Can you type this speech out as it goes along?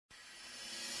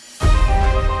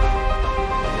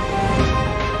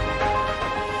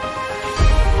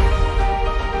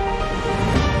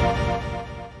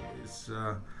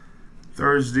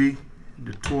Thursday,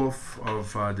 the 12th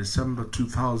of December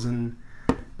 2000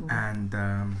 and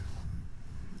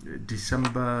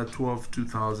December 12th,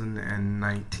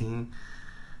 2019.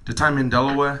 The time in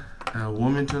Delaware,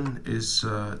 Wilmington is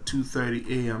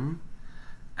 2:30 a.m.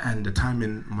 and the time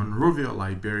in Monrovia,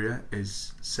 Liberia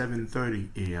is 7:30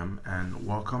 a.m. And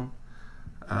welcome.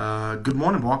 Good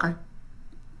morning, Walker.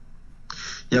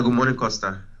 Yeah, good morning,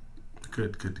 Costa.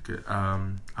 Good.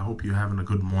 I hope you're having a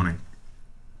good morning.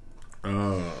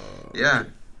 Yeah.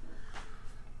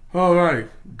 All right,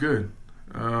 good.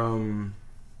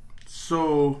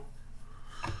 So,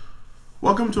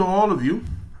 welcome to all of you.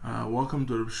 Welcome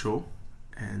to the show.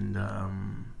 And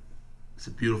it's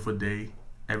a beautiful day.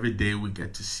 Every day we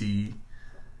get to see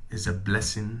is a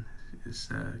blessing. It's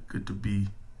good to be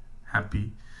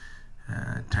happy,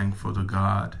 thankful to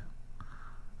God.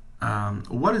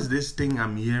 What is this thing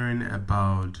I'm hearing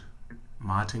about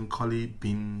Martin Colley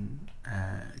being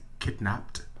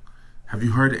kidnapped? Have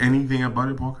you heard anything about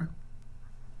it, Walker?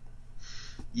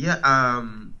 Yeah,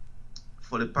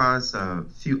 for the past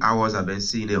few hours I've been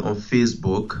seeing it on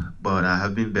Facebook, but I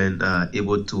haven't been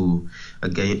able to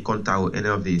get in contact with any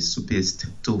of the supers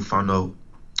to find out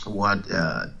what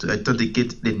to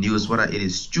authenticate the news, whether it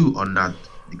is true or not,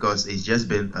 because it's just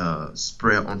been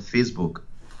spread on Facebook.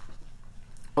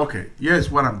 Okay, here's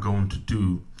what I'm going to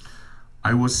do.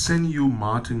 I will send you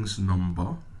Martin's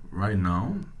number right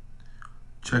now.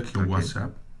 Check your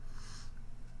WhatsApp.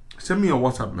 Send me a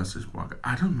WhatsApp message, Mark.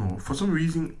 I don't know. For some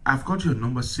reason, I've got your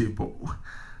number saved, but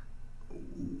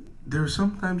there are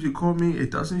sometimes you call me,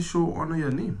 it doesn't show under your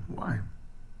name. Why?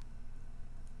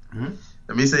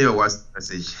 Let me send you a WhatsApp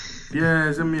message.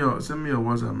 Yeah, send me a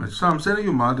WhatsApp message. So I'm sending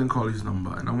you Martin Colley's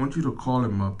number, and I want you to call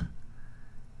him up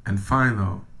and find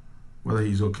out whether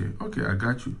he's okay. Okay, I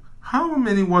got you. How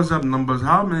many WhatsApp numbers?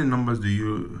 How many numbers do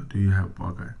you have,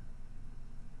 Parker?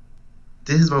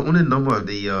 This is my only number,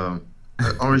 the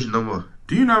orange number.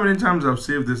 Do you know how many times I've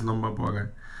saved this number,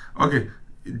 Parker? Okay,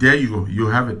 there you go. You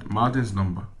have it. Martin's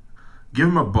number. Give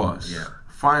him a buzz. Yeah.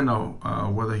 Find out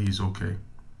whether he's okay.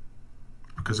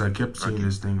 Because I kept seeing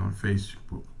this thing on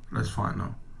Facebook. Let's find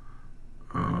out.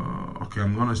 Okay,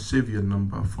 I'm gonna save your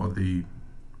number for the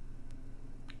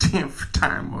 10th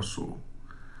time or so.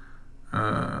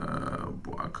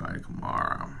 Boakai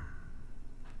Kamara.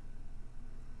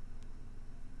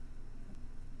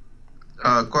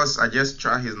 Cause I just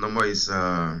tried his number is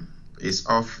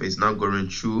off. It's not going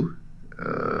through.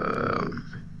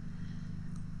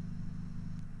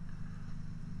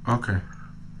 Okay.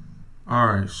 All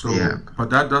right. So, yeah. But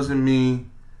that doesn't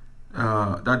mean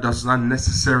that does not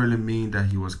necessarily mean that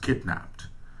he was kidnapped.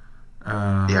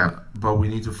 Yeah. But we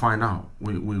need to find out.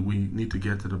 We need to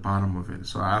get to the bottom of it.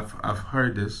 So I've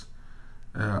heard this.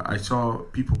 I saw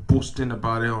people posting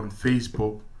about it on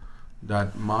Facebook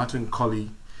that Martin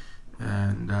Colley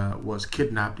was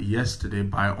kidnapped yesterday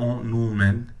by unknown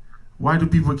men. Why do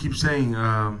people keep saying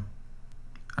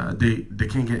they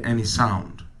can't get any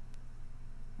sound?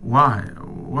 Why?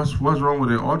 What's wrong with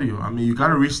the audio? I mean, you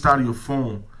gotta restart your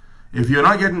phone. If you're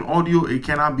not getting audio, it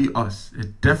cannot be us.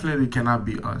 It definitely cannot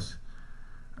be us.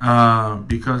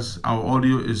 Because our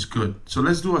audio is good. So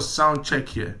let's do a sound check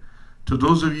here. To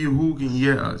those of you who can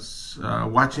hear us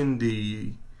watching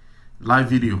the live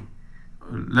video,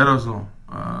 let us know.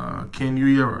 Can you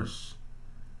hear us?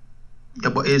 Yeah,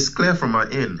 but it's clear from my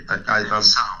end. I'm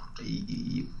sound.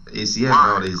 It's here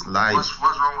now. It's live. What's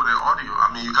wrong with the audio? I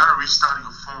mean, you gotta restart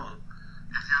your phone.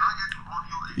 If you're not getting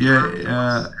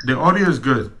audio, the audio is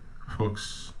good,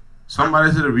 folks.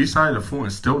 Somebody said to restart the phone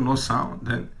and still no sound,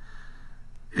 then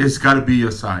it's got to be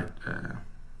your side.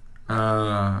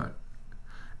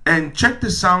 And check the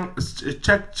sound.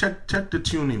 Check the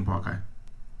tuning, Parker.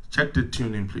 Check the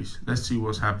tuning, please. Let's see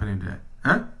what's happening there.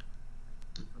 Huh?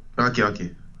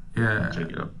 Okay. Yeah.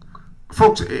 Check it out.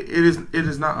 Folks, it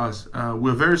is not us.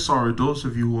 We're very sorry. Those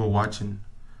of you who are watching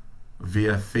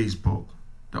via Facebook,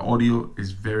 the audio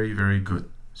is very, very good.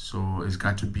 So it's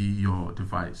got to be your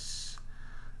device.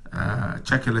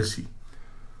 Check it. Let's see.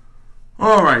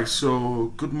 All right,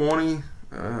 so good morning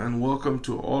and welcome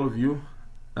to all of you.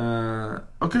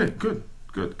 Okay, good.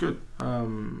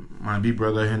 My big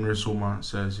brother Henry Soma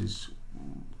says he's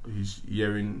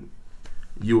hearing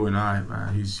you and I.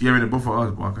 He's hearing both of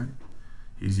us, okay?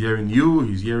 He's hearing you,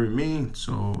 he's hearing me,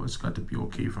 so it's got to be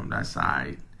okay from that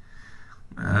side.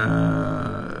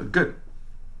 Good.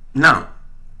 Now,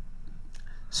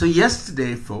 so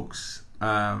yesterday, folks,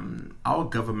 our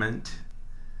government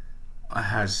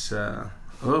has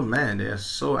oh man, they are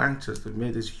so anxious. They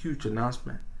made this huge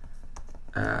announcement.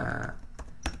 The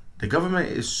government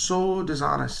is so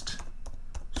dishonest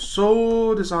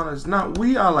So dishonest. Now,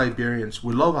 we are Liberians.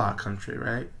 We love our country,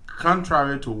 right?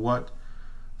 Contrary to what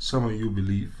some of you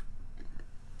believe,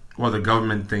 what the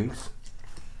government thinks,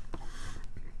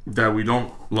 that we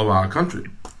don't love our country.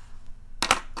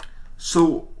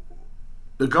 So,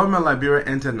 the government of Liberia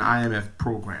entered an IMF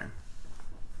program.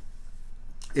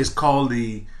 It's called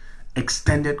the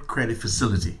Extended Credit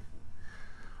Facility.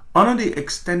 Under the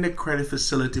Extended Credit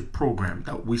Facility program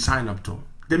that we sign up to,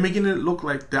 they're making it look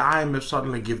like the IMF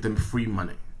suddenly give them free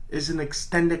money. It's an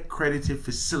extended credit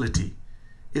facility.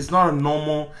 It's not a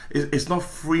normal, it's not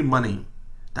free money.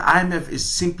 The IMF is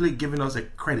simply giving us a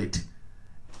credit,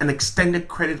 an extended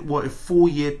credit for a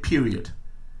 4-year period,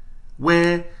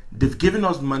 where they've given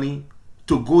us money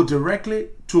to go directly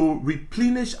to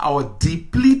replenish our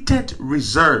depleted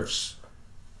reserves.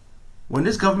 When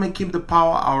this government came to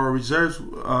power, our reserves,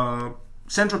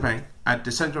 central bank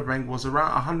was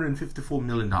around $154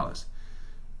 million.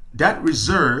 That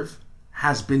reserve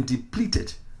has been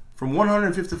depleted from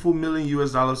 $154 million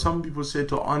US. Some people say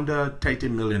to under $30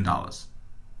 million.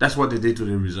 That's what they did to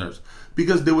the reserves,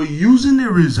 because they were using the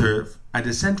reserve at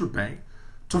the central bank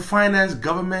to finance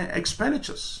government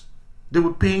expenditures. They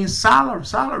were paying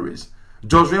salaries.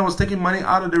 George Weah was taking money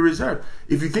out of the reserve.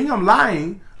 If you think I'm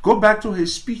lying, go back to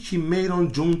his speech he made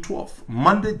on June 12th,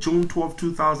 Monday, June 12,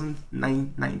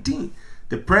 2019.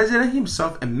 The president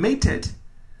himself admitted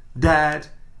that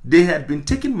they had been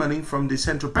taking money from the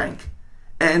central bank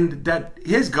and that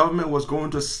his government was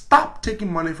going to stop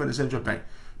taking money from the central bank.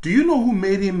 Do you know who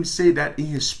made him say that in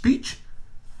his speech?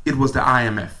 It was the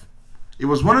IMF. It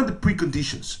was one of the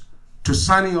preconditions to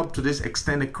signing up to this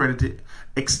extended credit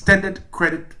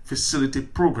facility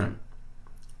program,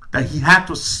 that he had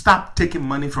to stop taking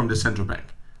money from the central bank.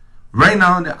 Right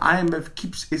now, the IMF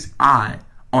keeps its eye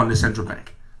on the central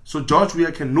bank. So George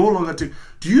Weah can no longer take...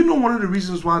 Do you know one of the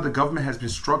reasons why the government has been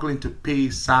struggling to pay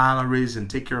salaries and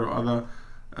take care of other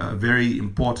very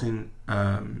important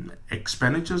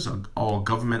expenditures or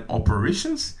government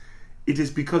operations? It is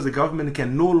because the government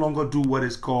can no longer do what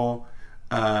is called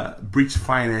breach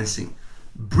financing.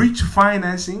 Breach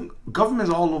financing,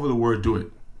 governments all over the world do it.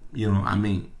 You know, I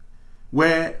mean,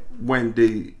 where when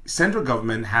the central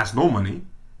government has no money,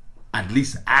 at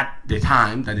least at the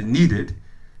time that it needed,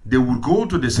 they would go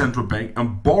to the central bank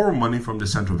and borrow money from the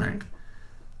central bank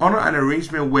under an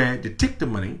arrangement where they take the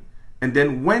money, and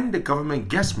then when the government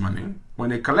gets money,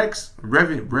 when it collects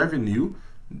revenue,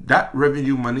 that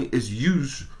revenue money is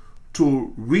used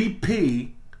to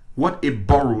repay what it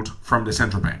borrowed from the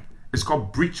central bank. It's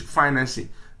called breach financing.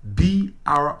 BRRDGE.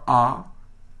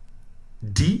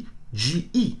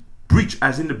 Breach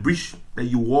as in the bridge that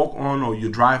you walk on or you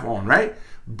drive on, right?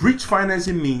 Breach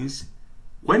financing means,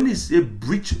 when they say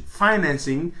breach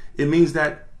financing, it means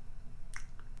that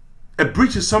a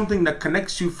bridge is something that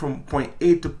connects you from point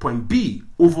A to point B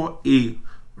over a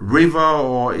river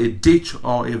or a ditch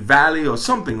or a valley or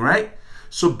something, right?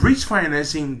 So breach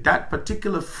financing, that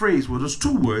particular phrase with those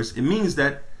two words, it means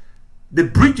that the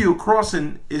bridge you're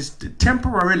crossing is the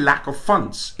temporary lack of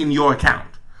funds in your account.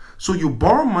 So you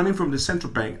borrow money from the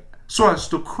central bank so as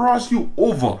to cross you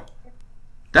over.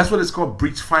 That's what it's called,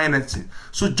 breach financing.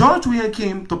 So George Weah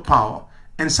came to power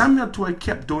and Samuel Toy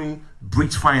kept doing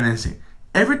breach financing.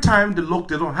 Every time they look,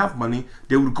 they don't have money,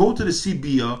 they would go to the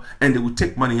CBL and they would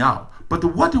take money out. But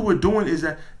what they were doing is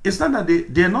that it's not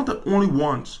that they're not the only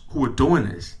ones who are doing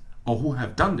this or who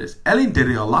have done this. Ellen did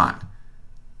it a lot.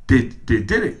 They did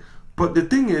it. But the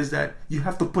thing is that you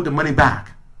have to put the money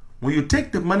back. When you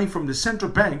take the money from the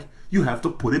central bank, you have to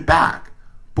put it back.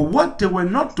 But what they were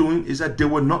not doing is that they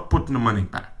were not putting the money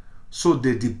back. So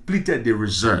they depleted the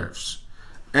reserves.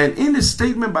 And in the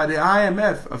statement by the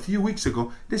IMF a few weeks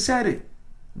ago, they said it.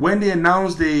 When they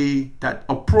announced that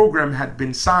a program had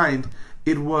been signed,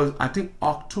 it was, I think,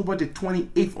 October the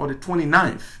 28th or the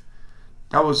 29th.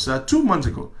 That was 2 months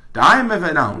ago. The IMF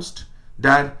announced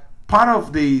that part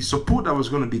of the support that was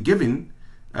going to be given,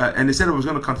 and they said it was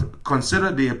going to consider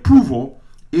the approval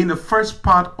in the first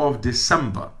part of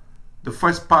December. The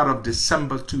first part of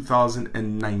December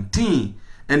 2019.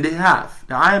 And they have.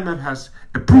 The IMF has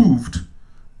approved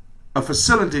a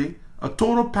facility, a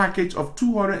total package of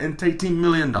 $213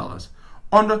 million.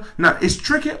 Now, it's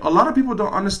tricky. A lot of people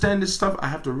don't understand this stuff. I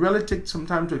have to really take some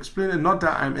time to explain it. Not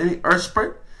that I'm any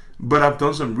expert, but I've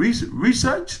done some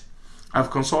research.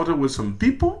 I've consulted with some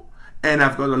people, and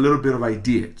I've got a little bit of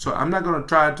idea. So I'm not going to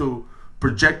try to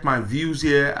project my views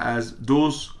here as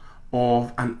those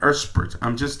of an expert.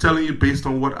 I'm just telling you based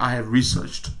on what I have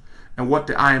researched and what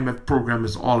the IMF program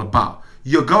is all about.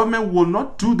 Your government will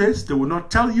not do this. They will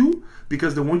not tell you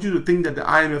because they want you to think that the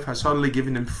IMF has suddenly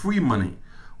given them free money.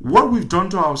 What we've done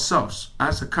to ourselves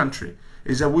as a country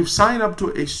is that we've signed up to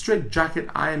a straitjacket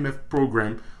IMF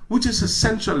program, which is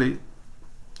essentially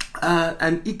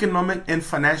an economic and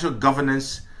financial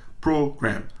governance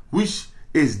program, which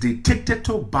is dictated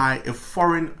to by a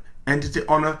foreign entity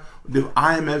under the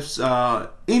IMF's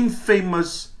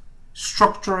infamous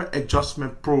Structural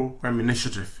Adjustment Program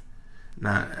initiative.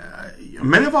 Now,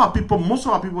 most of our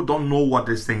people don't know what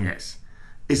this thing is.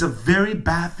 It's a very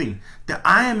bad thing. The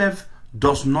IMF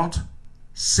does not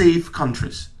save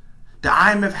countries. The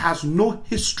IMF has no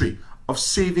history of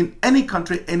saving any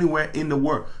country anywhere in the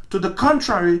world. To the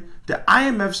contrary, the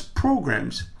IMF's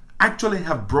programs actually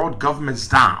have brought governments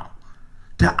down.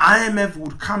 The IMF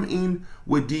would come in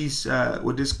with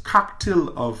this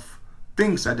cocktail of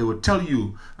things that they would tell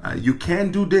you, you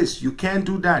can't do this, you can't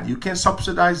do that, you can't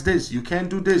subsidize this, you can't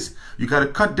do this, you got to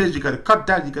cut this, you got to cut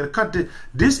that, you got to cut this.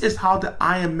 This is how the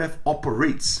IMF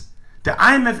operates. The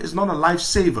IMF is not a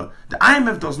lifesaver. The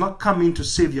IMF does not come in to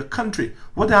save your country.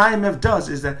 What the IMF does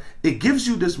is that it gives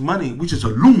you this money, which is a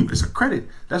loan, it's a credit.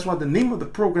 That's why the name of the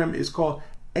program is called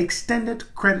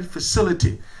Extended Credit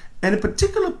Facility. And the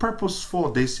particular purpose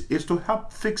for this is to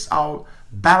help fix our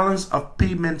balance of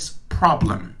payments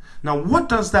problem. Now, what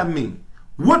does that mean?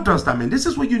 What does that mean? This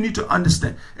is what you need to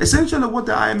understand. Essentially, what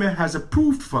the IMF has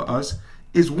approved for us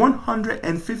is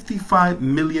 155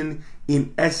 million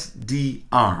in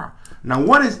SDR. Now,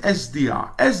 what is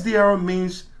SDR? SDR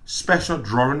means special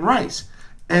drawing rights.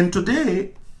 And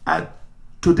today, at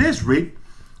today's rate,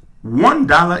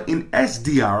 $1 in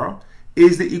SDR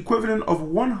is the equivalent of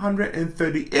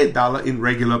 $138 in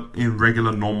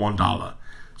regular normal dollar.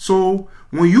 So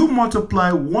when you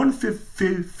multiply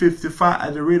 155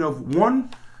 at the rate of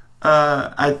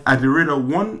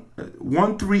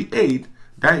 138,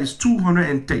 that is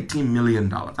 $213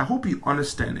 million. I hope you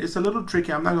understand. It's a little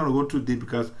tricky. I'm not going to go too deep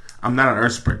because I'm not an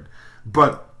expert.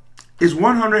 But it's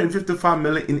 155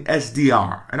 million in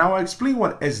SDR. And I will explain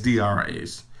what SDR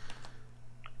is.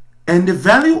 And the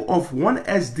value of one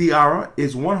SDR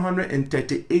is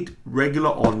 138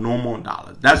 regular or normal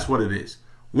dollars. That's what it is.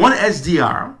 One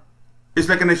SDR is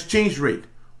like an exchange rate.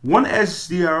 One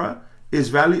SDR is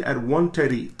valued at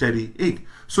 138.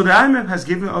 So the IMF has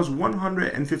given us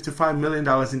 $155 million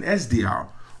in SDR,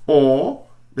 or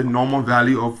the normal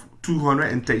value of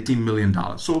 $213 million.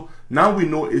 So now we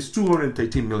know it's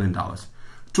 $213 million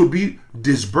to be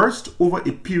disbursed over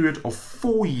a period of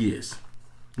 4 years.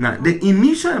 Now, the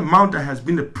initial amount that has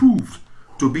been approved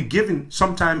to be given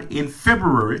sometime in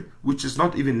February, which is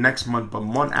not even next month, but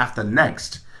month after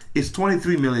next, is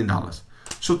 $23 million.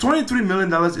 So $23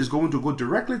 million is going to go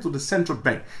directly to the central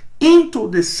bank. Into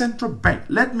the central bank.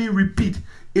 Let me repeat.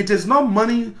 It is not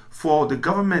money for the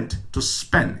government to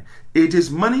spend. It is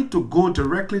money to go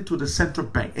directly to the central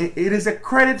bank. It is a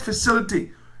credit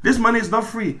facility. This money is not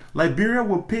free. Liberia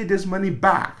will pay this money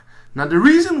back. Now, the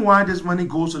reason why this money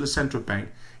goes to the central bank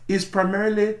is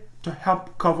primarily to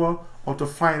help cover or to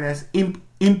finance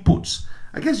inputs.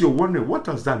 I guess you're wondering, what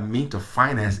does that mean, to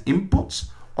finance inputs?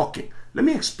 Okay, let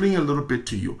me explain a little bit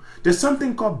to you. There's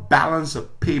something called balance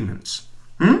of payments.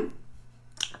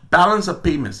 Balance of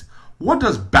payments. What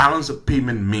does balance of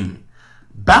payment mean?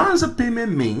 Balance of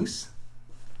payment means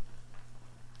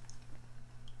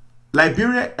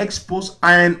Liberia exports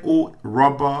iron ore,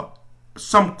 rubber,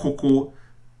 some cocoa,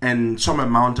 and some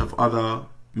amount of other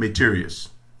materials.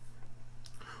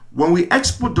 When we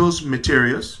export those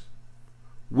materials,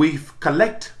 we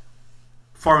collect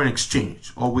foreign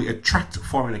exchange, or we attract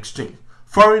foreign exchange.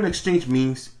 Foreign exchange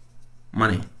means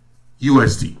money,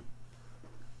 USD.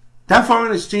 That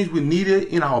foreign exchange we need it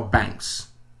in our banks,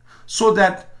 so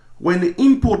that when the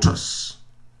importers,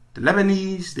 the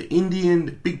Lebanese, the Indian,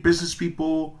 the big business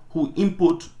people who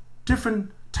import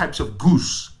different types of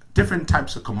goods, different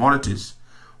types of commodities,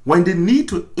 when they need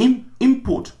to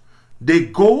import, they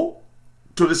go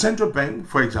to the central bank,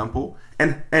 for example,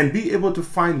 and be able to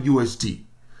find USD.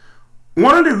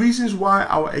 One of the reasons why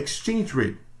our exchange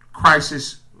rate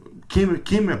crisis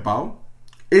came about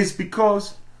is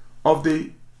because of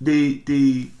the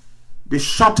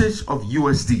shortage of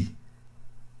USD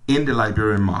in the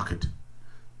Liberian market.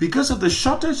 Because of the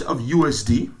shortage of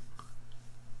USD,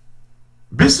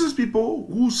 business people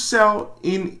who sell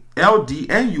in LD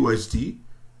and USD,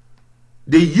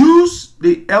 they use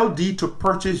the LD to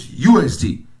purchase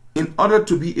USD in order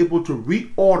to be able to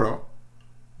reorder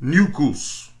new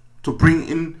goods, to bring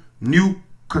in new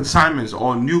consignments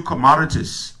or new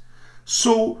commodities.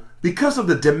 So because of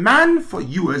the demand for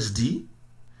USD,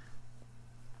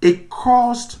 it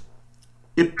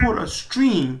put a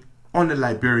strain on the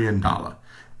Liberian dollar.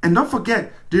 And don't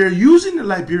forget, they're using the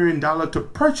Liberian dollar to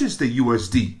purchase the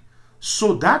USD.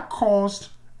 So that caused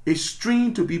a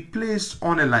string to be placed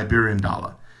on a Liberian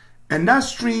dollar. And that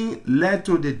string led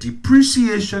to the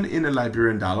depreciation in the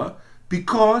Liberian dollar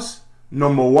because,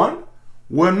 number one,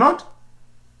 we're not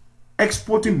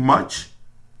exporting much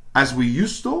as we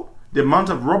used to. The amount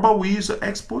of rubber we used to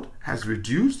export has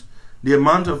reduced. The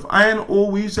amount of iron ore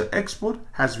we used to export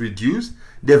has reduced.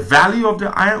 The value of the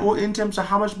iron ore in terms of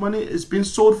how much money is being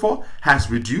sold for has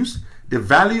reduced. The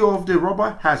value of the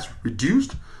rubber has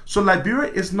reduced. So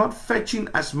Liberia is not fetching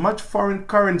as much foreign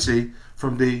currency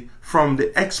from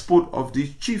the export of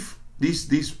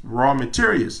these raw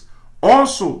materials.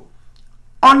 Also,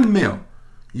 UNMIL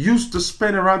used to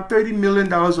spend around $30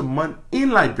 million a month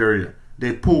in Liberia.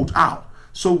 They pulled out.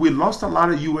 So we lost a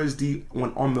lot of USD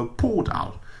when UNMIL pulled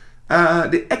out.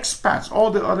 The expats,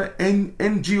 all the other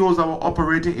NGOs that were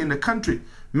operating in the country,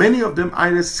 many of them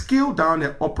either scaled down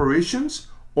their operations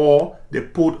or they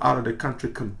pulled out of the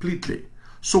country completely.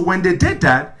 So when they did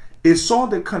that, it saw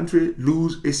the country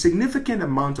lose a significant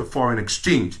amount of foreign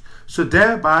exchange. So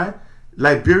thereby,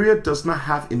 Liberia does not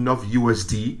have enough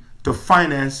USD to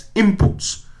finance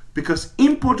imports because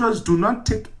importers do not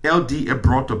take LD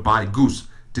abroad to buy goods.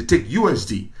 They take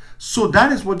USD. So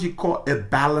that is what you call a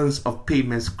balance of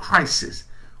payments crisis,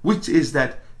 which is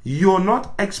that you're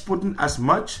not exporting as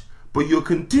much, but you're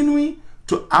continuing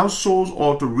to outsource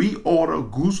or to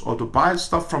reorder goods or to buy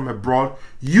stuff from abroad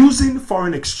using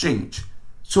foreign exchange.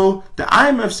 So the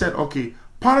IMF said, okay,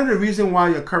 part of the reason why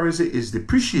your currency is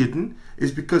depreciating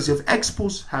is because your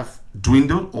exports have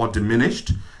dwindled or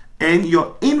diminished, and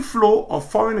your inflow of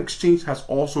foreign exchange has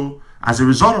also, as a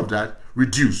result of that,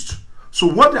 reduced. So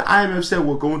what the IMF said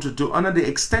we're going to do under the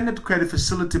Extended Credit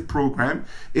Facility Program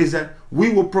is that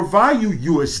we will provide you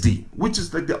USD, which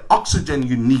is like the oxygen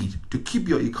you need to keep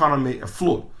your economy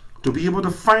afloat, to be able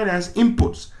to finance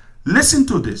inputs. Listen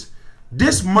to this.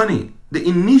 This money, the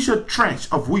initial tranche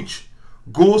of which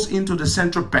goes into the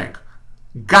central bank,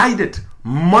 guided,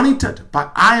 monitored by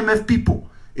IMF people,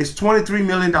 is $23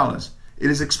 million. It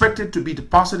is expected to be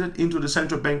deposited into the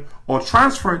central bank or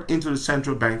transferred into the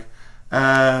central bank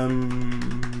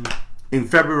in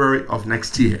February of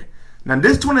next year. Now,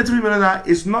 this $23 million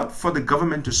is not for the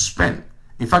government to spend.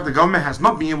 In fact, the government has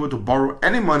not been able to borrow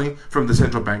any money from the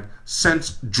central bank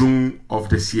since June of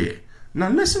this year. Now,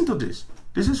 listen to this.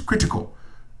 This is critical.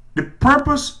 The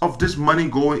purpose of this money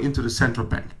going into the central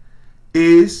bank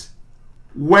is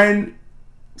when,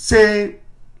 say,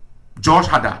 George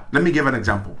Haddad, let me give an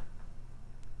example.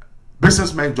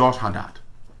 Businessman George Haddad,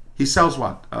 he sells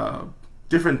what?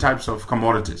 Different types of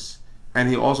commodities, and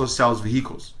he also sells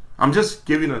vehicles. I'm just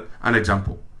giving an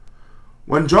example.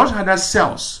 When George Haddad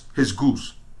sells his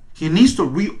goods, he needs to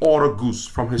reorder goods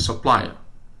from his supplier,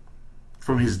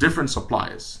 from his different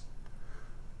suppliers.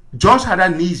 George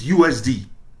Haddad needs USD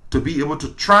to be able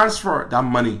to transfer that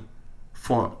money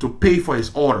to pay for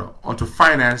his order or to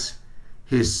finance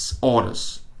his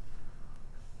orders.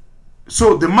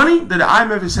 So the money that the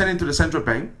IMF is sending to the central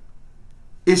bank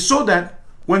is so that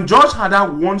when George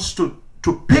Haddad wants to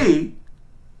pay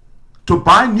to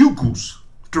buy new goods,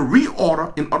 to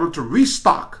reorder in order to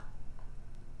restock,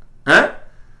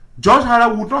 George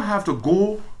Haddad would not have to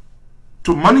go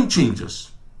to money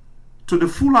changers, to the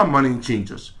fuller money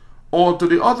changers, or to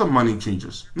the other money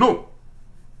changers. No.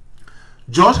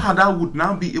 George Haddad would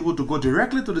now be able to go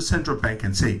directly to the central bank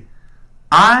and say,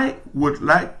 I would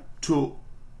like to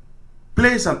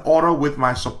place an order with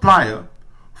my supplier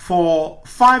for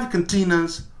 5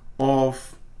 containers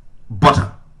of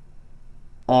butter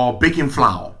or baking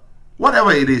flour,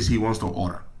 whatever it is he wants to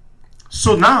order.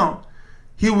 So now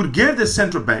he would give the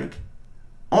central bank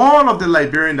all of the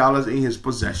Liberian dollars in his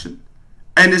possession,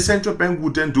 and the central bank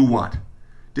would then do what?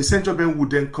 The central bank would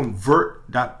then convert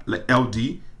that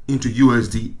LD into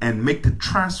USD and make the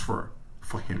transfer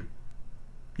for him.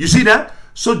 You see that?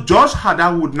 So George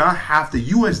Haddad would not have the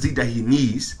USD that he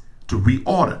needs to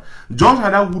reorder. George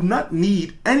Haddad would not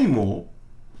need anymore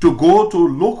to go to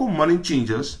local money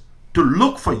changers to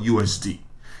look for USD.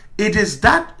 It is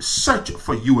that search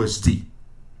for USD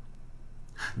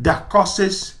that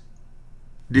causes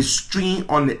the strain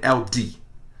on the LD,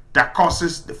 that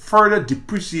causes the further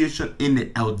depreciation in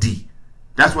the LD.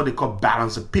 That's what they call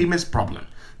balance of payments problem,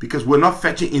 because we're not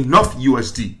fetching enough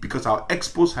USD because our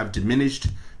exports have diminished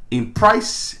in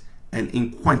price and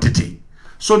in quantity.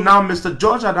 So now Mr.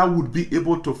 George Haddad would be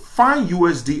able to find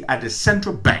USD at the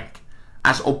central bank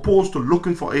as opposed to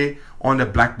looking for it on the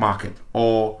black market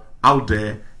or out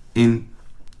there in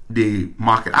the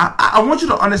market. I want you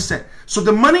to understand. So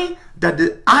the money that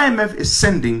the IMF is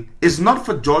sending is not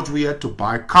for George Weah to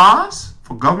buy cars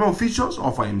for government officials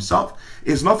or for himself.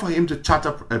 It's not for him to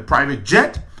charter a private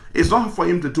jet. It's not for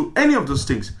him to do any of those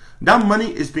things. That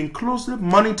money is being closely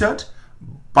monitored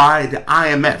by the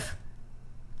IMF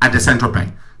at the central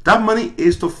bank. That money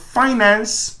is to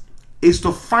finance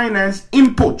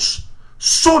imports,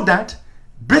 so that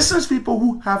business people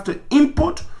who have to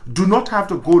import do not have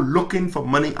to go looking for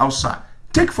money outside.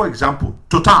 Take, for example,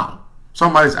 Total.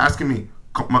 Somebody's asking me,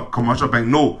 commercial bank.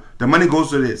 No, the money goes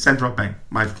to the central bank,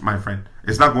 my friend.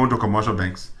 It's not going to commercial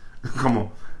banks. Come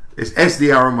on. It's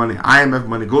SDR money, IMF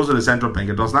money, goes to the central bank.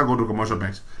 It does not go to commercial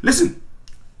banks. Listen,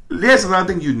 here's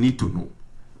another thing you need to know.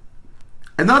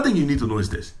 Another thing you need to know is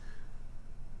this.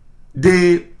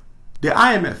 The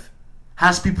IMF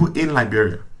has people in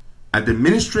Liberia at the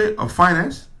Ministry of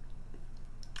Finance,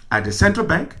 at the central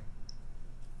bank,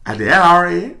 at the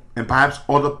LRA, and perhaps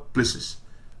other places.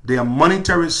 They are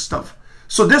monetary stuff.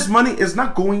 So this money is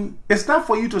not going, it's not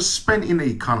for you to spend in the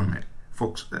economy,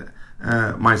 folks.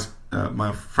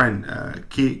 My friend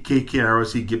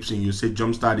KRC Gibson, you say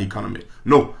jumpstart the economy.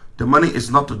 No, the money is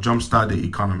not to jumpstart the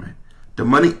economy. The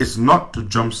money is not to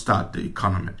jumpstart the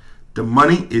economy. The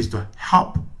money is to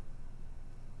help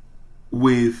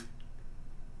with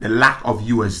the lack of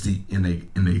USD in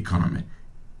the economy.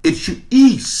 It should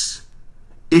ease.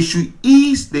 It should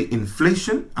ease the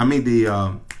inflation.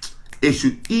 It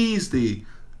should ease the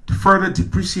further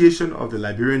depreciation of the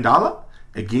Liberian dollar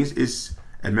against its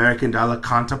American dollar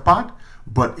counterpart.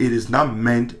 But it is not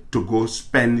meant to go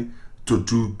spend to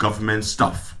do government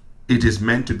stuff. It is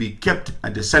meant to be kept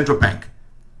at the central bank.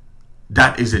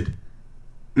 That is it.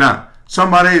 Now,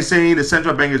 somebody is saying the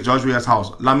central bank is George Weah's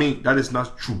house. That is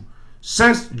not true.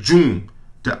 Since June,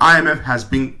 the IMF has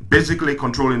been basically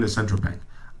controlling the central bank.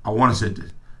 I want to say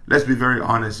this. Let's be very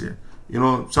honest here. You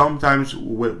know, sometimes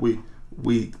we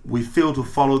fail to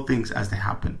follow things as they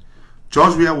happen.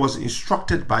 George Weah was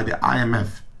instructed by the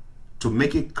IMF to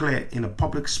make it clear in a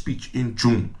public speech in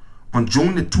June. On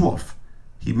June the 12th,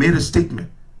 he made a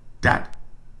statement that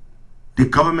the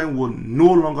government will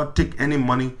no longer take any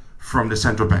money from the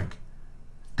central bank.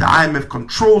 The IMF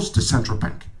controls the central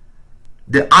bank.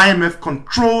 The IMF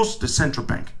controls the central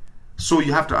bank. So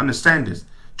you have to understand this.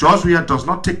 George Weah does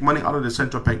not take money out of the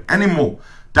central bank anymore.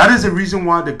 That is the reason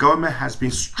why the government has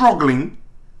been struggling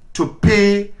to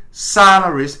pay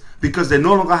salaries, because they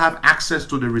no longer have access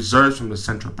to the reserves from the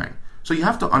central bank. So you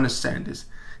have to understand this.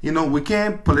 You know, we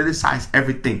can't politicize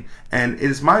everything. And it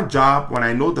is my job, when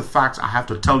I know the facts, I have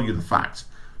to tell you the facts.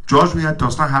 George Weah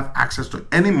does not have access to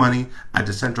any money at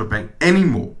the central bank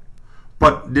anymore.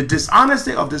 But the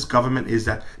dishonesty of this government is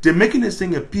that they're making this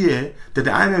thing appear that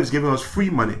the IMF is giving us free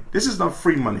money. This is not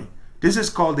free money. This is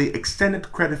called the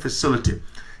Extended Credit Facility.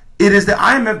 It is the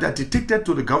IMF that dictated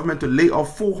to the government to lay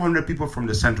off 400 people from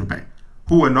the central bank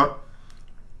who were not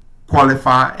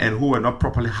qualified and who were not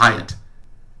properly hired.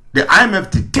 The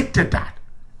IMF dictated that.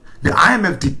 The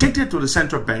IMF dictated to the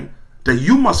central bank that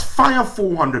you must fire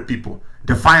 400 people.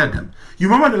 They fired them. You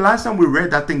remember the last time we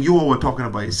read that thing you all were talking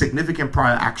about, significant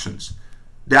prior actions.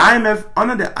 The IMF,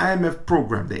 under the IMF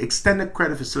program, the Extended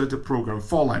Credit Facility Program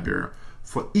for Liberia,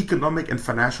 for economic and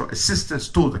financial assistance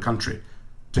to the country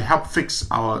to help fix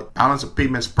our balance of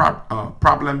payments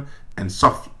problem and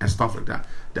stuff like that.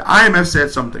 The IMF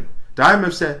said something. The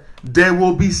IMF said there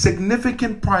will be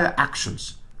significant prior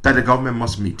actions that the government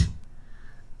must meet.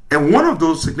 And one of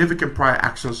those significant prior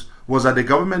actions was that the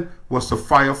government was to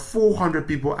fire 400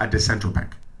 people at the central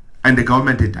bank. And the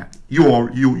government did that. You all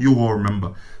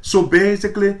remember. So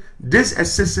basically, this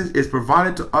assistance is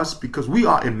provided to us because we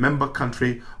are a member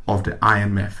country of the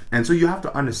IMF. And so you have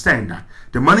to understand that.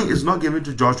 The money is not given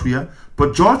to George Weah,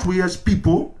 but George Weah's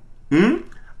people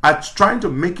are trying to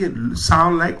make it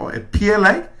sound like or appear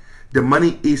like the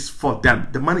money is for them.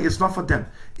 The money is not for them.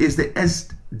 It's the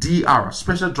SDR,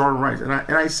 Special Drawing Rights. And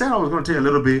I said I was going to tell you a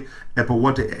little bit about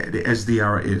what the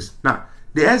SDR is. Now,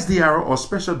 the SDR, or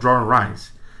Special Drawing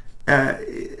Rights,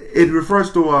 it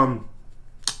refers to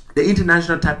the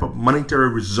international type of monetary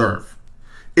reserve.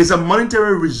 It's a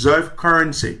monetary reserve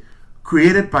currency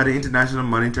created by the International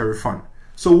Monetary Fund.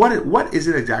 So what is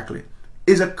it exactly?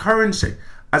 It's a currency.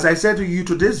 As I said to you,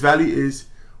 today's value is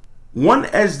one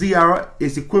SDR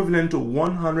is equivalent to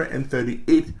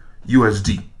 138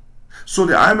 USD. So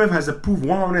the IMF has approved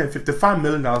 $155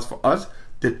 million for us.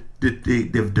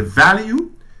 The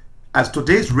value as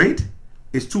today's rate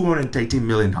is $213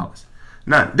 million.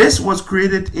 Now, this was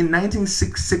created in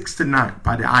 1969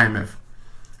 by the IMF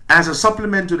as a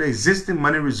supplement to the existing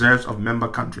money reserves of member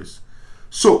countries.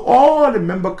 So all the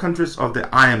member countries of the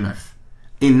IMF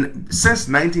since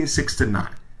 1969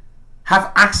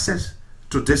 have access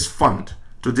to this fund,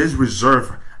 to this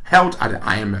reserve held at the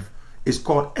IMF. It's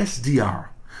called SDR.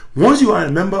 Once you are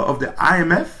a member of the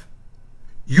IMF,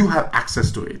 you have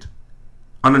access to it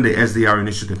under the SDR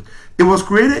initiative. It was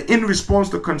created in response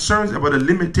to concerns about the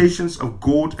limitations of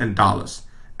gold and dollars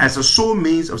as a sole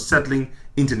means of settling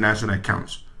international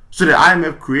accounts. So the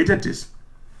IMF created this.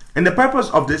 And the purpose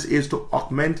of this is to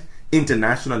augment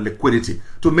international liquidity,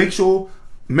 to make sure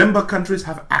member countries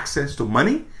have access to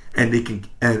money and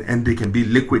they can be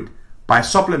liquid by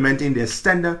supplementing their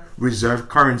standard reserve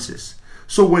currencies.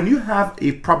 So when you have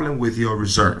a problem with your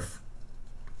reserve,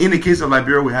 in the case of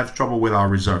Liberia, we have trouble with our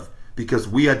reserve because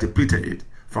we are depleted it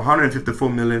from 154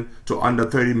 million to under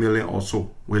 30 million or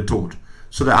so, we're told.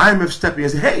 So the IMF stepped in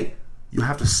and said, hey, you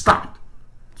have to stop.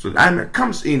 So the IMF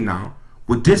comes in now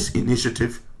with this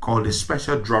initiative called the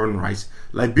Special Drawing Rights.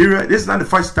 Liberia, this is not the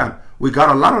first time. We got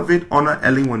a lot of it under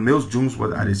Ellen when Mills Jones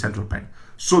was at the central bank.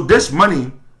 So this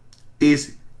money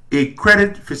is a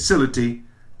credit facility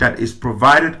that is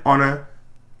provided under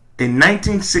a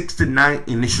 1969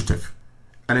 initiative.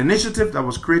 An initiative that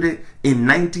was created in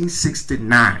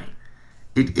 1969.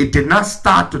 It did not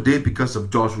start today because of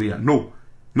George Weah. No,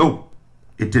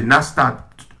 it did not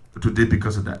start today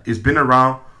because of that. It's been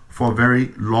around for a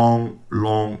very long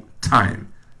time.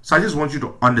 So I just want you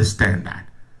to understand that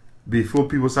before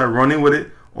people start running with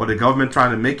it, or the government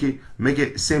trying to make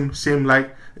it seem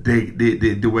like they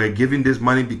were giving this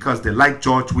money because they like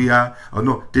George Weah. Or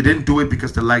no, they didn't do it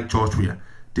because they like George Weah.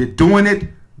 They're doing it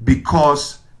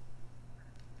because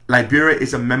Liberia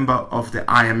is a member of the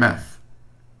IMF.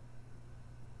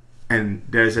 And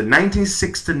there's a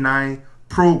 1969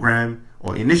 program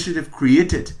or initiative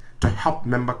created to help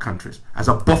member countries as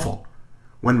a buffer.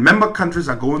 When member countries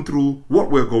are going through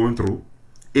what we're going through,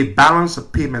 a balance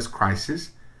of payments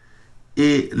crisis,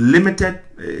 a limited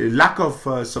lack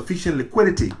of sufficient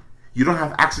liquidity, you don't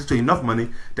have access to enough money,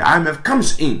 the IMF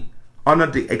comes in under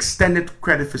the extended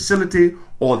credit facility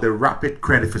or the rapid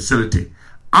credit facility.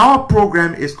 Our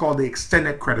program is called the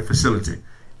extended credit facility.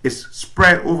 It's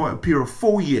spread over a period of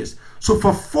 4 years. So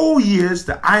for 4 years,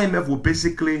 the IMF will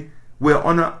we're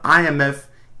under IMF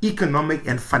economic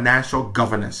and financial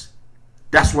governance.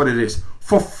 That's what it is.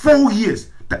 For 4 years,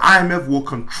 the IMF will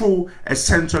control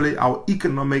essentially our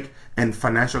economic and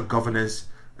financial governance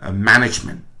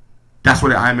management. That's what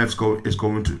the IMF is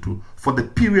going to do for the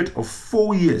period of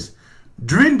 4 years.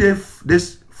 During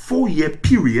this 4-year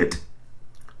period,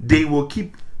 they will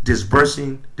keep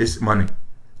disbursing this money,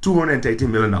 $218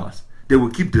 million. They will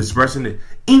keep disbursing it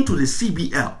into the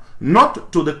CBL,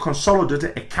 not to the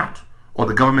consolidated account or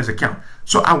the government's account.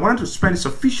 So I wanted to spend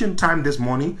sufficient time this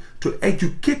morning to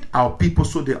educate our people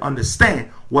so they understand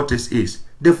what this is.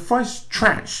 The first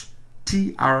tranche,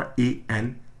 TRANCE,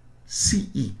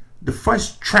 the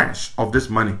first tranche of this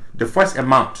money, the first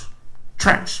amount,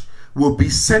 tranche, will be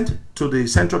sent to the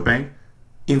central bank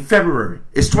in February.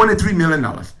 It's $23 million.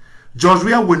 George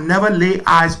Weah will never lay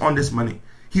eyes on this money.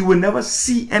 He will never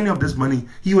see any of this money.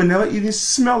 He will never even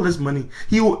smell this money.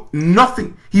 He will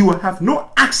nothing. He will have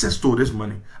no access to this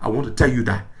money. I want to tell you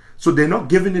that. So they're not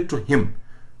giving it to him.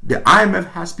 The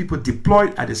IMF has people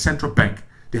deployed at the central bank.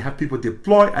 They have people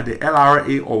deployed at the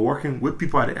LRA or working with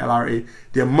people at the LRA.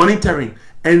 They're monitoring.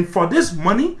 And for this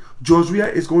money, George Weah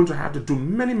is going to have to do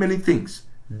many things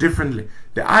differently.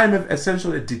 The IMF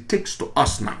essentially dictates to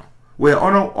us now. We're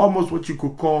on almost what you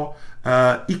could call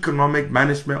economic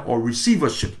management or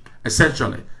receivership,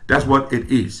 essentially. That's what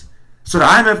it is. So the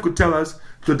IMF could tell us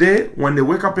today, when they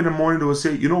wake up in the morning, they will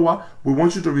say, you know what, we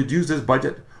want you to reduce this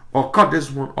budget or cut this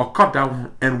one or cut that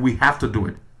one, and we have to do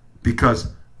it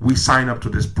because we sign up to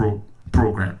this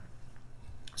program.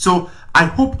 So I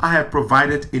hope I have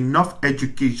provided enough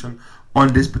education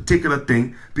on this particular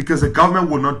thing, because the government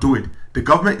will not do it. The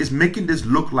government is making this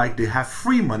look like they have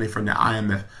free money from the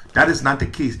IMF. That is not the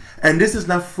case. And this is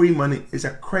not free money. It's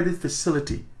a credit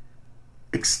facility,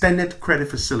 extended credit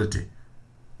facility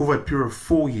over a period of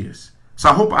 4 years. So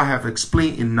I hope I have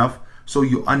explained enough so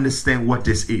you understand what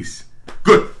this is.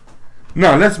 Good.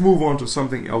 Now let's move on to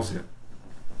something else here.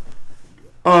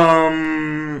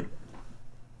 I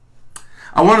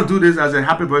want to do this as a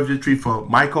happy birthday treat for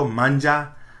Michael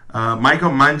Manja.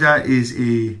 Michael Manja is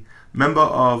a member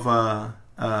of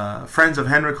Friends of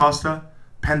Henry Costa,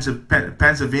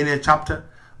 Pennsylvania chapter.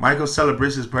 Michael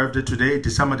celebrates his birthday today,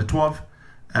 December the 12th,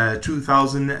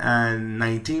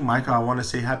 2019. Michael, I want to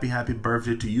say happy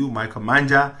birthday to you, Michael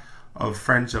Manja of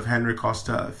Friends of Henry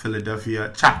Costa,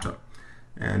 Philadelphia chapter.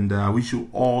 And wish you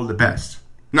all the best.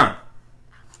 Now,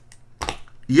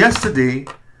 yesterday,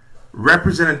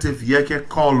 Representative Yeke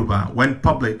Koluba went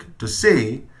public to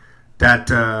say that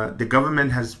the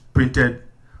government has printed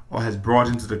or has brought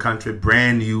into the country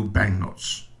brand new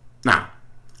banknotes. Now,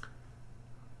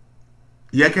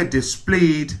 Yeke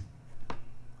displayed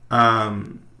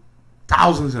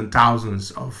thousands and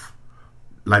thousands of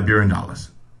Liberian dollars,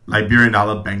 Liberian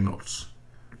dollar banknotes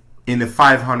in a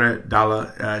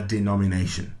 $500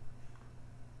 denomination.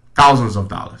 Thousands of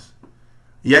dollars.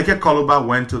 Yeke Koluba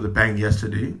went to the bank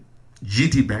yesterday,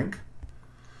 GT Bank,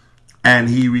 and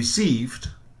he received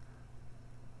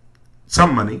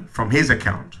some money from his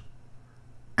account.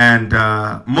 And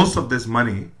most of this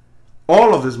money,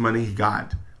 all of this money he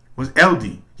got was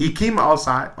LD. He came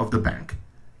outside of the bank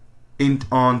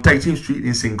on 13th Street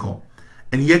in Sinko,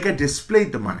 and Yeke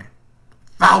displayed the money.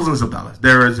 Thousands of dollars.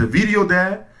 There is a video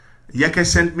there. Yeke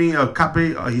sent me a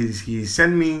copy. He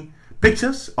sent me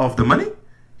pictures of the money.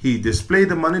 He displayed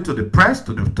the money to the press,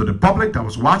 to the public that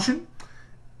was watching.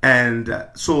 And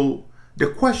so the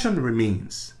question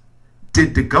remains,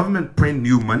 did the government print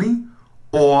new money,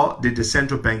 or did the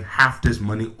central bank have this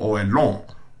money all along?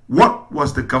 What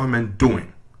was the government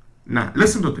doing? Now,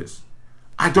 listen to this.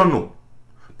 I don't know,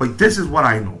 but this is what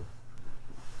I know.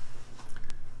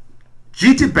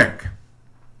 GT Bank,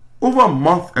 over a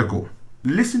month ago,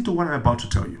 listen to what I'm about to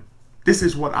tell you. This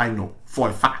is what I know for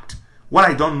a fact. What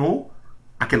I don't know,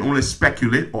 I can only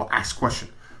speculate or ask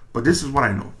questions. But this is what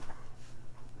I know.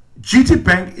 GT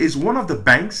Bank is one of the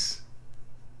banks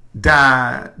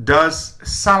that does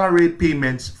salary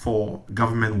payments for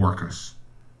government workers,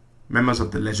 members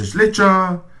of the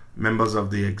legislature, members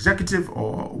of the executive,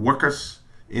 or workers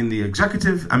in the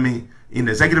executive, in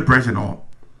the executive branch and all.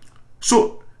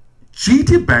 So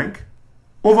GT Bank,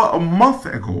 over a month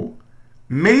ago,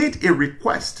 made a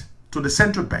request to the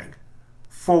central bank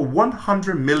for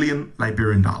 100 million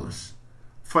Liberian dollars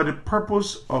for the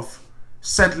purpose of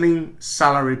settling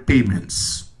salary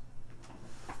payments.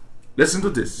 Listen to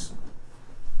this.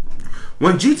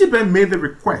 When GT Bank made the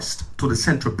request to the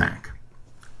central bank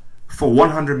for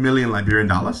 100 million Liberian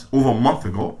dollars over a month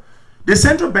ago, the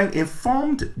central bank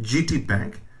informed GT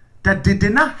Bank that they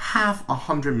did not have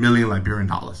 100 million Liberian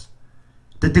dollars,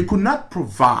 that they could not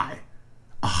provide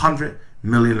 100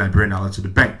 million Liberian dollars to the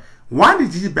bank. Why did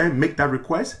GT Bank make that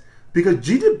request? Because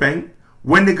GT Bank,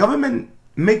 when the government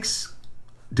makes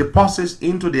deposits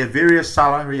into their various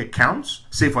salary accounts,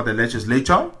 say for the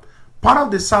legislature, part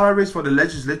of the salaries for the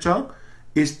legislature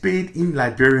is paid in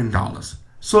Liberian dollars.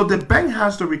 So the bank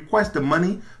has to request the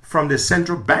money from the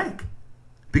central bank,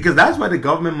 because that's where the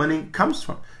government money comes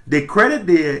from. They credit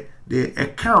the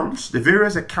accounts, the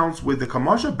various accounts with the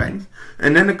commercial banks,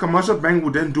 and then the commercial bank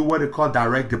will then do what they call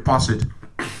direct deposit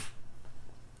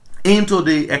into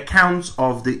the accounts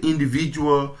of the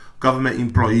individual government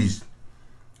employees.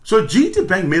 So GT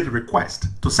Bank made a request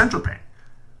to central bank.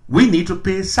 We need to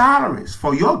pay salaries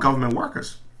for your government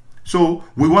workers. So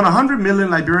we want 100 million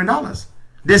Liberian dollars.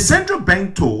 The central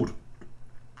bank told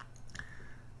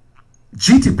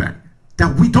GT Bank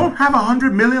that we don't have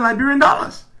 100 million Liberian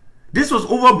dollars. This was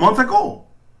over a month ago.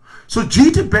 So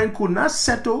GT Bank could not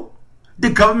settle the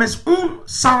government's own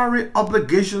salary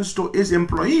obligations to its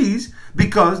employees,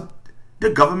 because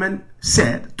the government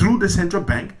said through the central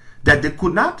bank that they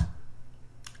could not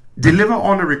deliver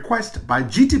on a request by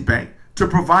GT Bank to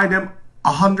provide them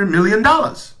 $100 million.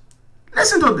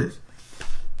 Listen to this.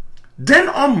 Then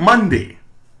on Monday,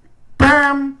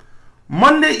 bam,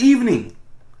 Monday evening,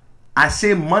 I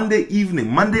say Monday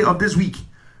evening, Monday of this week,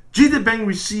 GT Bank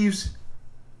receives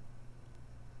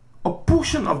a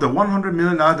portion of the $100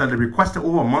 million that they requested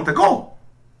over a month ago.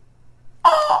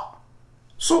 Oh,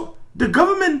 so the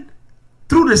government,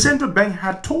 through the central bank,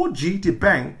 had told GT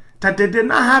Bank that they did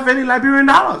not have any Liberian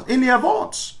dollars in their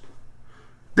vaults.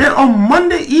 Then on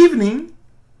Monday evening,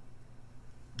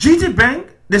 GT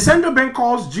Bank, the central bank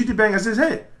calls GT Bank and says,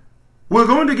 hey, we're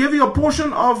going to give you a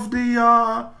portion of the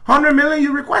 100 million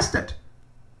you requested.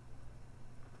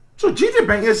 So GT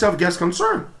Bank itself gets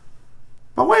concerned.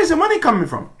 But where is the money coming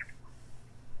from?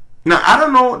 Now, I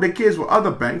don't know the case with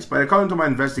other banks, but according to my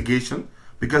investigation,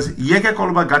 because Yeke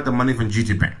Koluba got the money from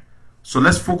GT Bank. So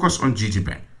let's focus on GT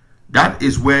Bank. That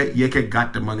is where Yeke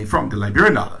got the money from, the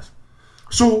Liberian dollars.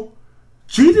 So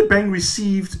GT Bank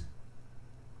received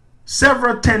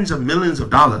several tens of millions of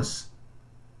dollars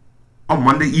on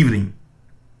Monday evening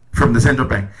from the central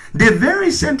bank. The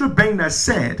very central bank that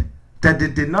said that they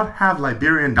did not have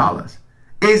Liberian dollars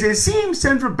is the same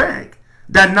central bank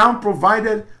that now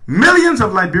provided millions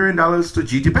of Liberian dollars to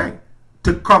GT Bank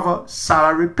to cover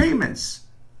salary payments.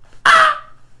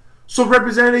 So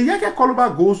Representative Yeke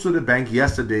Koluba goes to the bank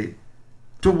yesterday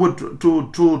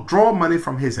to draw money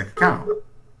from his account.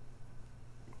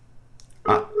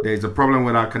 There's a problem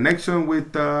with our connection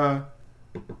with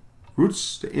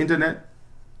Roots, the internet.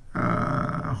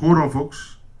 Hold on,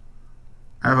 folks.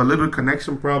 I have a little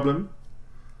connection problem.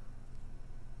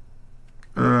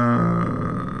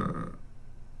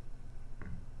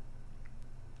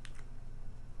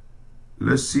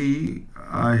 Let's see.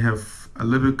 I have a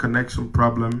little connection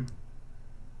problem.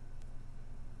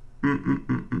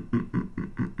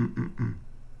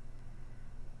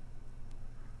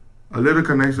 A little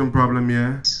connection problem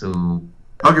here. So.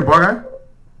 Okay, Boga.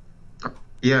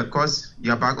 Yeah, cause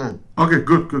you're back on. Okay,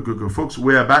 good. Folks,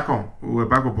 we are back on. We're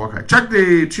back with Boga. Check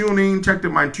the tuning, check the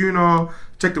my tuner,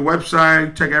 check the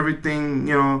website, check everything,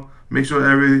 you know, make sure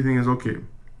everything is okay.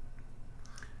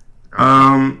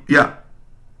 Yeah.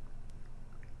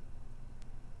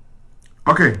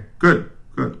 Okay, good.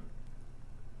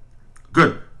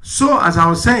 So as I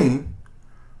was saying,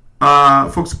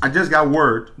 folks, I just got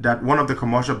word that one of the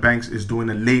commercial banks is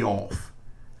doing a layoff.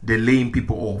 They're laying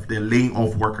people off. They're laying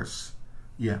off workers.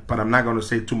 Yeah, but I'm not going to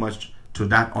say too much to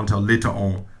that until later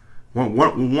on.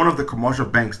 One of the commercial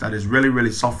banks that is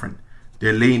really suffering,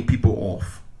 they're laying people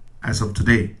off. As of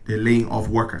today, they're laying off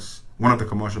workers. One of the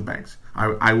commercial banks.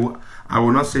 I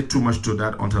will not say too much to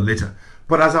that until later.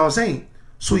 But as I was saying,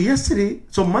 so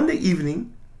Monday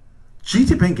evening,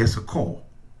 GT Bank gets a call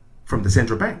from the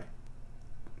central bank.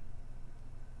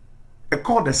 A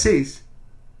call that says,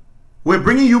 we're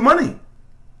bringing you money.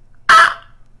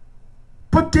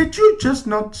 But did you just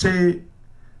not say,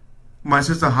 my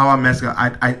sister Howard Mesker,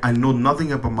 I know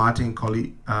nothing about Martin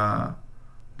Colley, the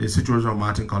situation of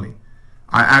Martin Colley.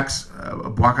 I asked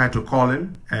Bwakai to call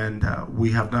him, and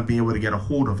we have not been able to get a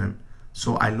hold of him.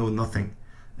 So I know nothing.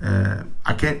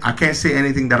 I can't say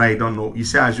anything that I don't know. You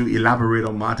say I should elaborate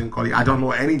on Martin Colley. I don't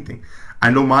know anything. I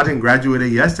know Martin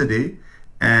graduated yesterday,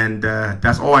 and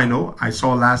that's all I know. I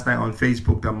saw last night on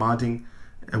Facebook that Martin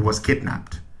was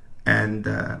kidnapped, and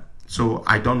so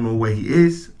I don't know where he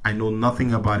is. I know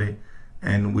nothing about it,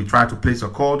 and we tried to place a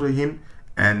call to him,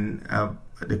 and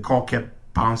the call kept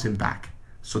bouncing back.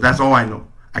 So that's all I know.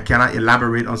 I cannot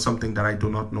elaborate on something that I do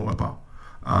not know about.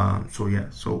 So yeah,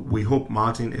 so we hope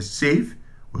Martin is safe.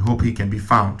 We hope he can be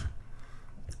found.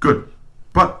 Good.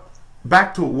 But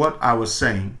back to what I was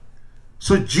saying.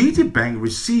 So GT Bank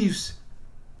receives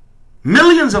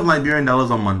millions of Liberian dollars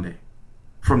on Monday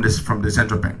from the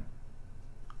central bank.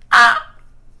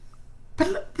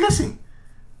 But listen,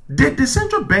 did the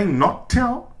central bank not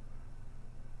tell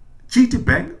GT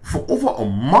Bank for over a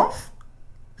month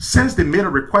since they made a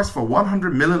request for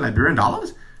 100 million Liberian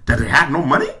dollars that they had no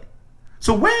money?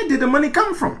 So where did the money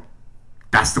come from?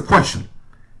 That's the question.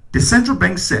 The central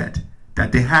bank said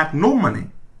that they had no money,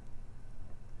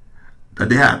 that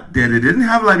they didn't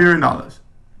have Liberian dollars.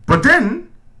 But then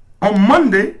on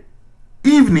Monday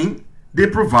evening, they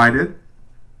provided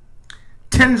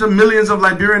tens of millions of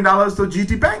Liberian dollars to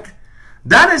GT Bank.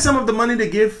 That is some of the money they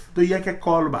give the Yeke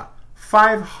Kolba,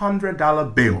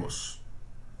 $500 bills.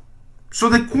 So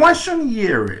the question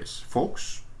here is,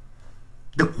 folks,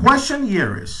 the question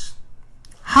here is,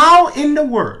 how in the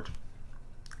world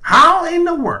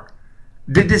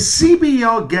did the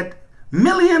CBL get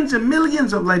millions and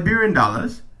millions of Liberian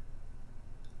dollars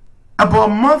about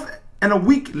a month and a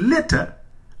week later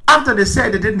after they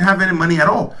said they didn't have any money at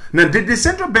all? Now, did the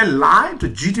central bank lie to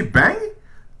GT Bank?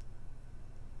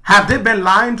 Have they been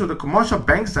lying to the commercial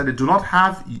banks that they do not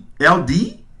have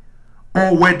LD?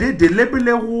 Or were they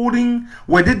deliberately hoarding?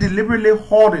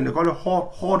 They call it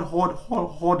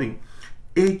hoarding.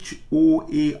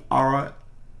 HOARDRNG.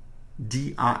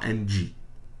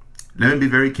 Let me be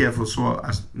very careful so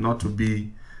as not to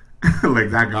be like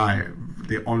that guy,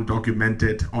 the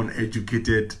undocumented,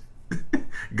 uneducated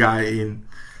guy in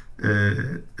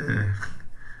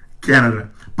Canada.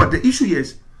 But the issue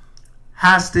is,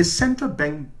 has the central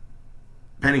bank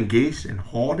been engaged in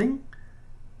hoarding?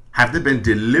 Have they been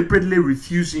deliberately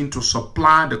refusing to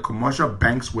supply the commercial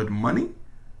banks with money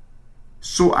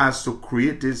so as to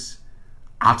create this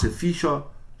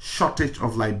artificial shortage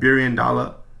of Liberian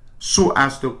dollar, so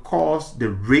as to cause the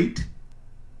rate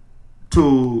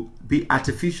to be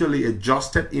artificially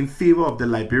adjusted in favor of the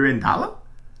Liberian dollar?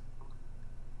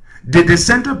 Did the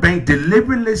central bank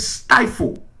deliberately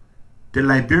stifle the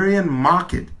Liberian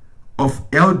market of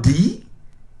LD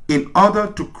in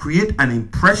order to create an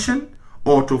impression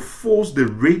or to force the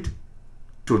rate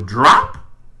to drop,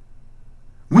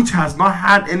 which has not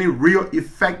had any real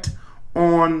effect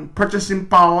on purchasing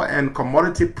power and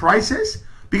commodity prices?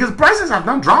 Because prices have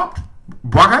not dropped.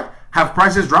 Bwagai, have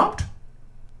prices dropped?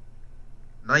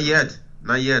 Not yet,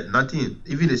 nothing.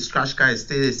 Even the scratch card is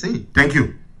still the same. Thank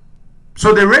you.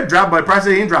 So the rate dropped, but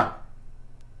prices ain't dropped.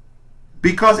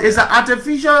 Because it's an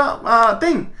artificial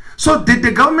thing. So did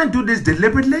the government do this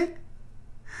deliberately?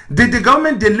 Did the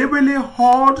government deliberately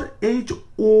hoard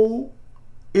HOARD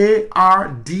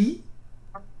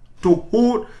to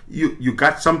hold? You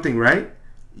got something, right?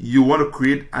 You want to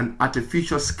create an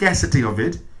artificial scarcity of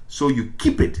it, so you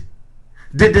keep it.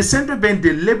 Did the central bank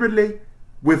deliberately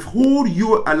withhold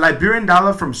you a Liberian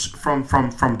dollar from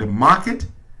the market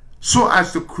so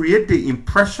as to create the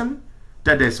impression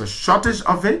that there's a shortage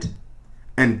of it,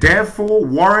 and therefore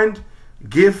warrant,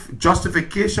 give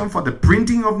justification for the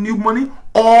printing of new money?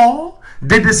 Or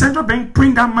did the central bank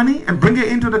print that money and bring it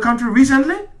into the country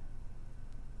recently?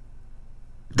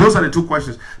 Those are the two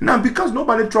questions. Now, because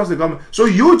nobody trusts the government, so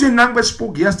Eugene Nangbe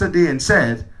spoke yesterday and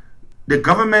said the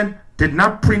government did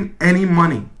not print any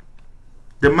money.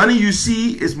 The money you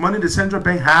see is money the central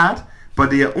bank had,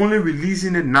 but they are only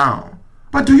releasing it now.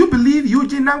 But do you believe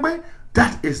Eugene Nangbe?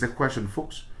 That is the question,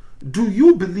 folks. Do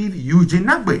you believe Eugene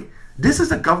Nangbe? This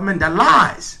is a government that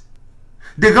lies.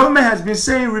 The government has been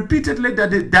saying repeatedly that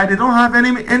they don't have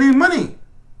any money.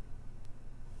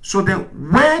 So then,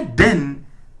 where then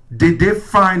did they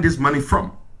find this money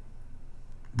from?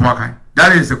 Buakai,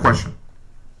 that is the question.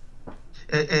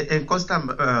 And Costa,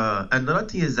 another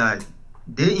thing is that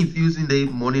they're infusing the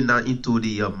money now into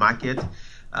the market.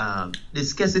 The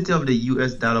scarcity of the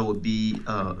US dollar would be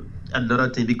another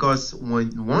thing, because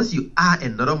once you add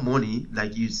another money,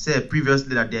 like you said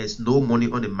previously that there is no money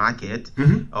on the market,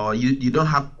 or you don't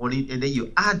have money, and then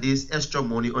you add this extra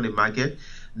money on the market,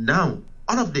 now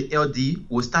all of the LD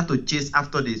will start to chase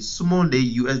after the small the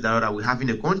US dollar that we have in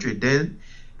the country. Then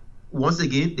once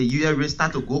again the US rate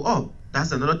start to go up.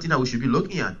 That's another thing that we should be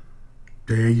looking at.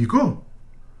 There you go.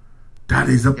 That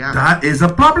is a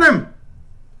problem.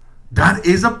 That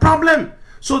is a problem.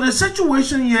 So the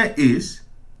situation here is,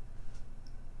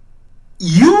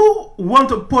 you want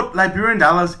to put Liberian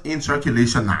dollars in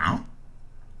circulation now.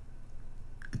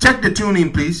 Check the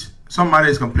tuning, please. Somebody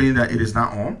is complaining that it is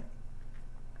not on.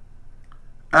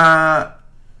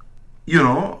 You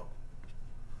know,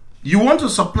 you want to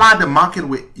supply the market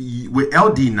with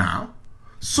LD now.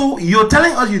 So you're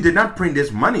telling us you did not print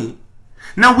this money.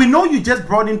 Now we know you just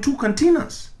brought in 2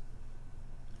 containers.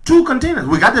 2 containers.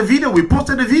 We got the video. We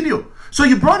posted the video. So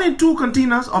you brought in 2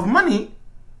 containers of money,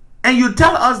 and you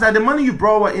tell us that the money you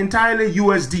brought were entirely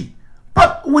USD.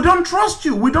 But we don't trust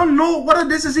you. We don't know whether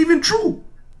this is even true.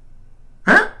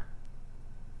 Huh?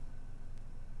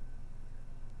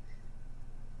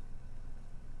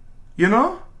 You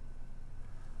know?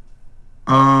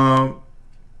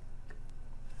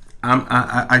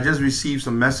 I just received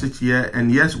some message here,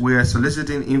 and yes, we are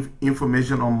soliciting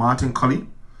information on Martin Cully.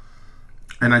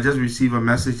 And I just received a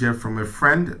message here from a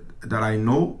friend that I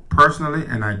know personally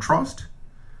and I trust.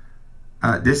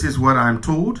 This is what I'm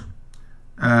told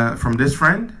from this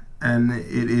friend, and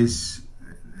it is,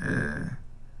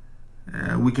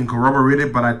 we can corroborate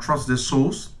it, but I trust this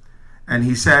source. And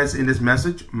he says in this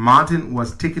message, Martin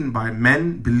was taken by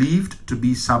men believed to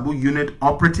be Sabu unit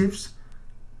operatives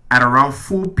at around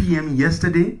 4 p.m.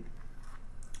 yesterday.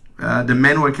 The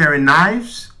men were carrying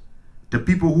knives. The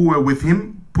people who were with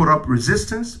him put up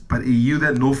resistance, but he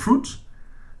yielded no fruit.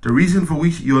 The reason for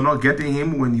which you're not getting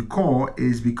him when you call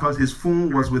is because his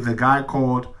phone was with a guy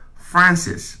called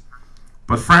Francis.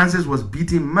 But Francis was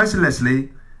beaten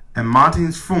mercilessly, and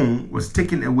Martin's phone was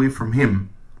taken away from him,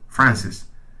 Francis.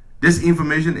 This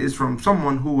information is from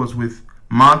someone who was with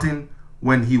Martin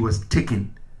when he was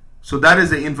taken. So that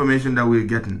is the information that we're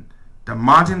getting. That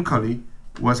Martin Cully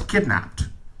was kidnapped,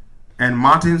 and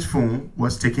Martin's phone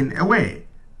was taken away.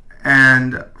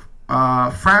 And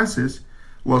Francis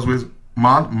was with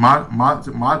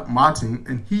Martin,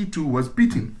 and he too was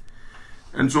beaten.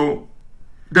 And so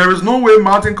there is no way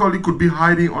Martin Cully could be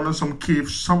hiding under some cave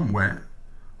somewhere.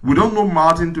 We don't know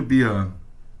Martin to be a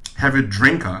heavy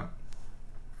drinker,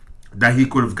 that he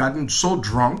could have gotten so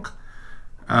drunk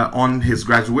on his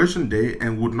graduation day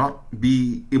and would not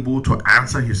be able to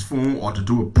answer his phone or to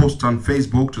do a post on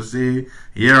Facebook to say,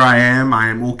 here I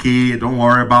am okay, don't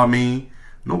worry about me.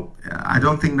 No, I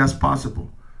don't think that's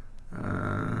possible.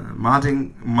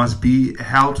 Martin must be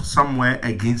held somewhere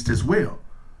against his will,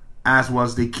 as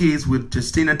was the case with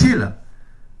Justina Taylor.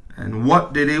 And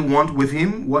what did they want with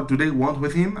him? What do they want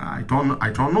with him? I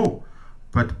don't know.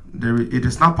 But it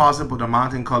is not possible that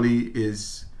Martin Cully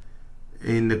is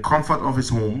in the comfort of his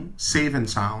home, safe and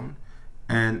sound,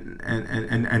 and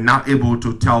not able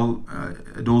to tell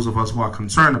those of us who are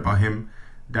concerned about him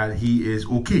that he is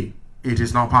okay. It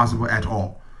is not possible at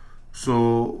all.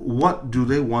 So what do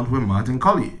they want with Martin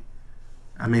Cully?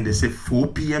 I mean, they say 4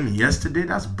 p.m. yesterday.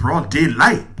 That's broad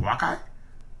daylight, Buakai.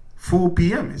 4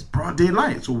 p.m. is broad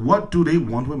daylight. So what do they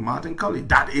want with Martin Cully?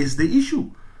 That is the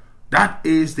issue. That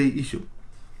is the issue.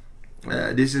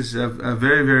 This is a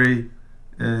very, very,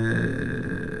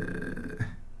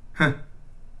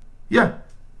 yeah.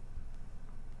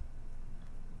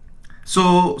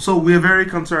 So we're very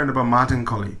concerned about Martin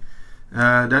Cully.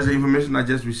 That's the information I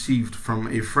just received from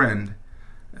a friend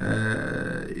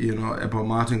about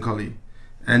Martin Cully.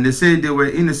 And they say they were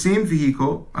in the same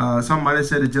vehicle. Somebody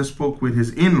said they just spoke with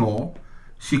his in-law.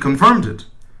 She confirmed it.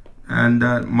 And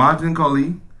Martin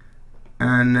Cully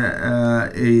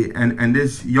and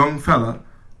this young fella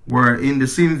were in the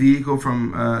same vehicle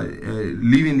from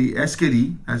leaving the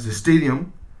SKD as the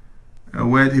stadium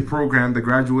where the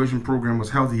graduation program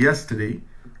was held yesterday,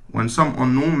 when some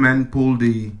unknown men pulled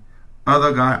the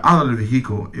other guy out of the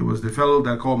vehicle. It was the fellow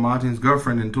that called Martin's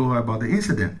girlfriend and told her about the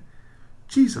incident.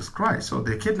 Jesus Christ. So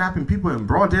they're kidnapping people in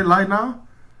broad daylight now?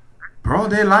 Broad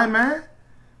daylight, man?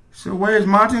 So where is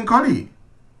Martin Cully?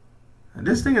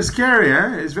 This thing is scary,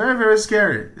 eh? It's very, very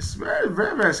scary. It's very,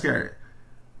 very, very scary.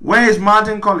 Where is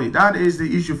Martin Cully? That is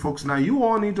the issue, folks. Now, you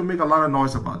all need to make a lot of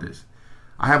noise about this.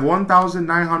 I have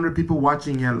 1,900 people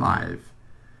watching here live.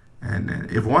 And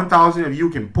if 1,000 of you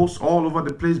can post all over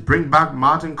the place, bring back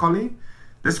Martin Cully,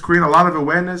 let's create a lot of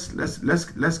awareness.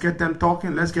 Let's get them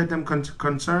talking. Let's get them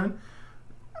concerned.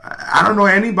 I don't know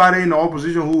anybody in the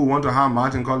opposition who would want to harm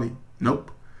Martin Cully. Nope.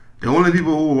 The only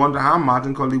people who would want to harm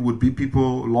Martin Cully would be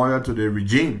people loyal to the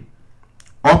regime,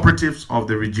 operatives of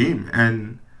the regime.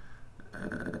 And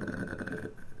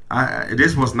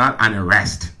this was not an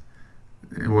arrest.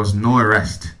 It was no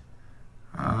arrest.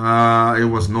 It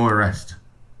was no arrest.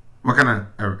 What kind of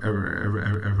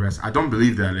arrest? I don't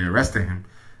believe that they arrested him.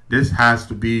 This has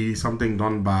to be something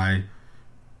done by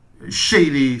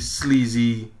shady,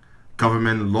 sleazy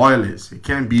government loyalists. It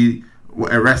can't be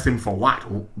arrest him for what?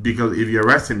 Because if you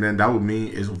arrest him, then that would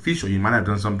mean it's official. He might have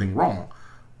done something wrong.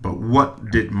 But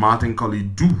what did Martin Cully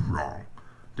do wrong?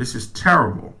 This is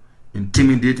terrible.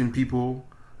 Intimidating people,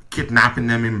 kidnapping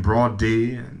them in broad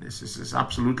day, and this is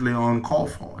absolutely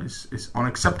uncalled for. It's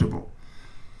unacceptable.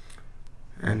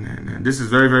 And this is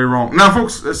very, very wrong. Now,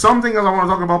 folks, something else I want to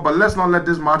talk about, but let's not let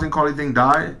this Martin Cully thing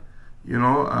die. You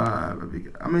know, I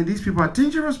mean, these people are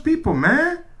dangerous people,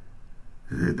 man.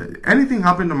 Anything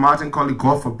happen to Martin Cully,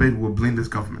 God forbid, we'll blame this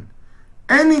government.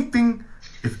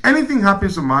 If anything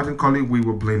happens to Martin Cully, we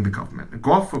will blame the government.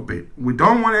 God forbid. We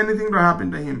don't want anything to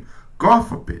happen to him. God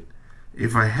forbid.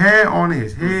 If a hair on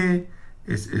his head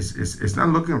is not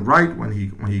looking right when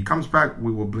he comes back,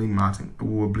 we will blame Martin. We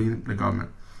will blame the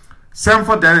government.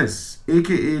 Sanford Dennis,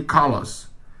 aka Carlos,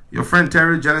 your friend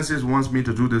Terry Genesis wants me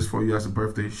to do this for you as a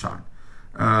birthday shot,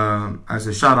 as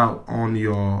a shout out on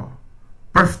your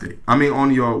birthday. I mean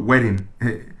on your wedding.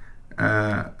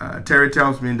 Terry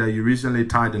tells me that you recently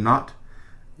tied the knot.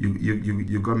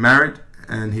 You got married,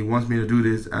 and he wants me to do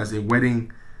this as a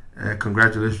wedding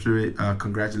congratulatory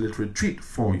treat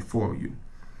for you.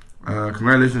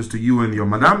 Congratulations to you and your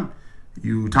madam.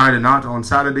 You tied a knot on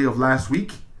Saturday of last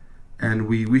week. And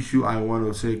we wish you, I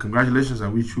want to say congratulations. I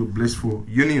wish you a blissful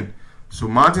union. So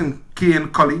Martin K.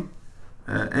 and Cully,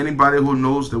 anybody who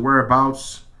knows the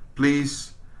whereabouts,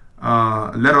 please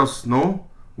let us know.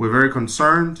 We're very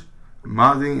concerned.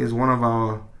 Martin is one of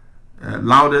our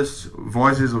loudest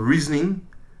voices of reasoning.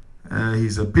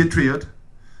 He's a patriot.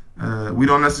 We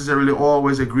don't necessarily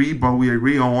always agree, but we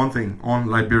agree on one thing, on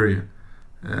Liberia.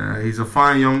 He's a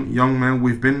fine young man.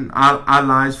 We've been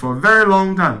allies for a very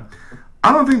long time.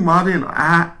 I don't think Martin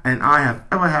and I have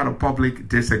ever had a public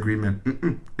disagreement.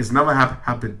 It's never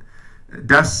happened.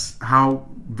 That's how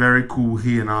very cool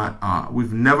he and I are.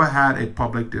 We've never had a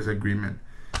public disagreement.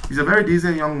 He's a very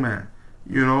decent young man.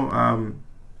 You know,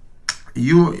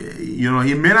 you know,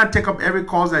 he may not take up every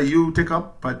cause that you take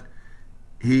up, but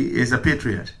he is a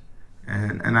patriot.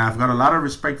 And I've got a lot of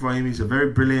respect for him. He's a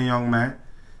very brilliant young man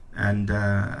and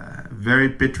very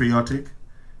patriotic.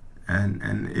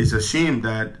 And it's a shame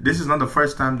that this is not the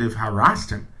first time they've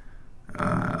harassed him.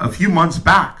 A few months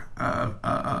back,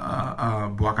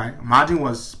 Martin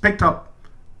was picked up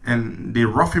and they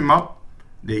roughed him up.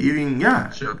 They even,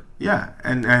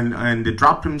 and they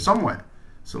dropped him somewhere.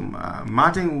 So,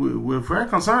 Martin, we're very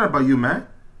concerned about you, man.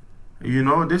 You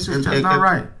know, this is just not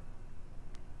right.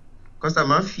 Costa,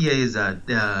 my fear is that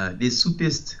the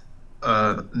supist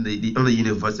on the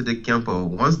university campus,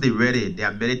 once they're ready,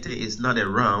 their military is not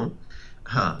around,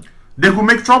 they could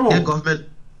make trouble. Their government,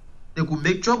 they could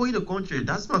make trouble in the country.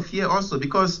 That's my fear also,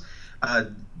 because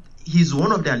he's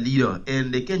one of their leaders,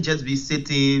 and they can't just be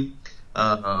sitting.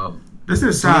 This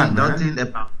is sad, nothing man.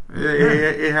 about.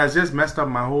 It has just messed up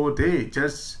my whole day.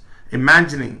 Just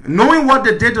imagining, knowing what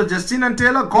they did to Justina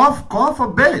Taylor. God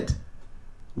forbid.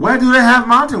 Where do they have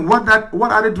Martin? What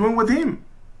are they doing with him?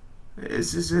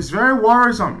 It's very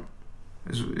worrisome.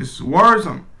 It's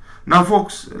worrisome. Now,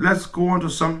 folks, let's go on to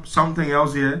something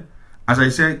else here. As I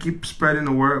said, keep spreading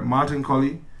the word. Martin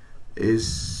Cully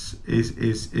is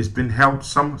been held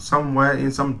somewhere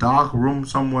in some dark room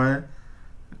somewhere,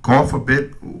 God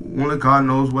forbid, only God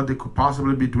knows what they could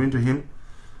possibly be doing to him.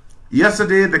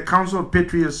 Yesterday, the Council of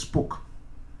Patriots spoke,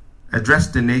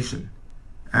 addressed the nation,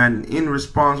 and in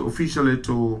response officially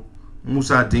to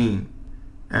Musa Dean.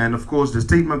 And of course, the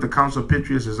statement of the Council of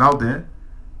Patriots is out there,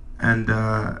 and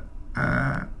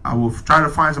I will try to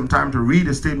find some time to read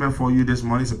the statement for you this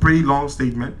morning. It's a pretty long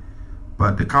statement,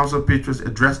 but the Council of Patriots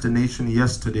addressed the nation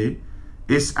yesterday.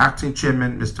 Its acting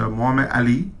chairman, Mr. Mohammed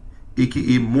Ali,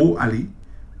 aka Mo Ali,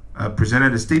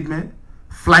 presented a statement,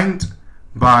 flanked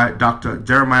by Dr.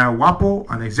 Jeremiah Wapo,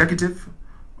 an executive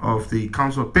of the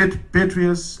Council of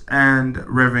Patriots, and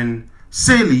Reverend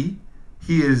Saydee.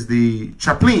 He is the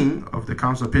chaplain of the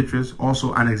Council of Patriots,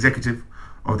 also an executive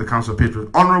of the Council of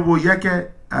Patriots. Honorable Yeke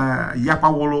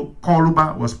Yapawolo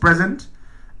Koluba was present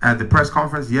at the press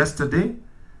conference yesterday,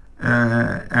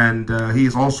 and he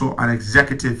is also an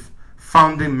executive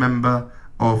founding member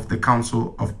of the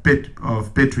Council of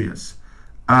Patriots.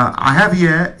 I have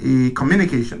here a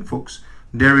communication, folks.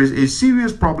 There is a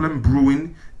serious problem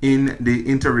brewing in the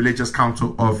Interreligious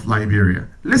Council of Liberia.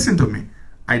 Listen to me.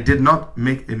 I did not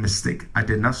make a mistake. I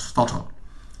did not stutter.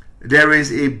 There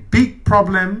is a big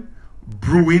problem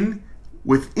brewing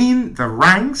within the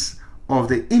ranks of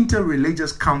the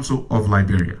Interreligious Council of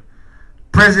Liberia.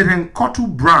 President Kotu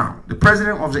Brown, the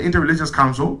president of the Interreligious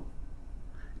Council,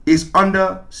 is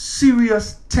under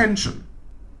serious tension.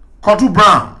 Kotu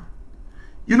Brown,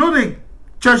 you know, the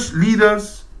church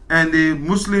leaders and the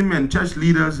Muslim and church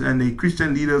leaders and the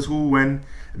Christian leaders who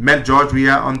met George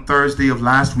Weah on Thursday of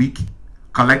last week,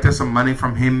 collected some money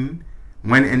from him,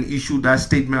 went and issued that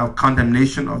statement of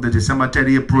condemnation of the December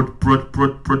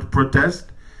 30th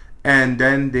protest, and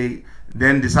then they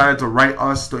decided to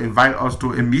invite us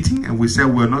to a meeting, and we said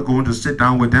we're not going to sit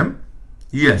down with them.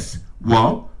 Yes,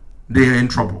 well, they are in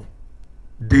trouble.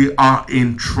 They are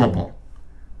in trouble.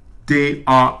 They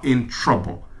are in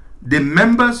trouble. The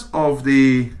members of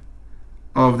the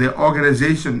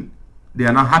organization, they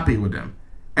are not happy with them.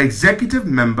 Executive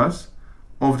members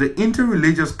of the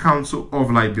Interreligious Council of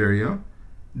Liberia,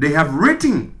 they have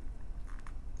written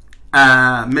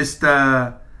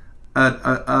President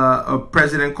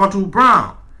Kotu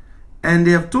Brown, and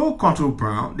they have told Kotu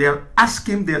Brown, they have asked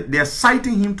him, they are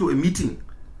citing him to a meeting.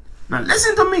 Now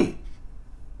listen to me.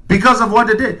 Because of what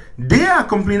they did, they are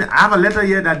complaining. I have a letter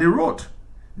here that they wrote.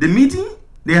 The meeting,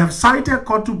 they have cited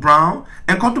Kotu Brown,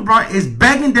 and Kotu Brown is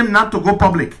begging them not to go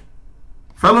public.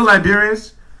 Fellow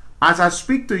Liberians, as I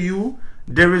speak to you,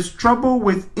 there is trouble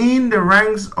within the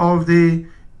ranks of the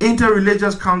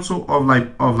Interreligious Council of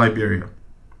Liberia.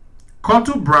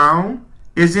 Kotu Brown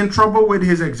is in trouble with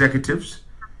his executives.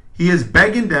 He is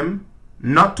begging them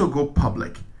not to go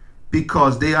public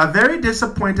because they are very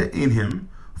disappointed in him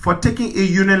for taking a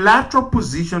unilateral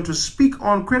position to speak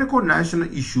on critical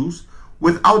national issues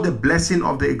without the blessing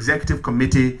of the executive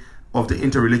committee of the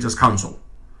Interreligious Council,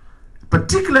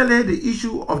 particularly the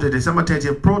issue of the December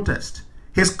 30th protest.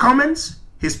 His comments,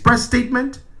 his press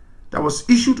statement that was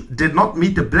issued did not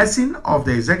meet the blessing of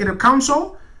the Executive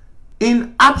Council,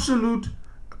 in absolute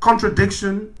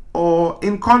contradiction or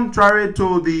in contrary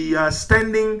to the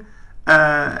standing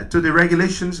to the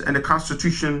regulations and the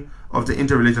constitution of the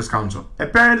Interreligious Council.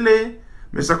 Apparently,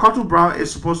 Mr. Kotu Brown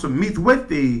is supposed to meet with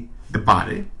the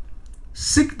body,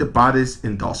 seek the body's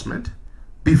endorsement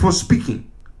before speaking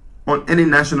on any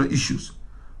national issues.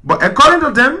 But according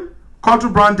to them,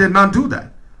 Kotu Brown did not do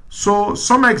that. So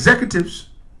some executives,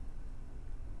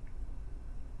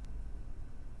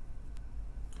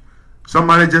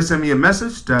 somebody just sent me a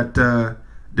message that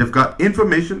they've got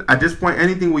information. At this point,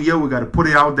 anything we hear, we got to put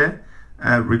it out there.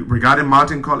 Regarding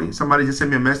Martin Colley, somebody just sent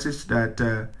me a message that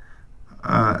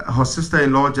her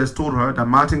sister-in-law just told her that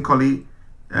Martin Colley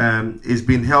is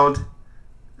being held.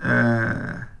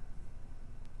 That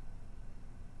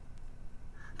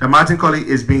Martin Colley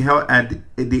is being held at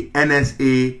the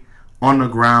NSA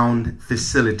underground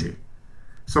facility.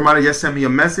 Somebody just sent me a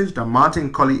message that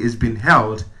Martin Colley is being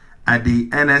held at the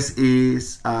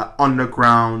NSA's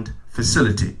underground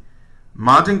facility.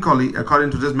 Martin Colley, according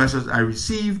to this message I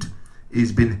received,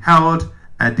 is being held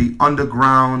at the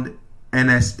underground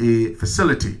NSA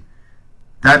facility.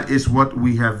 That is what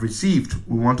we have received.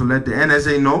 We want to let the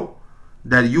NSA know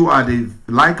that you are the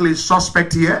likely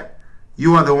suspect here.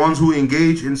 You are the ones who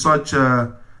engage in such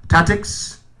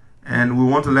tactics, and we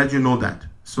want to let you know that.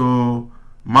 So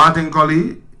Martin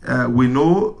Colley,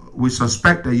 we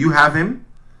suspect that you have him,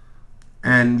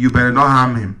 and you better not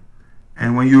harm him.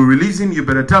 And when you release him, you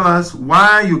better tell us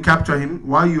why you capture him,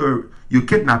 why you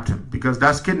kidnapped him, because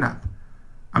that's kidnap.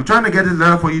 I'm trying to get this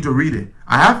letter for you to read it.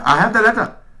 I have the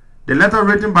letter. The letter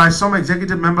written by some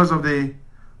executive members of the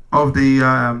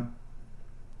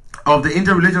of the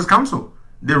Interreligious Council.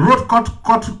 They wrote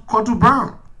Kotu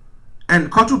Brown,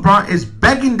 and Kotu Brown is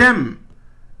begging them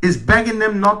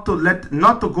not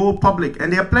to go public,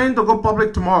 and they are planning to go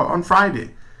public tomorrow on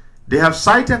Friday. They have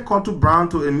cited Kotu Brown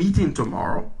to a meeting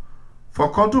tomorrow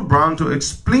for Kotu Brown to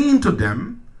explain to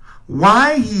them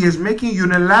why he is making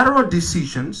unilateral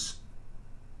decisions.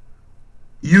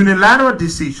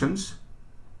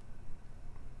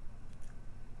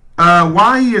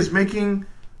 Why he is making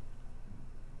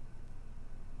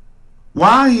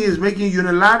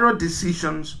unilateral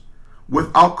decisions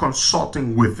without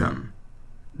consulting with them.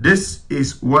 This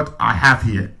is what I have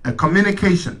here, a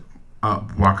communication,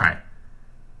 Wakai.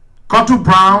 Kotu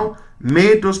Brown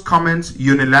made those comments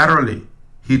unilaterally.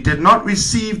 He did not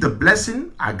receive the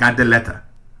blessing. I got the letter.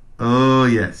 Oh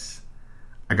yes,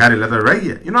 I got a letter right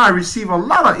here. You know, I receive a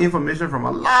lot of information from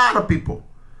a lot of people.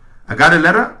 I got a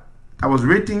letter that was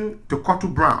written to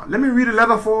Kotu Brown. Let me read the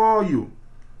letter for you.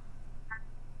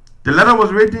 The letter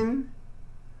was written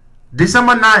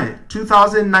December 9,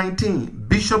 2019.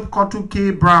 Bishop Kotu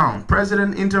K. Brown,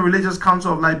 President, Interreligious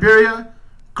Council of Liberia,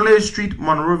 Clay Street,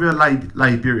 Monrovia,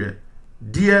 Liberia.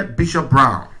 Dear Bishop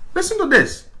Brown. Listen to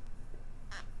this.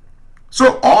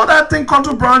 So all that thing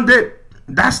Kotu Brown did,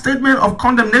 that statement of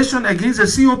condemnation against the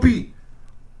COP,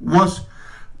 was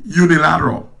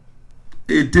unilateral.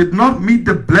 It did not meet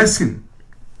the blessing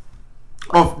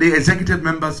of the executive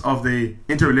members of the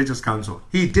Interreligious Council.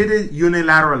 He did it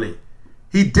unilaterally.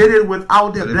 He did it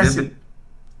without their blessing.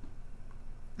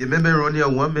 You remember running a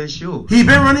one-man show? He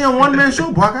been running a one-man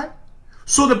show, boy guy.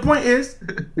 So the point is,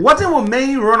 what will make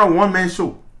him run a one-man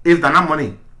show if they're not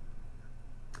money?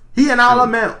 He and all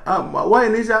men, what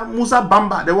in Asia, Musa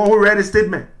Bamba, the one who read the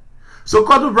statement. So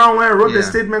Kotu Brown when wrote the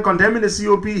statement condemning the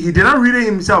COP, he did not read it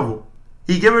himself.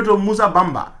 He gave it to Musa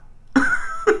Bamba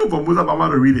for Musa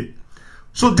Bamba to read it.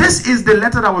 So this is the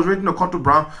letter that was written to Kotu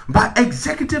Brown by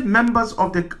executive members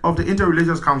of the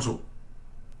Interreligious Council.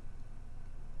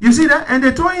 You see that? And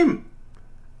they told him,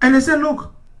 and they said,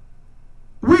 look,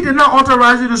 we did not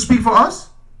authorize you to speak for us.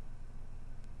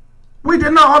 We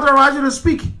did not authorize you to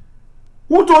speak.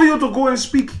 Who told you to go and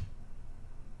speak?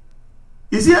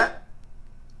 You see it?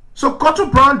 So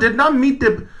Kotu Brown did not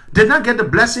get the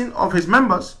blessing of his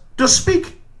members to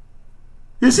speak.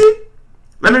 You see?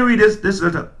 Let me read this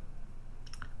letter.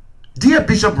 Dear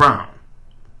Bishop Brown,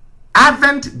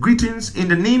 Advent greetings in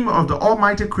the name of the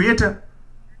Almighty Creator,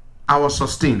 our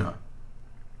Sustainer.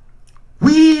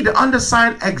 We, the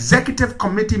undersigned executive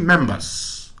committee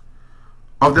members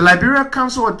of the Liberia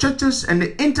Council of Churches and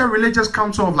the Interreligious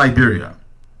Council of Liberia,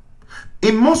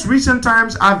 in most recent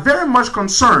times are very much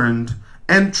concerned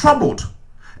and troubled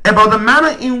about the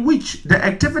manner in which the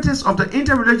activities of the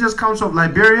Interreligious Council of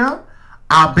Liberia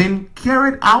are being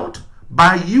carried out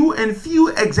by you and few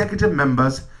executive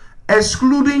members,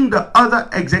 excluding the other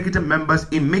executive members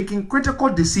in making critical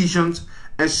decisions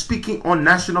and speaking on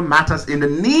national matters in the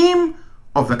name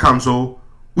of the council,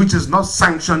 which is not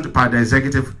sanctioned by the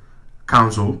executive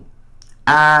council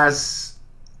as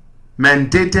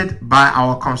mandated by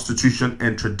our constitution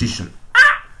and tradition.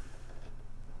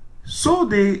 So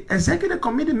the executive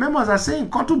committee members are saying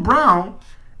Kotu Brown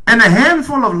and a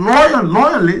handful of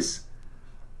loyalists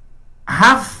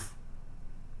have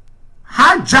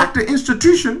hijacked the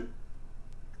institution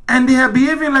and they are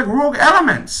behaving like rogue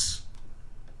elements.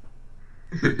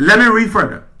 Let me read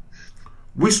further.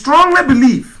 We strongly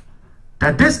believe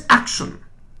that this action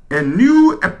and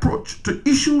new approach to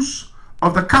issues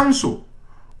of the council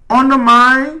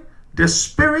undermine the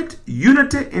spirit,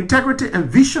 unity, integrity, and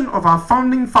vision of our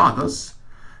founding fathers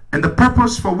and the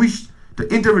purpose for which the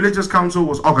Interreligious Council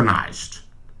was organized.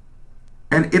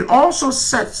 And it also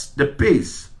sets the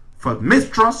pace for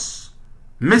mistrust,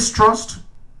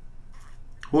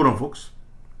 hold on folks,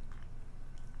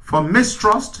 for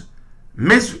mistrust,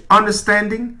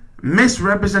 misunderstanding,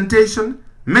 misrepresentation,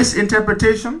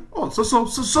 misinterpretation,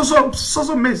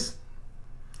 miss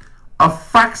of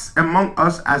facts among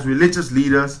us as religious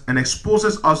leaders and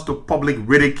exposes us to public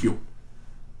ridicule.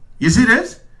 You see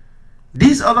this?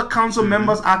 These other council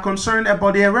members are concerned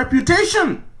about their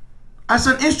reputation as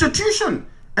an institution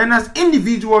and as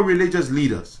individual religious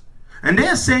leaders. And they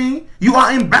are saying, you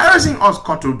are embarrassing us,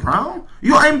 Kotu Brown.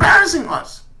 You are embarrassing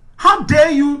us. How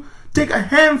dare you take a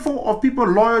handful of people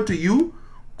loyal to you,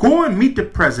 go and meet the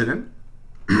president,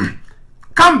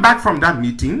 come back from that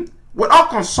meeting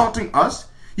without consulting us.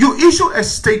 You issue a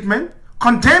statement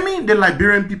condemning the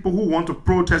Liberian people who want to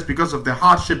protest because of the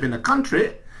hardship in the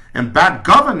country and bad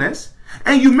governance,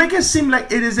 and you make it seem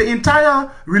like it is the entire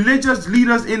religious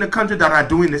leaders in the country that are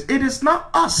doing this. It is not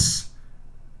us.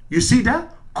 You see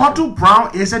that? Kotu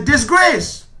Brown is a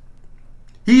disgrace.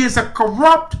 He is a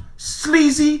corrupt,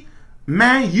 sleazy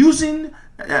man using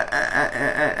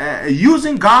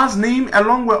God's name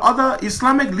along with other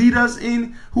Islamic leaders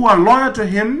who are loyal to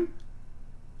him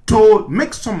to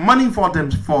make some money for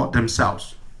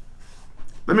themselves.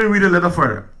 Let me read a little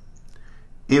further.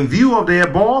 In view of the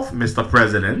above, Mr.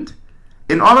 President,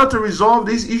 in order to resolve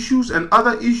these issues and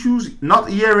other issues not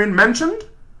herein mentioned,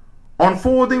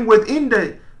 unfolding within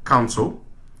the Council,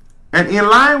 and in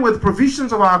line with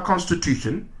provisions of our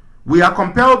Constitution, we are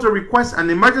compelled to request an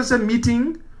emergency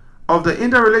meeting of the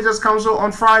Interreligious Council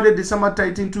on Friday, December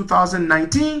 13,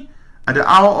 2019, at the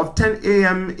hour of 10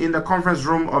 a.m. in the conference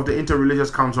room of the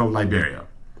Interreligious Council of Liberia.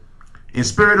 In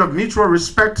spirit of mutual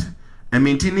respect and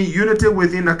maintaining unity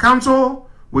within the Council,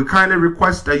 we kindly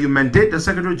request that you mandate the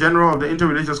Secretary General of the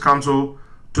Interreligious Council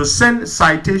to send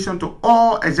citation to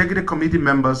all Executive Committee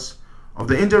members of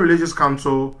the Interreligious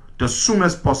Council the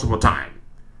soonest possible time.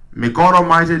 May God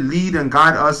Almighty lead and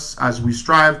guide us as we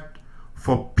strive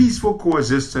for peaceful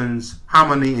coexistence,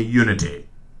 harmony, and unity.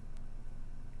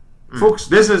 Folks,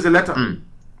 this is the letter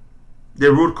they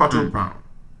wrote Costa Brown.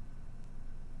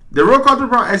 They wrote Costa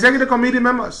Brown, Executive Committee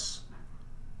members.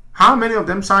 How many of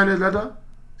them signed this letter?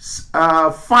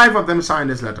 5 of them signed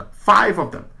this letter. 5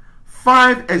 of them.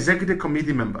 5 Executive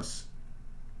Committee members.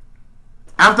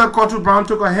 After Costa Brown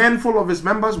took a handful of his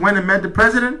members, went and met the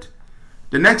president,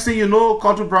 the next thing you know,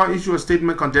 Costa Brown issued a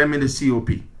statement condemning the COP.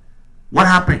 What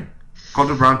happened?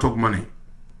 Costa Brown took money.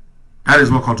 That is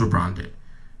what Costa Brown did.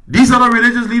 These other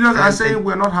religious leaders are saying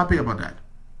we're not happy about that.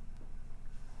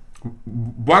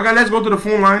 Boaga, let's go to the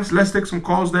phone lines. Let's take some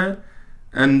calls there.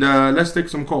 And let's take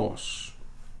some calls.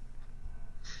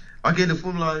 Okay, the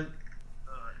phone line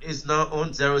is now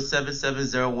on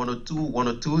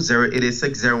 0770-102-102,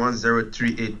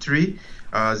 086-010-383,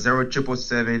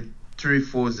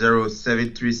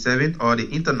 0777-340-737, or the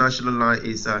international line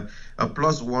is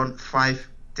 +1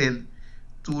 510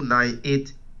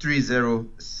 298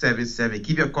 3077.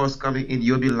 Keep your calls coming in.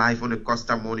 You'll be live on the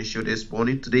Costa Morning Show this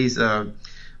morning. Today is a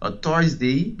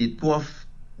Thursday, the 12th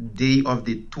day of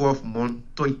the 12th month,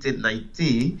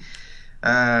 2019.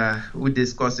 We're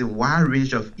discussing a wide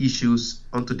range of issues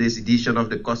on today's edition of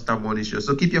the Costa Morning Show.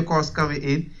 So keep your calls coming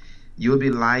in. You'll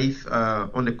be live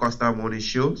on the Costa Morning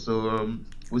Show. So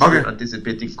we're still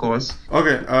anticipating calls.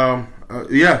 Okay.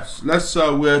 Yes. Let's.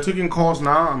 We're taking calls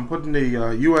now. I'm putting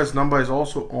the U.S. number is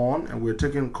also on, and we're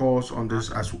taking calls on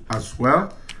this as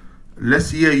well.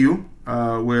 Let's hear you.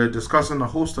 We're discussing a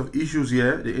host of issues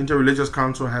here. The Interreligious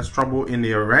Council has trouble in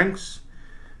their ranks.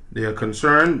 They are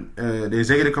concerned. The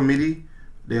Executive Committee.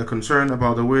 They are concerned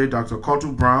about the way Dr. Costa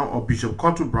Brown or Bishop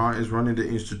Costa Brown is running the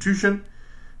institution,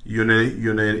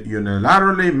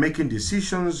 unilaterally making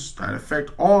decisions that affect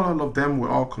all of them. We're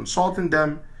all consulting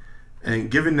them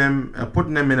and giving them,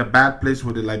 putting them in a bad place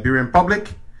with the Liberian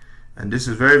public. And this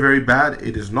is very, very bad.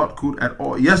 It is not good at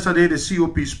all. Yesterday, the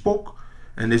COP spoke,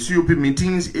 and the COP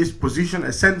maintains its position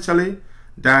essentially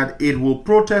that it will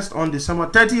protest on December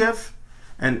 30th.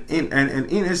 And in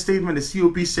a statement, the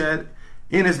COP said,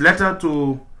 in his letter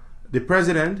to the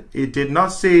president, it did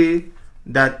not say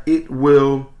that it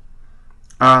will.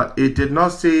 It did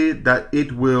not say that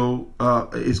it will.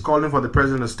 Is calling for the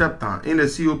president to step down. In the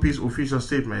COP's official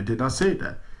statement, it did not say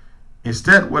that.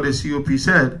 Instead, what the COP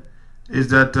said is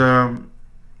that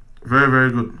very,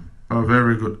 very good.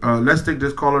 Very good. Let's take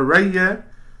this caller right here.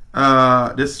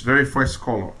 This very first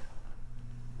caller.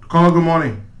 Caller, good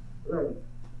morning. Hello.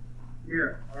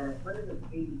 Yeah, my name is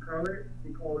Katie Collins.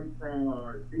 I'm calling from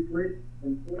Big Lake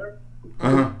in Florida.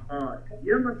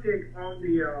 You're my take on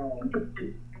the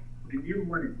new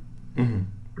money.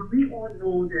 We all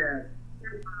know that the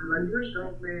Liberian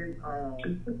government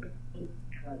does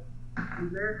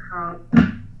not have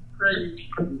credit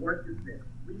to what is there.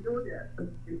 We know that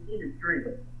it's in a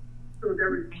drain. So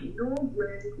there is no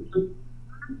way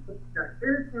that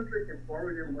any country can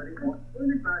borrow their money or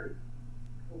anybody.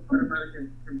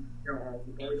 Americans can borrow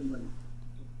the money.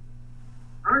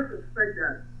 I suspect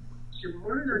that the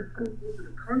money that comes into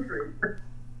the country,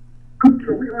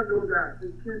 so we all know that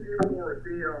it can't be for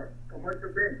the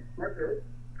commercial bank. Okay.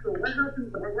 So what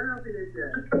happened is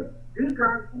that these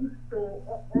guys who stole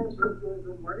all those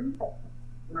money,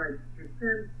 like the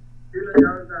 $10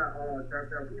 billion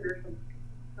that we were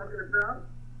talking about,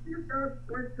 these guys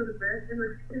went to the bank in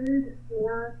exchange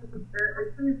for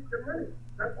exchange the money.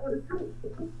 That's all it's doing.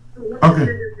 So what they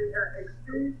did is they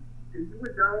exchange the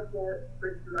US dollar for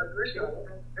the Liberian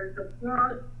dollar and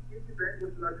supply each bank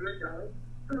with Liberian dollar.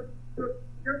 So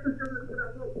just to show us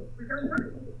that we got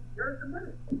money. There's the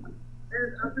money. And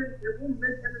I think it won't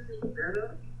make anything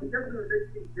better. It definitely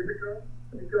makes things difficult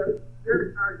because there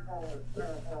is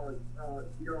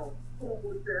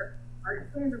almost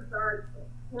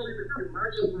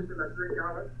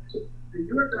the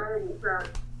U.S. dollar will start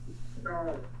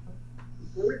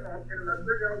going up, and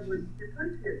Liberia would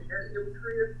depreciate, and it would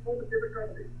create over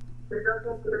difficulty. So that's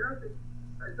what's going to happen.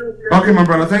 Okay, my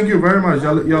brother, thank you very much.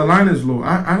 Your line is low.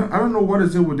 I don't know what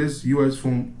is it with this U.S.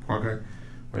 phone, okay?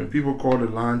 When people call, the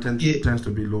line tends to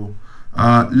be low.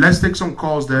 Let's take some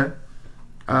calls there.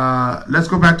 Let's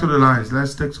go back to the lines.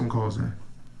 Let's take some calls there.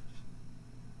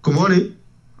 Good morning.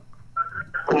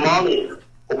 Good morning.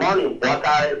 Good morning,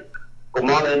 Buckeye. Good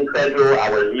morning, Pedro,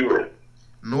 our hero.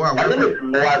 Noah, My name is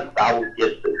Noah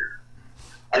Saydee,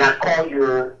 and I call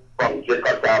you from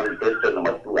Costa, district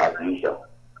number 2 as usual.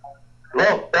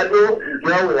 Well, Pedro, you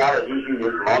deal with our issue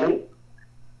this morning,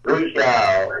 which, it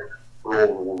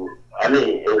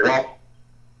was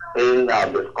in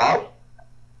discuss.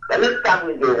 The next time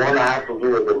we do one I have to do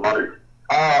with the money.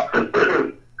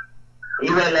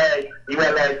 You were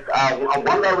like, I'm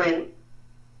wondering,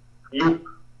 you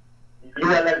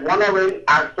were like wondering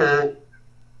as to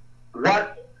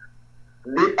what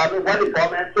the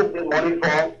government took the money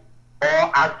from,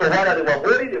 or as to whether they were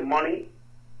holding the money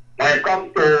when it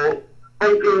comes to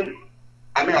thinking,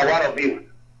 a lot of you.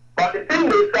 But the thing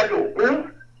is that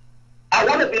I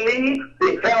want to believe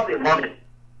they held the money.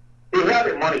 They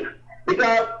held the money.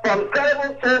 Because from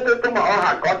terrible sources from all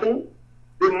have gotten,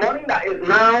 the money that is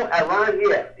now around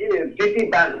here in the GT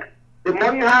Bank, the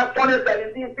money has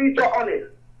 2017 feature on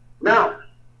it. Now,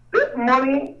 this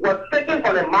money was taken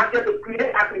from the market to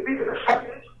create artificial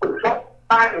shortage, to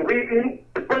supply and reading,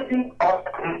 the printing of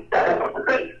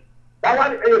space.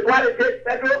 That is why they take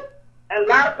federal. And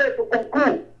lastly, to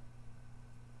conclude,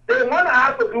 the one I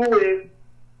have to do with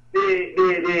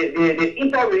the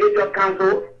Interreligious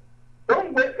Council.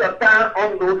 Don't waste your time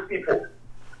on those people.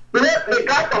 They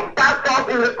got some pastors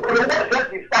in the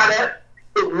just decided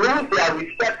to lose their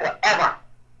respect forever.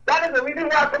 That is the reason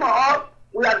why some of us,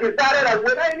 we have decided that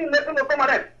we're not even listening to some of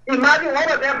them. Imagine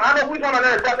one of them, I know which one of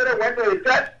them, the president went to his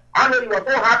church. I know he was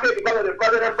so happy because of the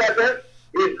president.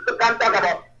 He can't talk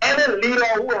about any leader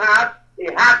who has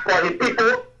a heart for his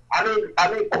people. For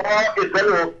his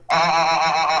fellow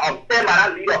stand by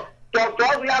that leader. So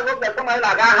George, we have looked at somebody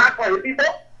like that heart for his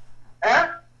people.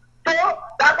 So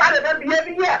that's why they're not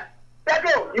behaving here.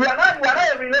 You are not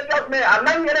a religious man. I'm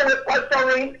not even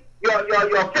questioning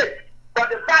your faith. But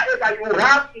the fact is that you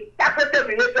have interpreted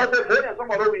religious more than some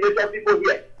of those religious people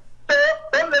here. So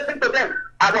don't listen to them.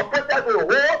 Our protest will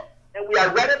hold, and we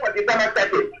are ready for December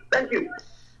 30th. Thank you.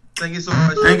 Thank you so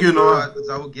much. Thank you,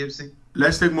 Noah. Gibson.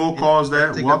 Let's take more calls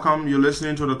there. Welcome. You're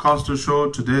listening to the Costa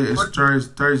Show. Today is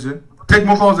Thursday. Take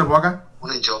more calls there, Waka.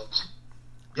 Morning, George.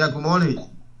 Yeah, good morning.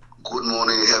 Good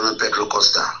morning, Heaven Pedro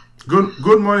Costa.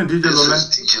 Good morning, DJ Lole.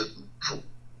 This is DJ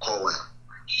Cowell.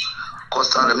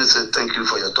 Costa, let me say thank you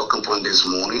for your talking point this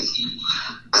morning.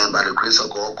 And by the grace of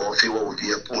God, God favor will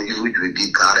be upon you. You will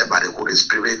be guided by the Holy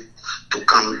Spirit to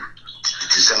come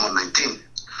December 19.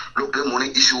 Look, the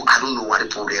money issue, I don't know what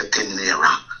people are turning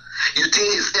around. You think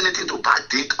it's anything to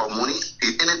backdate or money?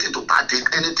 Is anything to backdate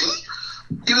anything?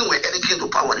 Even when Eddie came to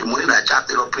power, the money that Jack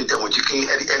Taylor printed, when you came,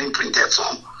 Eddie printed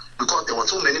some. Because there were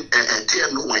so many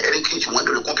TMO when Eddie came, she went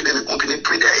to the company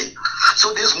printed it. So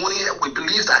this money, we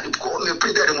believe that the government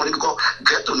printed the money because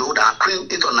get to know that Print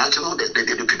International, the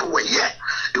people were here.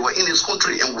 They were in this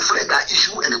country and we flagged that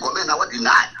issue and the government never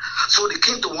denied. So they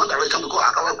came to one direction because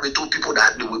Akawa told people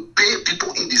that they will pay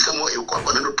people in December. If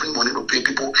for them to print money to pay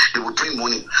people, they will print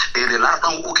money. And the last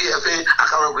time OKFA,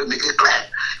 Akawa will make it clear.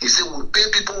 He said we'll pay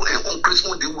people and on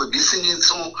Christmas they will be singing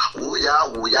song, oh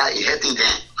yeah, hating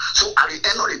them. So at the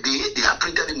end of the day, they have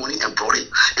printed the money and brought it.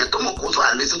 And Tomo Koso,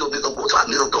 I listened to Mr. Koso,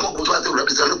 Tomo Koso as the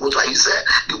representative Koso, he said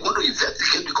they want to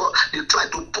investigate because they try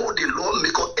to pour the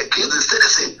lawmaker against the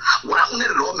citizen. Why only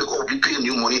the lawmaker will be paying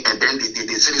new money and then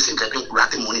the citizen getting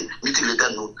writing money, meeting later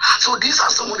note. So these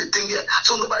are some of the things here.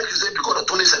 So nobody can say because of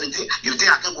 2017, you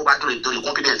think I can go back to the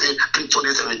company and say print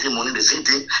 2017 money, the same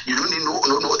thing. You don't need no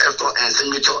effort and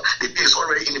signature. The pay is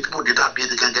already in the people database,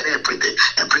 they can get it and print it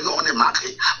and bring it on the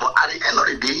market. But at the end of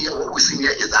the day, what we see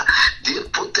here is that they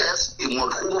protest in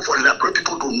one home for the Liberian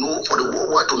people to know, for the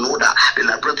whole world to know that the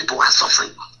Liberian people are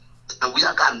suffering. And we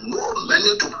have got no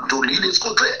money to lead this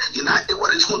country. In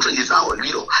this country is our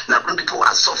leader. Liberian people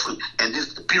are suffering. And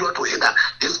this period to hear that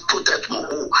this protest more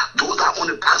those are on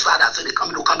the backside that say they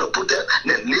come to kind of protest,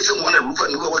 then listen on the roof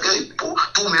and we were getting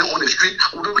two men on the street.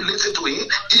 We don't listen to him.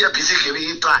 EFPC giving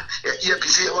him time.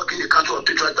 EFPC ever give the country of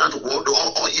patriot time to go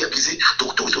on EFPC to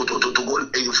go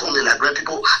inform the Liberian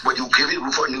people, but you give it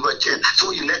roof for New York change.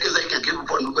 So you let us say you can give roof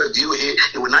for New York DOA,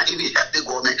 it will not even help the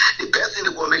government. The best thing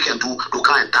the government can do to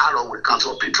kind of dialogue with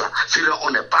Council of Petra, failure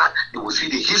on the part, the you will see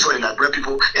the history of the Liberia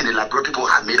people, and the Liberia people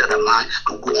have made up their mind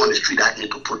to go on the street that day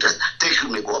to protest. Thank you.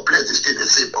 May God bless the state and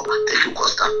save us. Thank you,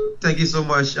 Costa. Thank you so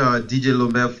much, DJ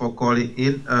Lomel, for calling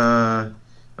in.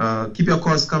 Keep your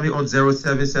calls coming on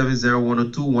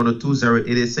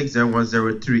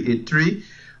 0770-102-102-086-010-383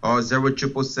 or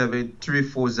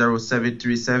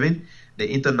 0777-340-737. The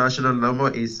international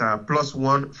number is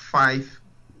 +1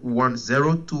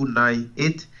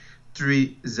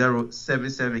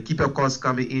 510-298-3077. Keep your calls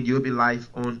coming in. You'll be live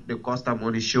on the Costa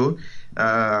Money Show.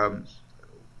 Because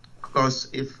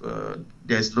if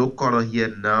there's no caller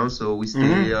here now, so we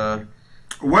stay.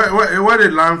 Where the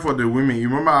line for the women? You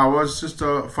remember our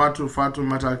sister Fatu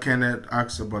Mata Kenneth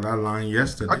asked about that line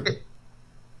yesterday. Okay.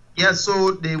 Yeah,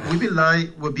 so the women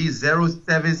line will be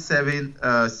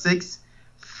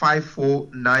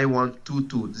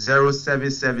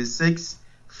 0776-549122.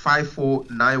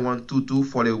 0776-549122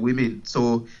 for the women.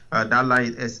 So that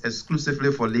line is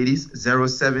exclusively for ladies.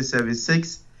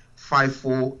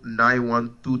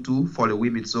 0776-549122 for the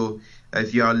women. So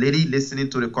if you are a lady listening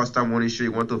to the Costa Morning Show,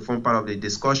 you want to form part of the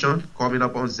discussion, coming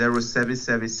up on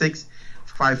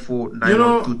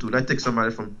 0776-549122. Let's take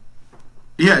somebody from.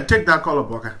 Yeah, take that call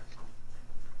up, okay.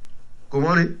 Good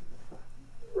morning.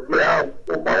 Yeah,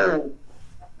 good morning.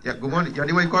 Yeah, good morning. Where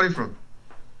are you calling from?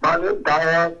 My name is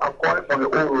Darius. I'm calling from the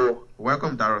Oro.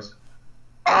 Welcome, Darius.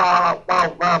 My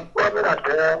brother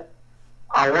there,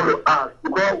 I want to ask,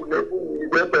 because we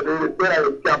yesterday, they said I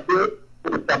was campaign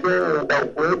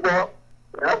that way for,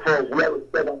 therefore, we have to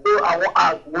say that. So I want to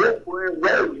ask, where is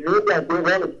you going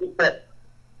on the street for?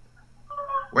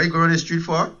 Where you going on the street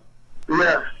for?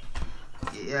 Yeah.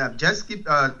 Yeah, just keep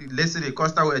listening.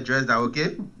 Costa will address that, okay?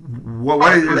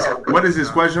 What is his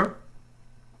question?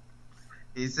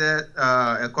 He said,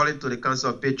 according to the Council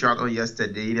of Patriarch on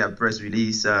yesterday in their press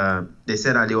release, they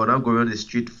said that they were not going on the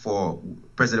street for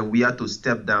President Weah to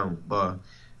step down, but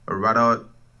rather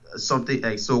something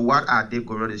else. So what are they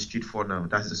going on the street for now?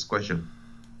 That's his question.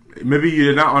 Maybe you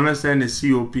did not understand the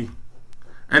COP.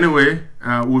 Anyway,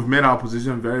 we've made our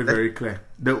position very, very clear.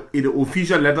 The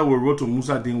official letter we wrote to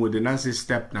Musa Dingwo did not say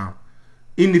step down.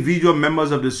 Individual members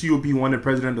of the COP want the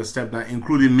president to step down,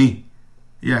 including me.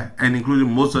 Yeah, and including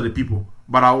most of the people.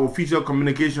 But our official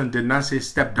communication did not say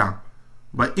step down.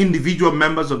 But individual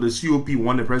members of the COP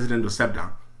want the president to step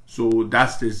down. So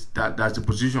that's that's the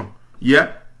position.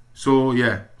 Yeah. So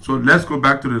let's go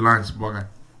back to the lines, Boga.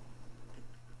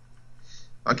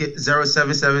 Okay,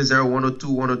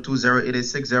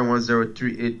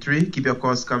 0770-102-102-086-010-383. Keep your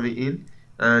calls coming in,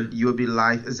 and you'll be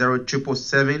live.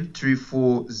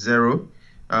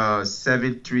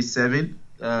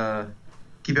 0777-340-737.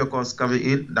 Keep your calls coming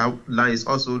in. That line is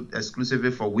also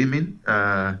exclusively for women.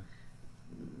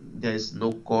 There's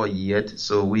no call yet,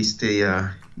 so we stay.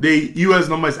 The US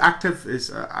number is active.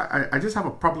 I just have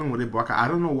a problem with it, Boga. I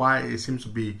don't know why it seems to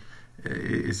be.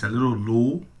 It's a little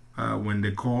low. When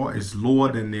they call, it's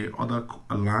lower than the other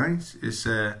lines. It's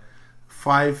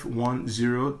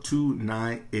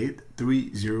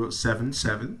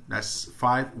 510-298-3077. That's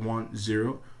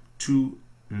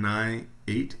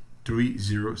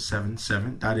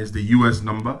 510-298-3077. That is the U.S.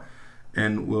 number,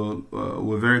 and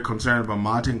we're very concerned about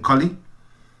Martin Cully,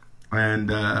 and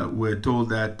we're told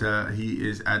that he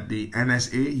is at the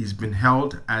NSA. He's been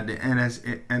held at the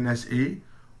NSA.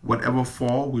 Whatever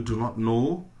for, we do not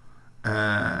know.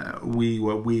 We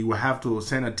will have to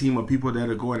send a team of people there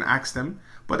to go and ask them.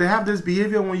 But they have this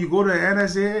behavior when you go to the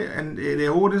NSA and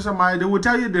they're holding somebody, they will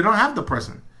tell you they don't have the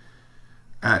person.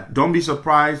 Don't be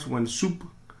surprised when Soup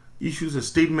issues a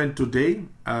statement today,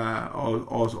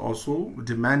 also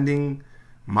demanding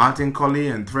Martin Cully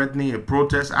and threatening a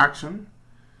protest action.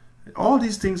 All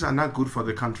these things are not good for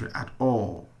the country at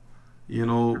all. You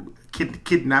know,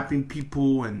 kidnapping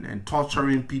people and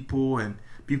torturing people and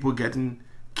people getting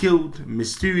killed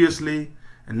mysteriously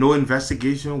and no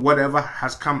investigation. Whatever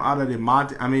has come out of the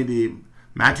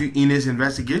Matthew Innes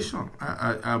investigation,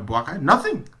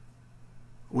 nothing.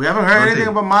 We haven't heard anything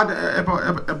about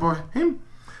him.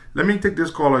 Let me take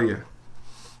this caller here.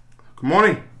 Good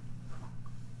morning.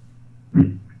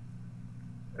 Good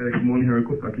morning, Harry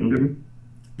Costa. Can you hear me?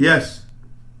 Yes.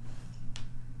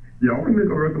 Yeah, I want to make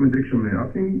a recommendation, man. I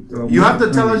think you have to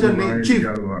tell us your name, Chief.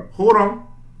 Hold on.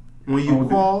 When you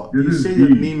call, you say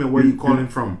your name and where you're calling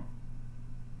from.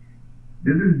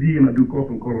 This is D, and I do call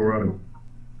from Colorado.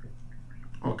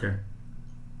 Okay.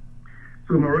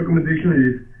 So my recommendation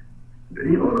is,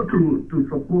 in order to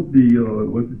support the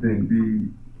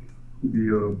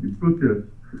protest,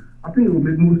 I think it would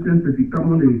make more sense if you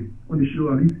come on the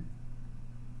show at least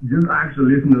just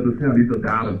actually listen to at least the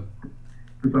data.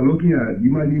 Because I'm looking at, you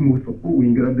might need more support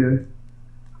when you get up there.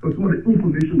 But some of the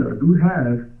information that I do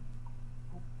have,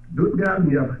 those guys, I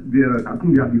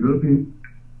think they are developing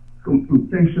some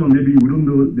tension. Maybe we don't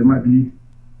know. There might be.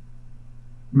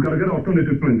 We gotta get an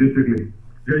alternative plan, basically,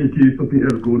 just in case something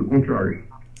else goes the contrary.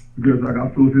 Because I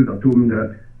got sources that told me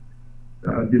that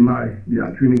they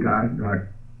are training guys that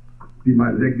they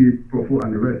might leg the profile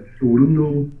and the rest. So we don't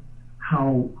know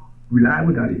how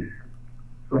reliable that is.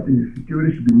 So I think the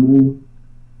security should be more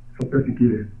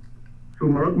sophisticated. So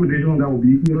my recommendation on that would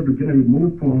be, in order to generate more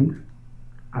funds,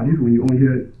 at least when you're on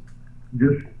here,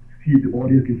 just see if the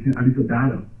audience can send at least a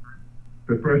data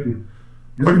per person.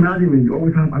 Just imagine when you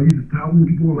always have at least 1,000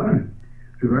 people online.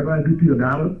 So if everybody gives you a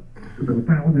dollar, so the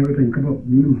 1,000 everything come up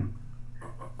minimum.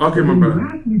 Okay, my brother.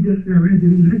 Last we just said, really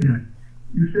didn't like that.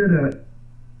 You said that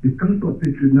the Costa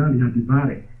picture now they have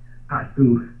divided as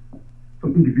to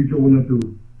some individual want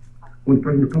to, when the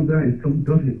president comes down and some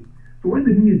doesn't. So what's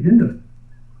the new agenda?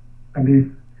 I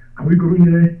mean, are we going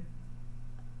there?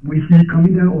 We see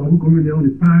coming down, or are we going there on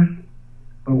the path?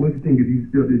 Or what's the thing?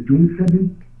 Is the June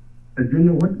 7th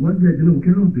agenda? What's the agenda we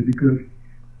can do? Because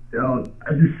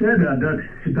as you said,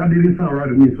 that didn't sound right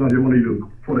to me, so I didn't want you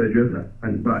to further address that.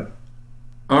 And bye.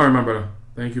 All right, my brother.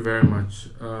 Thank you very much.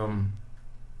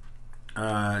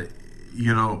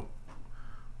 You know,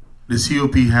 the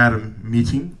COP had a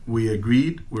meeting. We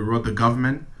agreed. We wrote the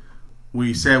government.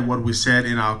 We said what we said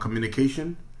in our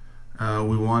communication.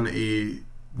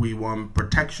 We want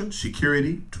protection,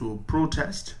 security to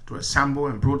protest, to assemble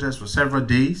and protest for several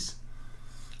days.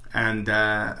 And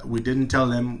we didn't tell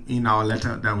them in our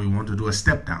letter that we want to do a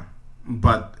step down.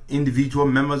 But individual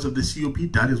members of the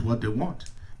COP, that is what they want,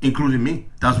 including me.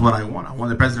 That's what I want. I want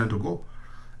the president to go.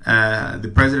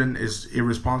 The president is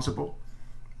irresponsible.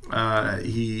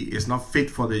 He is not fit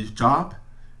for the job.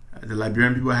 The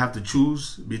Liberian people have to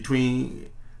choose between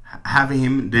having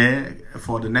him there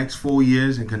for the next 4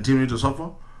 years and continue to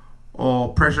suffer,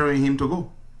 or pressuring him to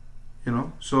go. You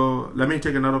know. So let me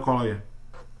take another call here.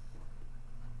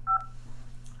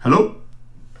 Hello.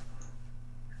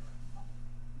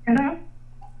 Hello.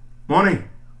 Morning.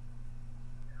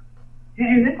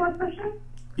 Is it a question?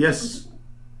 Yes.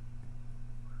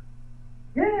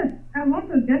 Yes, I want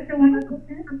to get you one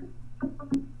question.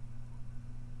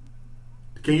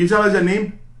 Can you tell us your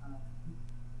name?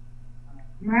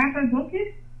 Martha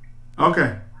Boki?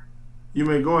 Okay. You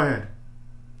may go ahead.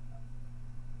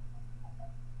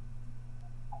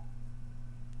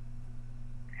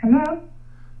 Hello?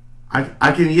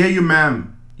 I can hear you,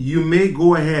 ma'am. You may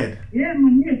go ahead. Yeah, my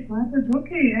name is Martha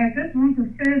Boki. I just want to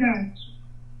say that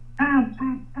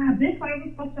I've been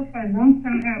following Costa for a long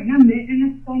time. I've not made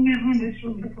any comment on this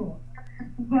show before.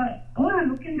 But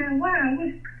I'm looking at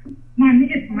my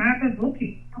name is Martha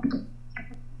Boki.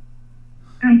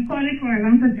 I'm calling for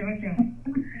Atlanta, Georgia.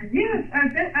 Yes,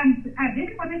 I've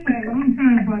been calling for a long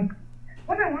time, but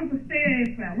what I want to say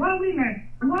is that why we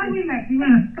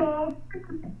even so.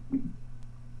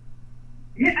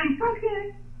 Yeah, I'm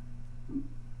talking.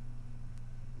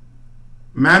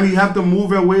 Ma'am, you have to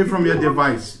move away from your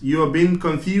device. You are being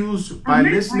confused by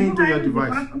listening to your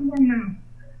device.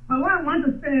 But what I want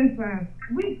to say is that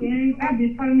I've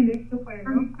been following this show for a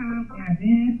long time, and I've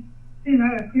been seeing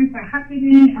other things are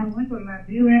happening. I went to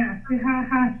Liberia. I see how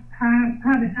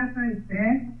the house is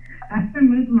there. I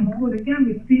send it to my school. They can't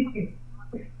repeat it.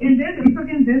 And then they're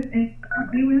talking this, and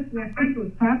Liberians were trying to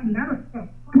talk a lot of stuff.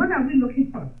 What are we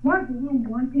looking for? What do we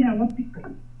want in our people?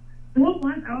 Do we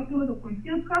want our people to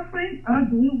continue suffering, or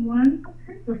do we want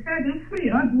to set them free,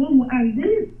 or do we want at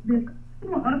least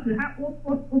some of us to have all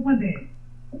force over there?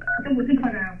 And waiting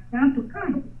for them to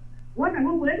come. What are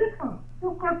we waiting for?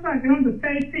 So, Costa, I want to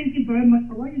say thank you very much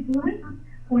for what you're doing.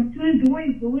 Continue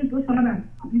doing those others.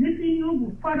 If you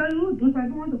will follow you, those that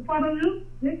don't want to follow you,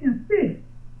 they can see.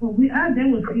 But we are there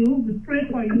with you. We pray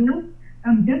for you.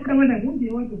 I'm just sorry that I won't be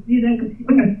able to be there with you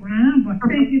as well. But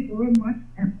thank you very much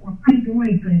and continue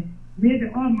doing. May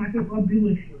the Almighty God be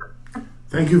with you.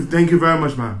 Thank you very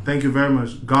much, ma'am. Thank you very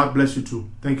much. God bless you too.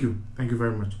 Thank you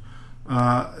very much.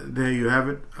 There you have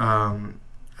it.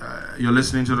 You're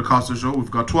listening to the Costa Show. We've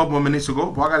got 12 more minutes to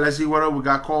go. Boga, let's see what we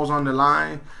got calls on the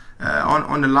line.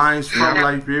 On the lines from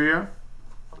Liberia.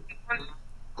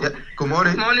 Yeah. Good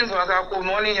morning. Good morning, brother. Good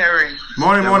morning, Harry.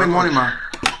 Morning, ma.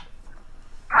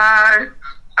 I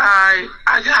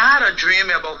had a dream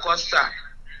about Costa.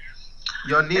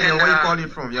 Your name and where you calling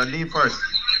from? Your name first.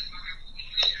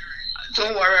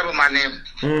 Don't worry about my name.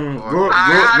 I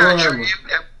had a dream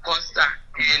about Costa,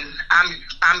 and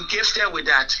I'm gifted with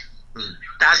that.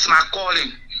 That's my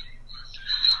calling.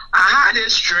 I had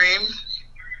this dream.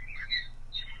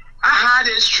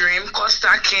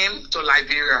 Costa came to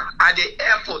Liberia. At the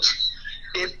airport,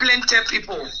 they planted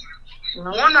people.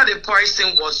 One of the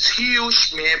person was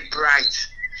huge, man, bright.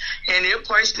 And the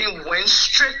person went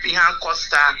straight behind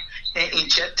Costa and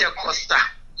injected Costa.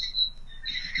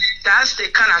 That's the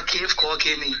kind of cave call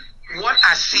gave me. What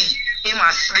I see in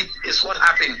my sleep is what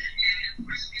happened.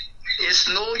 It's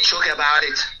no joke about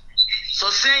it. So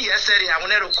saying yesterday, I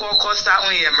wanted to call Costa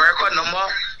on his American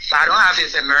number, but I don't have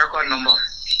his American number.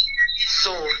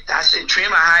 So that's the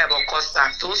dream I had about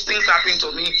Costa. Those things happen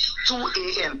to me 2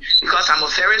 a.m. because I'm a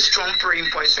very strong praying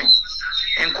person.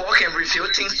 And God can reveal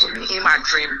things to me in my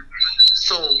dream.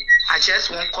 So I just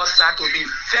want Costa to be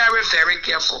very, very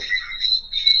careful.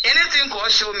 Anything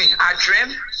God showed me, I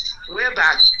dreamed way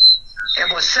back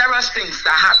about several things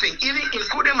that happen, even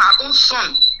including my own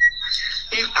son.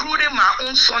 Including my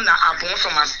own son that I born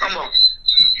from my stomach.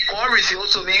 God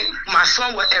revealed to me, my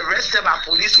son was arrested by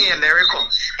police in America,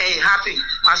 and it happened.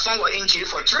 My son was in jail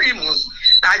for 3 months.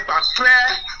 Like by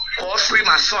prayer, God free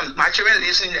my son. My children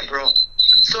listening there, bro.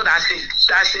 So that's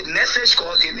the message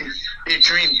God gave me. The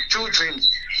dream, true dreams.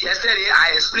 Yesterday,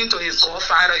 I explained to his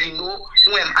godfather, he know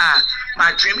who am I.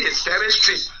 My dream is very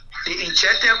strict. They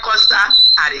injected Costa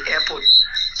at the airport.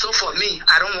 So for me,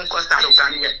 I don't want Costa to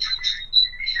come here.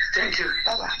 Thank you.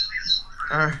 Bye-bye.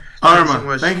 All right,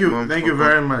 man. Thank you. Thank you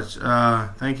very much.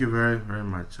 Thank you very, very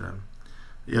much.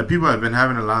 Yeah, people have been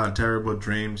having a lot of terrible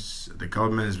dreams. The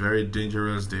government is very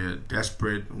dangerous. They're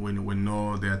desperate. We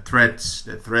know there are threats.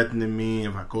 They're threatening me.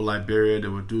 If I go Liberia, they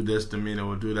will do this to me. They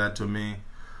will do that to me.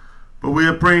 But we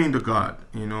are praying to God,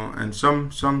 you know. And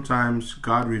sometimes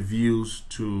God reveals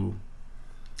to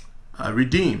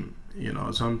redeem. You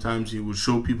know, sometimes He will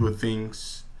show people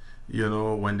things, you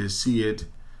know, when they see it.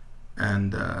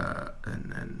 And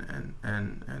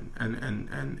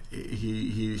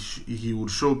he would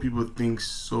show people things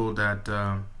so that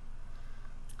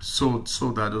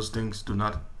those things do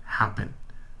not happen.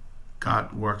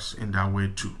 God works in that way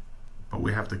too, but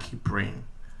we have to keep praying.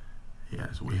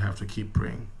 Yes, we have to keep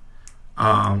praying.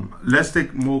 Let's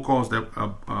take more calls. There,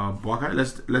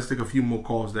 let's take a few more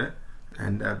calls there,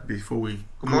 and before we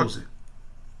close it.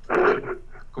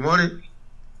 Good morning.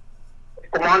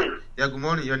 Good morning. Yeah, good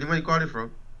morning. Your name, where you calling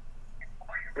from?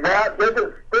 Well, this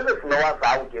is Noah's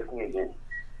I will give me again.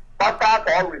 Costa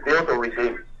all revealed to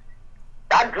redeem.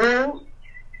 That dream,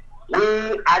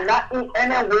 we are not in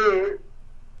any way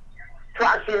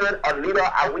trashing a leader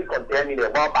and we condemning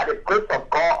it, but by the grace of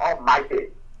God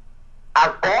Almighty,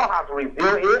 as God has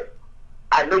revealed it,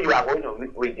 I know you are going to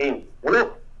redeem.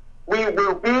 Look, we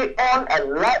will be on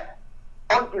alert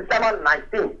on December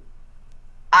 19th.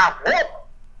 I hope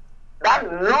that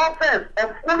nonsense and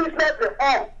foolishness is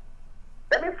on.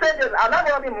 Let me say this, I'm not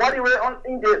going to be moderate on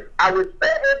in this. I will say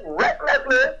it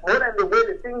recklessly more than the way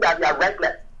they think that they are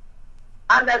reckless.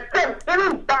 And the same,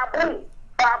 even baboons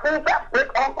that break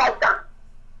on Costa.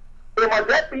 It must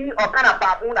just be a kind of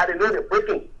baboon that they know they're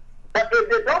breaking. But if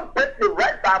they don't break the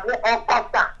right baboon on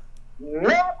Costa,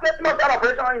 no Christmas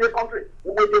celebration in the country.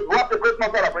 We will disrupt the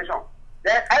Christmas celebration.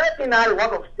 Then everything now you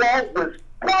want to spoil will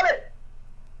spoil it.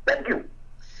 Thank you.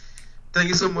 Thank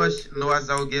you so much, Noah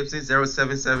Zhao Gibson.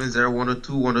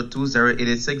 077-012-102,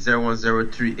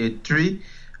 086-010-383,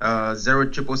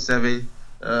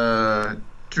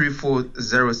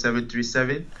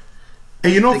 077-340737.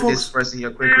 And you know, take folks, this person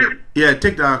here quickly. Yeah,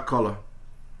 take that caller.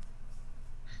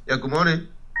 Yeah, good morning.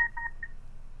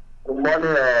 Good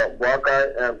morning,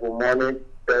 Walker, and good morning,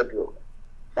 Pedro.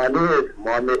 My name is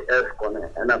Mohammed S. Kone,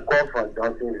 and I'm calling from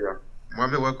Johnsonville.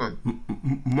 Mohammed, welcome.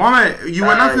 Mohammed, you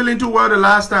were not feeling too well the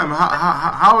last time.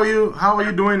 How are you? How are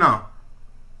you doing now?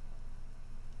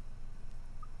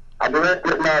 I'm doing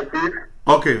good now, Chief.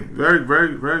 Okay, very,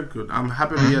 very, very good. I'm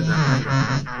happy to hear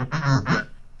that.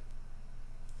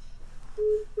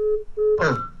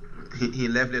 Oh, he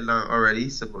left the line already.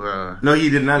 So no, he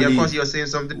did not. Yeah, leave. of course, you're saying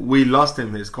something. We lost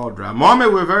him. His call dropped.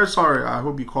 Mohammed, we're very sorry. I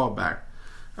hope you call back.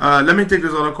 Let me take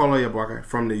this other caller here,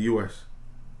 from the U.S.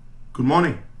 Good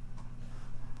morning.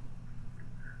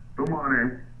 Good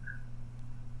morning.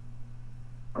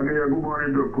 Okay, good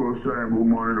morning to Costa and good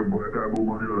morning to Boyka, good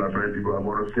morning to La People. I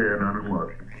want to say another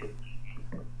word.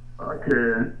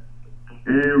 Okay,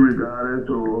 in regard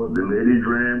to the lady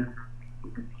dream,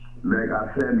 like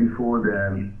I said before,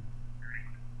 then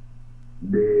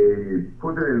the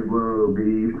protest will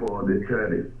be for the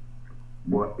 30th.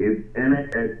 But if any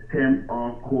attempt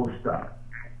on Costa,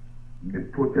 the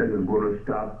protest is going to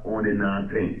stop on the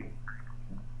 19th.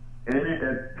 Any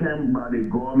attempt by the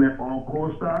government on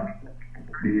Costa,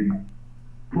 the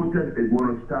protest is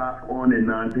going to start on the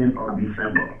 19th of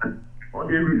December.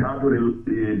 Or in regard to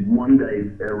the one that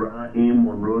is around in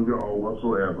Monrovia or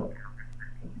whatsoever,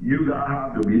 you guys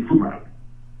have to be smart.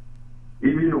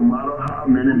 Even no matter how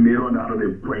many million dollars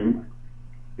they print,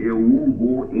 it will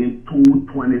go in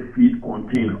 220-feet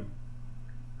container.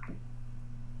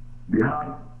 They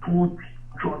have 2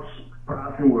 trucks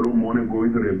passing with no money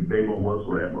going to the bank or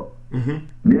whatsoever.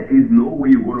 There is no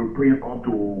way you're going to print up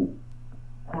to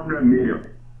 100 million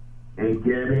and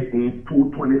get it in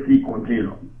 220-feet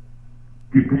container.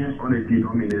 Depends on the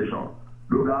denomination.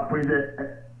 Look, I printed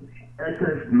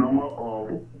excess number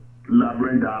of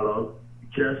Liberian dollars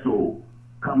just to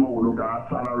come up with our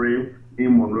salary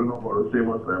in Monrovia for the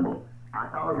civil service. I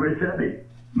calculated it.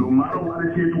 No matter what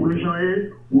the situation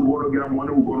is, we're going to get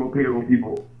money, we're going to pay those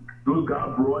people. Those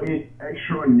guys brought in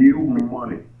extra new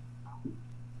money,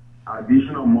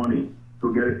 additional money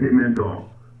to get a payment done.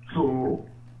 So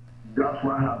that's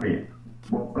what happened.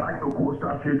 But back to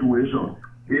Costa situation,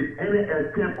 if any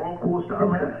attempt on Costa,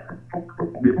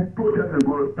 the protest is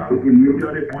going to start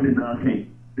immediately on the damn thing.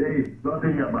 There is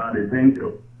nothing about it. Thank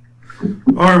you.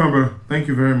 All right, my brother. Thank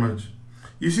you very much.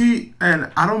 You see, and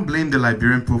I don't blame the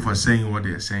Liberian people for saying what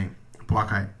they're saying,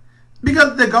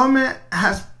 because the government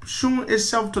has shown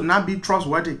itself to not be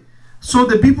trustworthy. So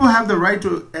the people have the right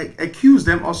to accuse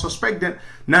them or suspect them.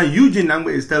 Now, Eugene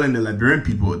Nangwe is telling the Liberian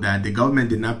people that the government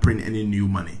did not print any new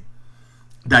money.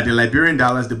 That the Liberian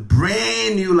dollars, the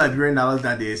brand new Liberian dollars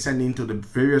that they are sending to the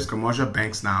various commercial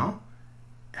banks now,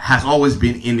 has always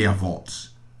been in their vaults.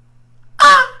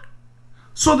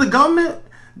 So the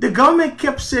government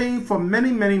kept saying for many,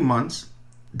 many months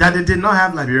that they did not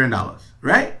have Liberian dollars,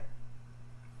 right?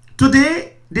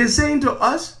 Today, they're saying to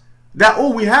us that,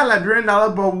 oh, we had Liberian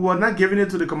dollars, but we were not giving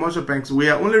it to the commercial banks. We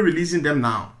are only releasing them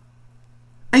now.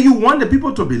 And you want the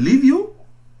people to believe you?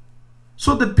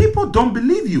 So the people don't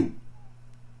believe you.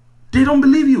 They don't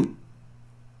believe you.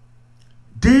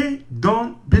 They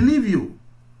don't believe you.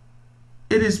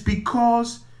 It is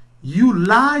because you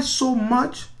lie so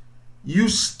much, you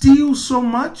steal so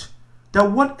much,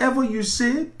 that whatever you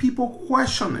say, people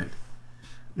question it.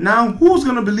 Now, who's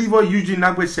going to believe what Eugene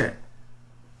Nagwe said?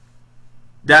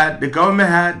 That the government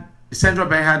had, the central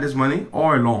bank had this money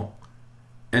all along,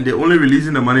 and they're only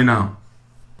releasing the money now.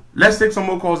 Let's take some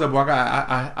more calls.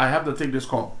 I have to take this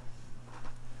call.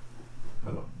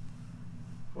 Hello.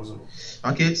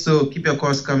 Okay, so keep your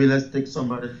calls coming. Let's take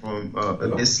somebody from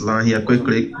this line here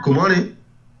quickly. Good morning.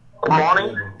 Good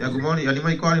morning. Yeah, good morning. Where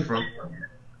are you calling from?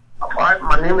 Hi,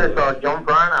 my name is John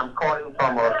Brown. I'm calling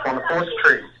from 24th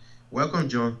Street. Welcome,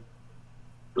 John.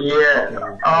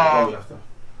 Yeah.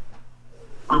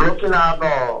 I'm looking at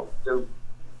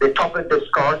the topic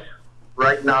discussed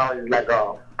right now is like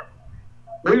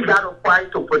we got to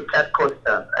fight to protect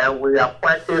Costa, and we are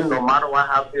fighting no matter what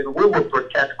happens. We will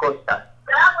protect Costa.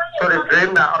 So the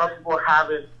dream that other people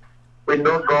have it, we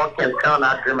know God can turn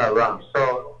that dream around.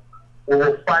 So we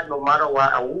will fight no matter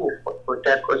what, and we will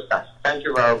protect Costa. Thank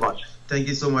you very much. Thank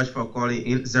you so much for calling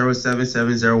in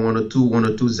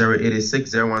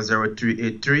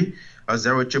 0770-102-102-086-010-383 or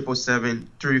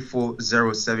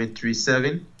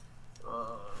 0777-340-737.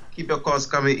 Keep your calls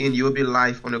coming in. You'll be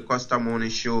live on the Costa Morning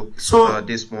Show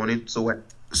this morning. So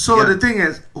the thing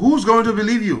is, who's going to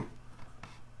believe you?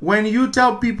 When you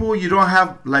tell people you don't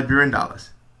have Liberian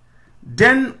dollars,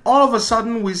 then all of a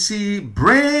sudden we see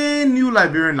brand new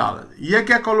Liberian dollars.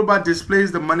 Yeke Koluba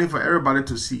displays the money for everybody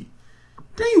to see.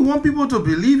 Then you want people to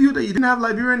believe you that you didn't have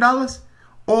Liberian dollars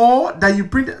or that you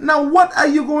printed. Now, what are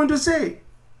you going to say?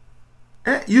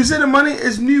 You say the money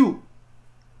is new.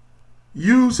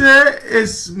 You say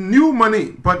it's new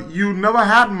money, but you never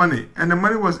had money and the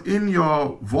money was in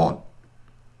your vault.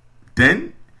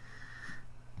 Then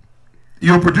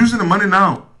you're producing the money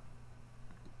now.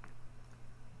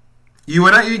 You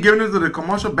were not even giving it to the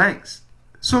commercial banks.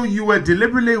 So you were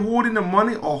deliberately holding the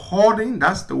money or hoarding,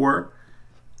 that's the word,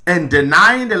 and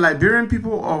denying the Liberian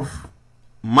people of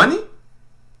money.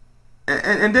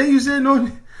 And then you say, no,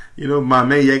 you know, my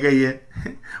man,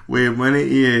 where money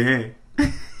here.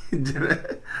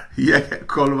 The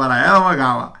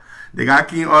guy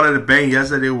came out of the bank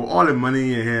yesterday with all the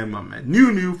money in here, my man.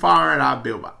 New $500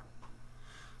 bill back.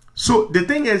 So the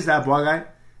thing is that, boy, guy,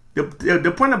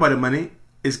 the point about the money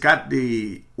is got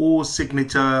the old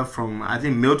signature from, I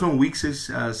think, Milton Weeks'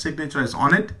 signature is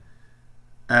on it.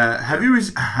 Have you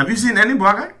seen any,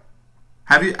 boy, guy?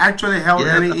 Have you actually held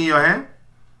any in your hand?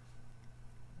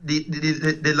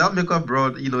 The lawmaker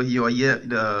brought, he was here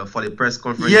for the press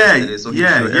conference. Yeah, so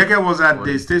Yeke was at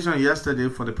the station yesterday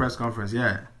for the press conference.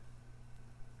 Yeah.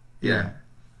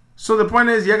 So the point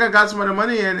is, Yeke got some of the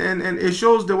money, and it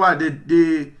shows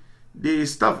the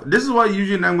stuff. This is what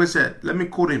Eugene Nangwe said. Let me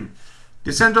quote him.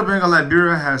 The Central Bank of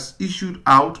Liberia has issued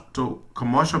out to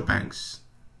commercial banks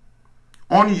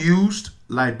unused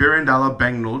Liberian dollar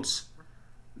banknotes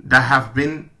that have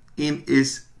been in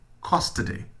its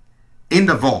custody in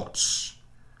the vaults.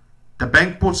 The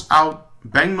bank puts out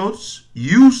banknotes,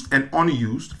 used and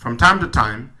unused, from time to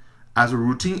time as a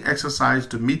routine exercise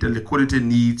to meet the liquidity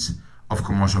needs of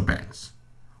commercial banks.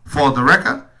 For the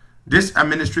record, this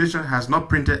administration has not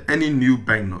printed any new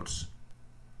banknotes.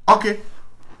 Okay.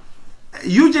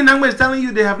 Eugene Nangba is telling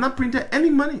you they have not printed any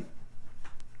money.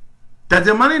 That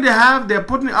the money they have, they're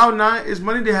putting out now is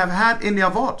money they have had in their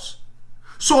vaults.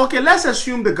 So, okay, let's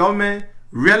assume the government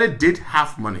really did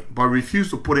have money, but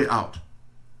refused to put it out.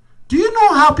 Do you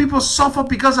know how people suffer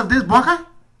because of this, Baka?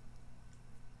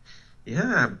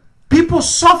 Yeah. People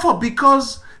suffer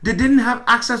because they didn't have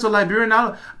access to Liberian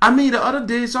dollar. I mean, the other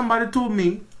day, somebody told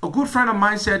me, a good friend of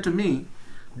mine said to me,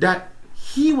 that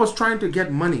he was trying to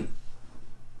get money.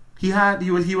 He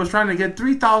was trying to get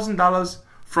 $3,000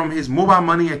 from his mobile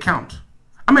money account.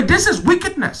 I mean, this is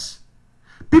wickedness.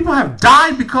 People have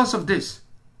died because of this.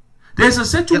 There's a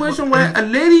situation where a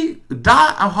lady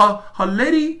died, her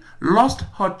lady lost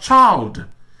her child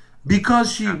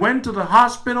because she went to the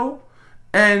hospital,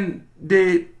 and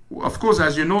they, of course,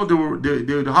 as you know,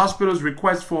 the hospital's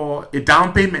request for a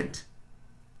down payment,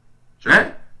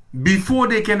 right? Before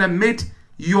they can admit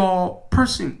your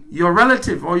person, your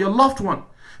relative or your loved one.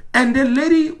 And the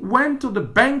lady went to the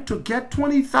bank to get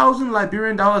 20,000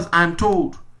 Liberian dollars, I'm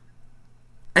told.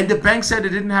 And the bank said they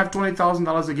didn't have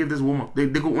 $20,000 to give this woman. They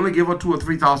could only give her $2,000 or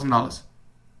 $3,000.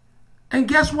 And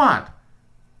guess what?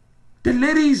 The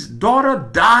lady's daughter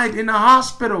died in the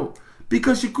hospital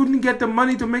because she couldn't get the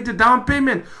money to make the down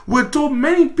payment. We're told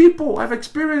many people have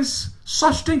experienced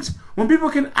such things when people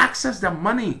can access their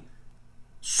money.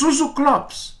 Susu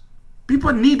clubs.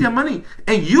 People need their money.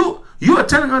 And you are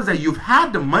telling us that you've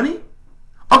had the money?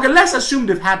 Okay, let's assume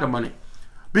they've had the money.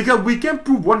 Because we can't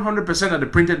prove 100% that they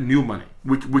printed new money.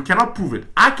 We cannot prove it.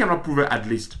 I cannot prove it, at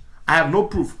least. I have no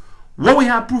proof. What we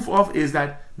have proof of is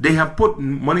that they have put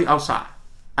money outside,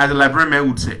 as the Liberian man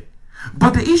would say.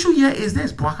 But the issue here is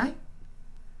this, Bwakai.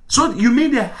 So you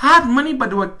mean they had money,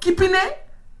 but they were keeping it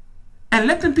and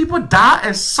letting people die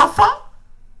and suffer?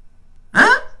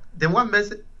 Huh? Then what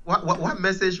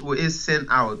message will it send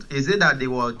out? Is it that they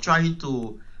were trying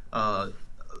to,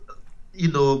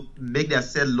 make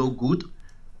themselves look good?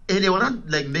 And they were not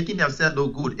like making themselves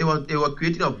look good. They were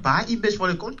creating a bad image for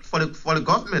the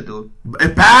government, though. A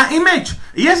bad image.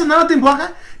 Here's another thing,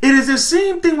 Bwaka. It is the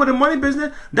same thing with the money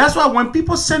business. That's why when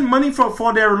people send money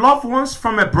for their loved ones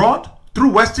from abroad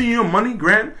through Western Union money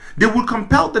grant, they would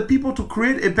compel the people to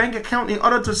create a bank account in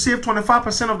order to save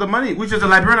 25% of the money, which is the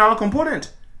Liberian dollar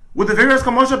component, with the various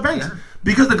commercial banks. Yeah.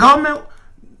 Because the government,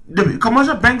 the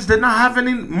commercial banks did not have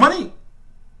any money,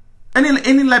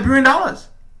 any Liberian dollars.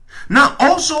 Now,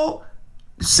 also,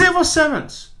 civil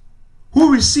servants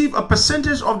who receive a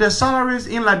percentage of their salaries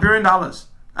in Liberian dollars,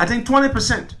 I think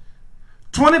 20%.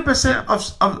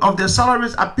 20% of their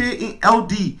salaries are paid in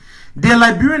LD. Their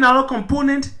Liberian dollar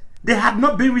component, they had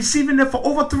not been receiving it for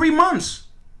over 3 months.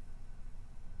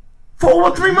 For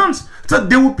over 3 months. So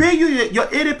they will pay you your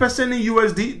 80% in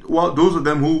USD. Well, those of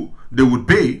them who they would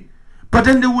pay. But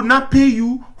then they would not pay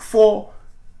you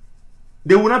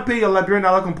they would not pay your Liberian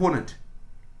dollar component.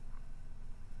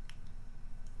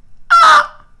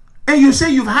 And you say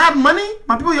you've had money?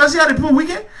 My people, you see how the people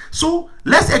wicked? So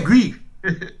let's agree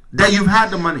that you've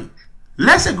had the money.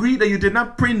 Let's agree that you did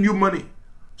not print new money.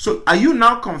 So are you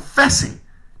now confessing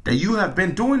that you have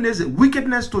been doing this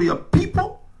wickedness to your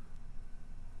people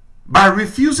by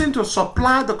refusing to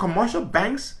supply the commercial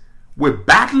banks with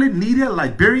badly needed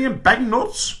Liberian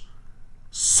banknotes,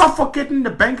 suffocating the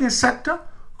banking sector,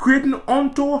 creating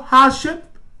untold hardship,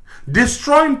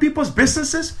 destroying people's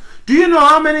businesses? Do you know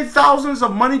how many thousands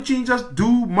of money changers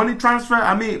do money transfer?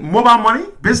 I mean, mobile money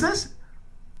business?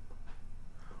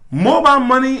 Mobile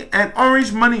money and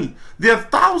orange money. There are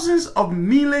thousands of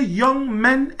merely young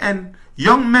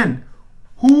men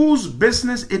whose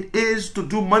business it is to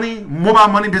do mobile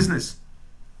money business.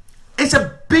 It's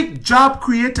a big job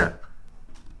creator.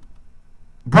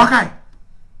 Brakai.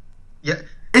 Yeah.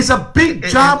 It's a big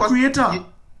job creator.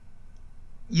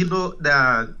 You know,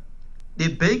 the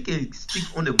bank can speak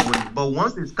on the money, but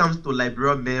once it comes to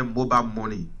Liberian man mobile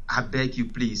money, I beg you,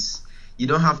 please, you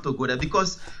don't have to go there,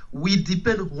 because we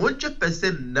depend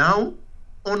 100% now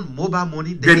on mobile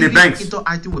money. Then the banks.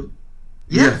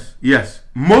 Yes.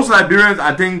 Most Liberians,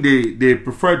 I think they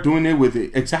prefer doing it with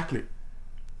it. Exactly.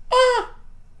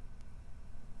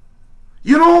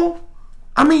 You know,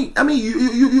 I mean,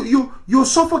 you're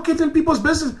suffocating people's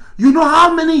business. You know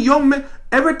how many young men,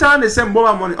 every time they send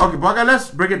mobile money. Okay, but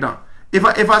let's break it down. If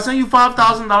I send you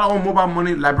 $5,000 on mobile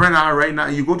money, Liberian right now,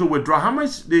 and you go to withdraw, how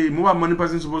much the mobile money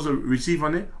person is supposed to receive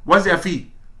on it? What's their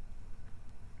fee?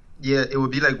 Yeah, it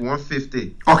would be like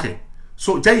 $150. Okay,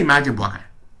 So just imagine, boy.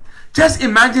 Just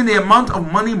imagine the amount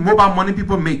of money, mobile money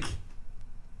people make.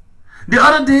 The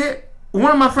other day,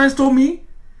 one of my friends told me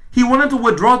he wanted to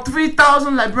withdraw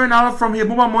 3,000 Liberian dollars from his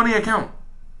mobile money account.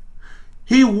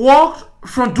 He walked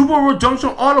from Dubo Road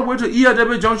Junction all the way to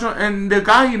ERW Junction, and the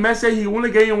guy he met said he only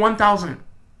gave him 1,000.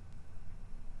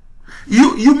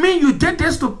 You mean you did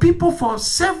this to people for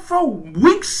several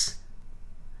weeks?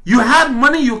 You had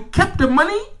money, you kept the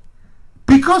money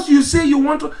because you say you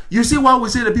want to. You see why we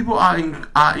say the people are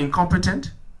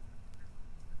incompetent?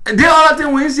 And the other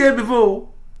thing we said before,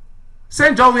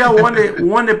 St. Georgia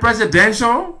won the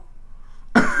presidential.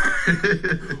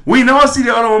 We never see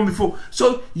the other one before.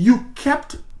 So you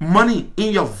kept money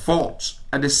in your vaults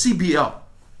at the CBL.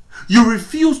 You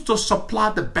refused to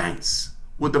supply the banks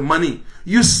with the money.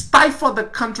 You stifled the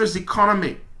country's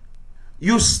economy.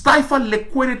 You stifled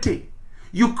liquidity.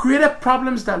 You created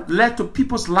problems that led to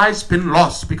people's lives being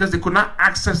lost because they could not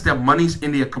access their monies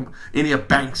in their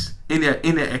banks, in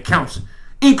their accounts,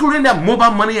 including their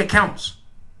mobile money accounts.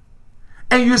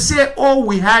 And you say, oh,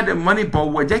 we had the money, but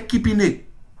we're just keeping it.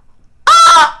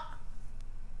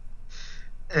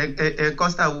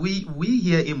 Costa, we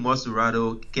here in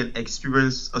Monrovia can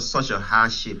experience such a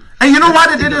hardship. And you know why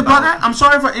they did it, brother? I'm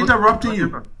sorry for interrupting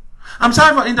you. I'm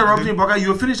sorry for interrupting you, brother.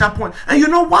 You finish that point. And you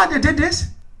know why they did this?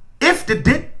 If they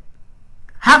did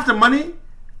have the money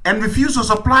and refuse to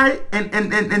supply and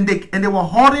they were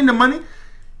hoarding the money,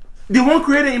 they won't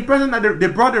create an impression that they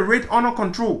brought the rate under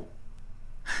control.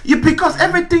 Because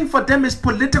everything for them is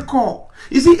political.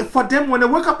 You see, for them, when they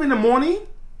wake up in the morning,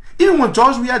 even when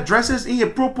George Weah dresses in a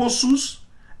purple suit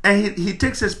and he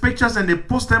takes his pictures and they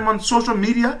post them on social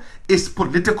media, it's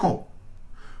political.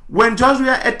 When George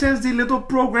Weah attends these little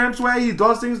programs where he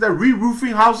does things like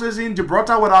re-roofing houses in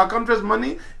Gibraltar with our country's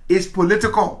money, it's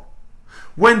political.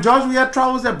 When George Weah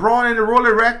travels abroad and they roll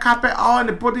a red carpet out and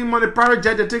they put him on a private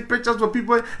jet, they take pictures with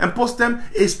people and post them,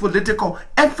 it's political.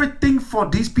 Everything for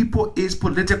these people is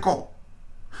political.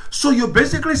 So you're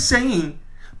basically saying,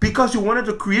 because you wanted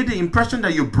to create the impression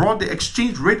that you brought the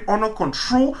exchange rate under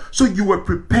control, so you were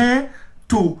prepared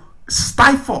to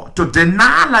stifle, to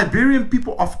deny Liberian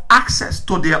people of access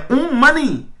to their own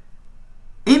money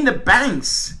in the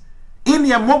banks, in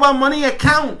their mobile money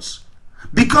accounts,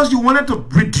 because you wanted to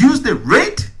reduce the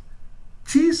rate?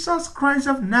 Jesus Christ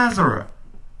of Nazareth.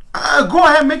 Go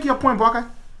ahead, make your point, Baka.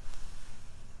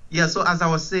 Yeah, so as I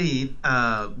was saying,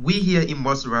 we here in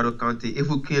Monrovia County, if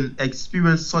we can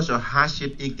experience such a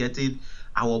hardship in getting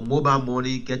our mobile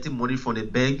money, getting money from the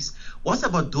banks, what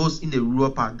about those in the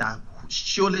rural part that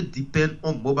surely depend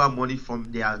on mobile money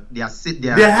from their they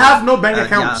have no bank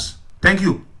accounts. Thank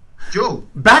you. Joe.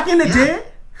 Back in the day,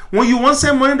 when you want to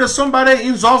send money to somebody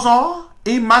in Zozo,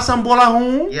 in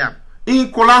Masambola,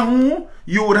 in Kola,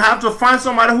 you would have to find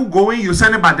somebody who go in, you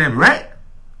send it by them, right?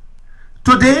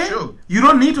 Today, you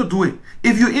don't need to do it.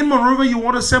 If you're in Monrovia, you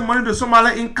want to send money to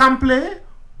somebody in Kample,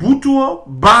 Butuo,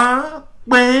 Ba,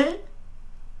 Kwe,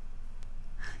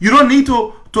 you don't need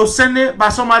to send it by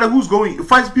somebody who's going.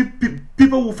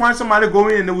 People will find somebody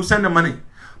going and they will send the money.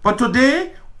 But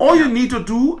today, all you need to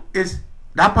do is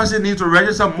that person needs to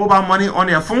register mobile money on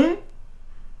their phone.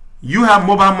 You have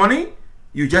mobile money,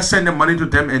 you just send the money to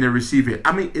them and they receive it.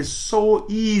 I mean, it's so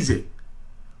easy.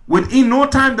 Within no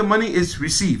time, the money is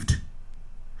received.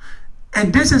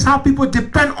 And this is how people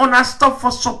depend on that stuff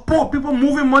for support. People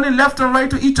moving money left and right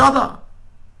to each other.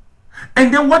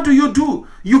 And then what do?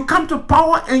 You come to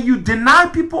power and you deny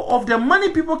people of their money.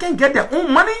 People can get their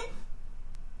own money.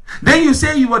 Then you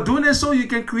say you are doing it so you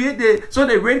can create so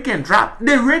the rate can drop.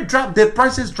 The rate drop, the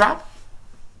prices drop.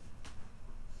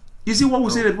 You see what we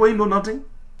say, that we know nothing?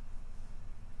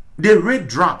 The rate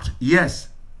dropped, yes.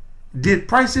 Did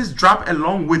prices drop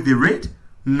along with the rate?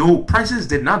 No, prices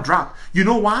did not drop. You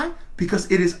know why?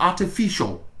 Because it is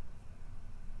artificial.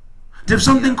 There's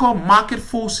something called market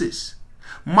forces.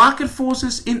 Market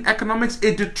forces in economics,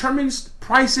 it determines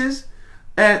prices,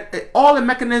 all the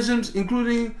mechanisms,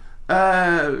 including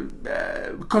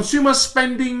consumer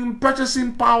spending,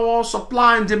 purchasing power,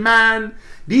 supply and demand.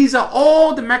 These are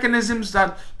all the mechanisms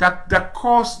that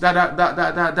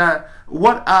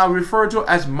what are referred to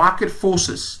as market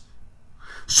forces.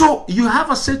 So you have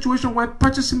a situation where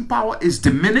purchasing power is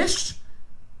diminished.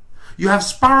 You have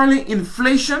spiraling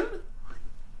inflation,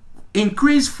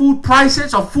 increased food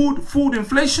prices or food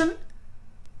inflation.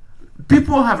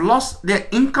 People have lost their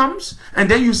incomes, and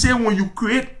then you say when you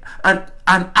create an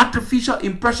artificial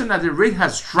impression that the rate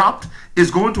has dropped,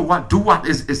 is going to what? Do what?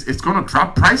 It's going to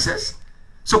drop prices.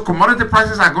 So commodity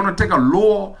prices are going to take a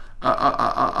lower.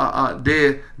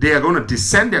 They are going to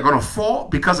descend. They're going to fall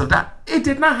because of that. It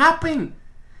did not happen.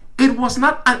 It was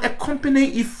not an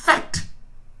accompanying effect.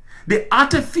 the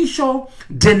artificial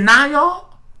denial,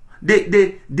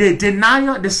 the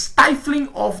denial, the stifling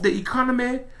of the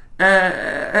economy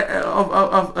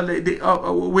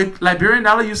with Liberian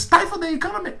dollar. You stifle the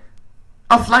economy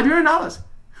of Liberian dollars.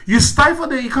 You stifle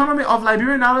the economy of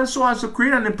Liberian dollars so as to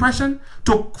create an impression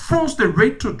to force the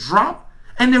rate to drop.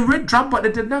 And the rate dropped, but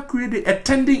it did not create the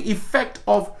attending effect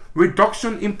of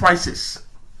reduction in prices.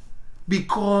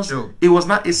 Because it was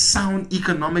not a sound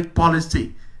economic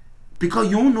policy. Because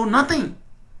you know nothing.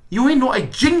 You ain't know a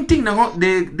jing thing.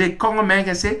 The Congo man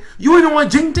can say, you ain't know a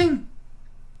jing thing.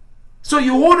 So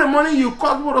you hold the money, you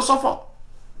cause people to suffer.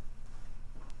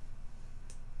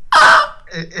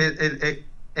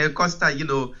 Costa, you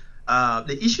know,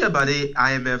 the issue about the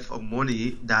IMF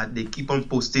money that they keep on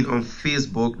posting on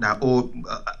Facebook that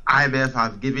IMF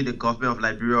have given the government of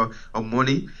Liberia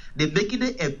money, they're making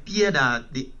it appear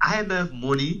that the IMF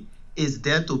money is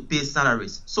there to pay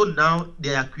salaries. So now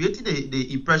they are creating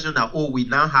the impression that, oh, we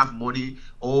now have money,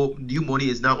 or new money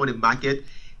is now on the market.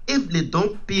 If they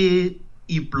don't pay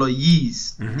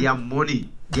employees their money,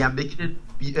 they are making it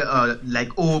like,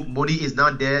 oh, money is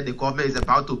not there, the government is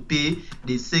about to pay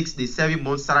the 7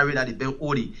 month salary that they've been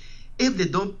owing. If they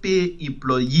don't pay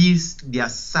employees their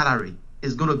salary,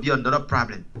 it's going to be another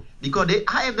problem, because the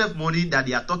IMF money that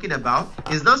they are talking about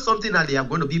is not something that they are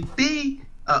going to be paying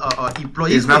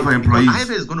employees. It's not for employees.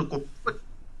 IMF is going to control,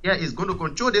 it's going to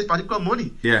control this particular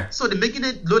money. So they're making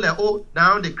it look like, oh,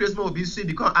 now the Christmas will be sweet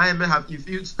because IMF have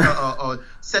infused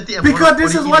certain amount. Because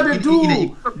this is what they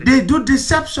do. They do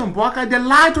deception, Boaka. They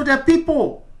lie to their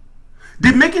people.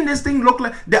 They're making this thing look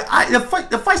like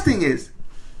the first thing is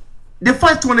the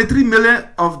first 23 million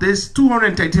of this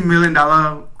 $230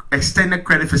 million extended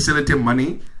credit facility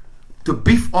money to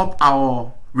beef up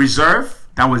our reserve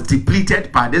that was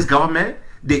depleted by this government.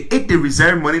 They ate the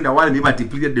reserve money that while they were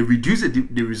depleted, they reduced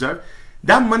the reserve.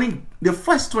 That money, the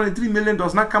first 23 million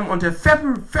does not come until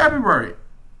February.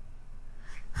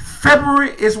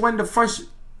 February is when the first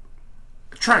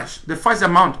tranche, the first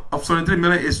amount of 23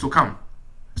 million is to come.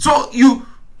 So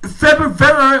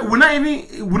February will not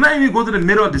even go to the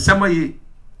middle of December.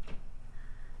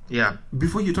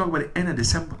 Before you talk about the end of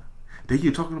December, then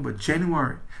you're talking about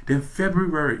January, then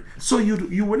February. So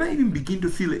you will not even begin to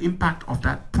feel the impact of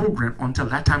that program until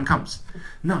that time comes.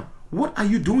 Now, what are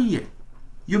you doing here?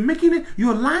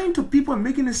 You're lying to people and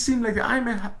making it seem like the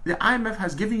IMF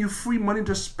has given you free money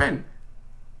to spend.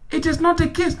 It is not the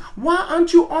case. Why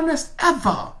aren't you honest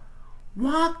ever?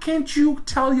 Why can't you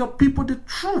tell your people the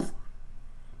truth?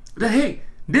 That, hey,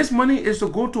 this money is to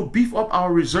go to beef up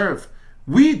our reserve.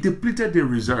 We depleted the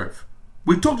reserve.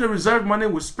 We took the reserve money,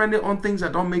 we spent it on things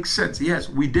that don't make sense. Yes,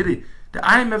 we did it. The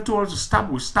IMF told us to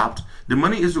stop, we stopped. The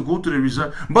money is to go to the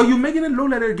reserve. But you're making it look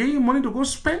like they're giving you money to go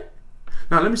spend.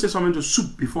 Now, let me say something to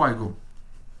Soup before I go.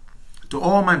 To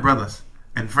all my brothers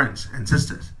and friends and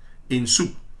sisters in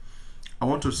Soup, I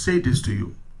want to say this to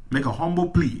you. Make a humble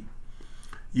plea.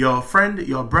 Your friend,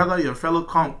 your brother, your fellow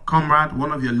comrade,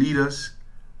 one of your leaders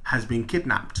has been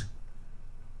kidnapped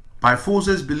by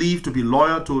forces believed to be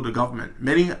loyal to the government.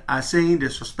 Many are saying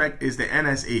the suspect is the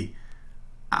NSA.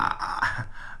 I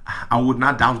would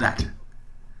not doubt that.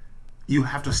 You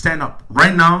have to stand up.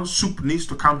 Right now, Soup needs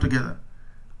to come together.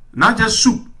 Not just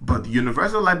Soup, but the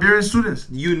Universal Liberian students.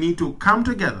 You need to come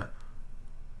together.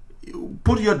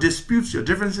 Put your disputes, your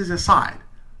differences aside.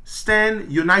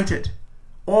 Stand united.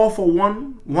 All for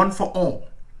one, one for all.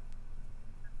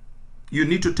 You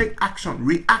need to take action.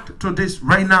 React to this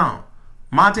right now.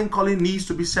 Martin Collins needs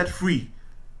to be set free.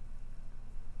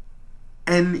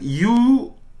 And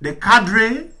you, the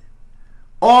cadre,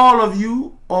 all of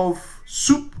you of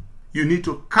Soup, you need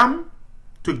to come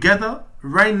together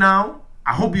right now.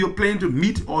 I hope you're planning to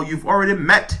meet or you've already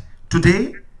met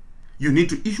today. You need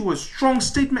to issue a strong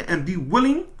statement and be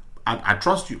willing, I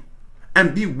trust you,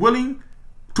 and be willing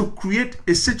to create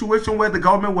a situation where the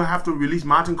government will have to release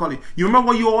Martin Collins. You remember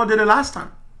what you all did the last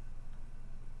time?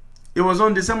 It was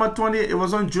on December 20th, it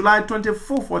was on July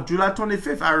 24th or July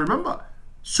 25th, I remember.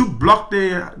 Soup blocked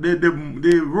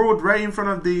the road right in front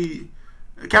of the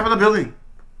Capitol building.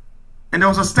 And there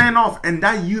was a standoff, and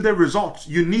that yielded results.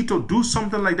 You need to do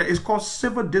something like that. It's called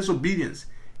civil disobedience.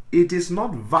 It is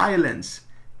not violence.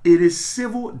 It is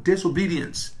civil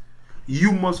disobedience.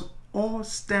 You must all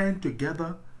stand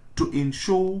together to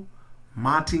ensure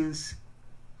Martin's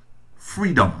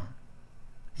freedom.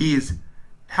 He is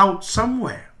held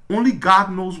somewhere. Only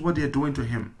God knows what they're doing to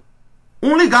him.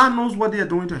 Only God knows what they're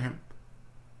doing to him.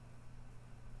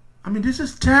 I mean, this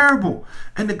is terrible.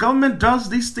 And the government does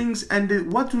these things,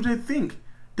 and what do they think?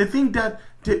 They think that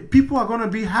people are going to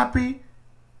be happy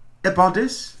about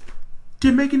this.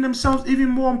 They're making themselves even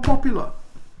more unpopular.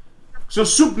 So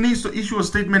Soup needs to issue a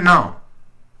statement now.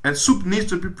 And Soup needs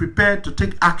to be prepared to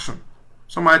take action.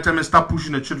 Somebody tell me stop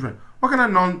pushing the children. What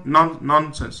kind of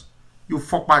nonsense? You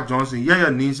fuck by Johnson. Yeah,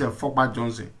 your knees are fuck by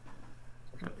Johnson.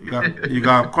 You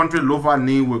got country lover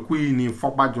name with queen name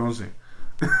fuck by Johnson.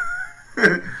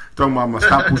 Talking about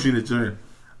stop pushing the children.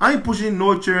 I ain't pushing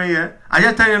no children yet. I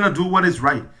just telling you to do what is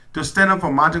right. To stand up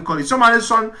for Martin Colley. Somebody's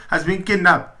son has been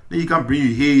kidnapped. Then you can bring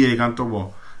you here, you can talk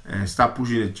about and stop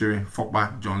pushing the children. Fuck by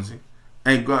Johnson.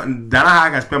 And then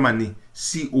I can spell my name.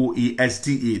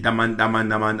 Costa.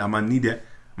 That man need it.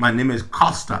 My name is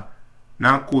Costa.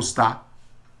 Now Costa.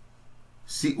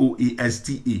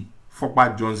 Costa. Fuck by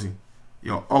Johnson.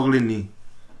 Your ugly knee.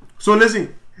 So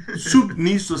listen, Soup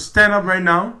needs to stand up right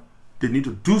now. They need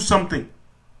to do something.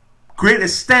 Create a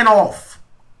standoff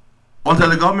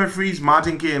until the government frees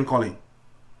Martin K. and Colley.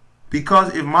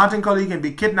 Because if Martin Colley can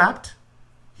be kidnapped,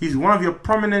 he's one of your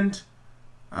prominent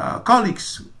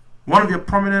colleagues, one of your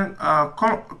prominent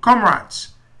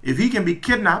comrades. If he can be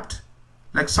kidnapped,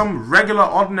 like some regular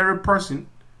ordinary person,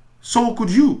 so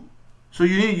could you. So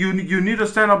you need to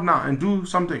stand up now and do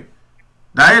something.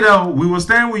 Either we will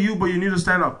stand with you, but you need to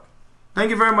stand up. Thank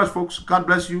you very much, folks. God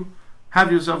bless you.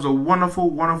 Have yourselves a wonderful,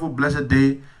 wonderful, blessed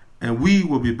day. And we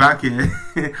will be back here.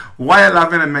 Why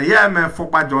laughing at me? Yeah, man, fuck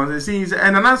by Johnson. See,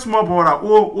 and another small boy,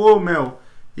 oh, man.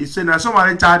 He said, now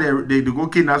somebody child, they go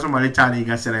kidnap somebody child, and you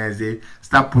can say,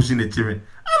 stop pushing the children.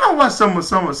 I know what some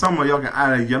of y'all can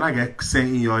add, you're not going to say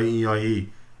in your ear.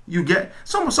 You get,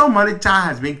 somebody child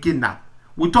has been kidnapped.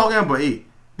 We're talking about it.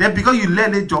 Then because you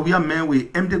let the job, your man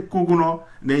with empty coconut,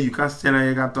 then you can't say that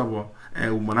you can talk about.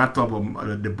 And when I talk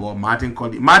about the boy, Martin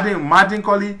Colley. Martin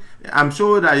Colley, I'm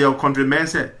sure that your countrymen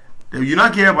said, you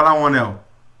not care about that one else.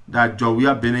 That job we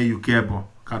have been in, you care about.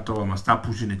 Can't talk about, start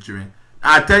pushing the children.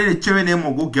 I tell you, the children they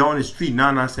will go get on the street now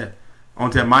and I said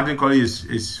until Martin Colley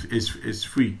is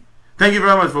free. Thank you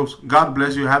very much, folks. God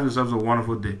bless you. Have yourselves a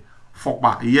wonderful day. Fuck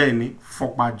by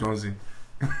fuck by Johnson.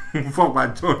 Fuck by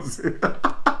Johnson.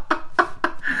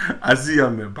 I see you,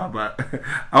 man. Bye bye.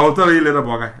 I will tell you later,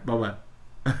 bye bye.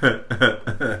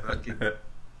 Okay.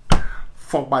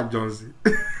 Fuck by Johnson.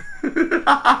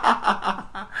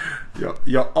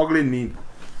 your ugly knee.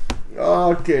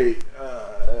 Okay.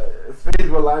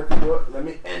 Facebook Live people. Let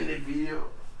me end the video.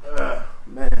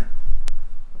 Man.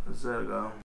 Let's go.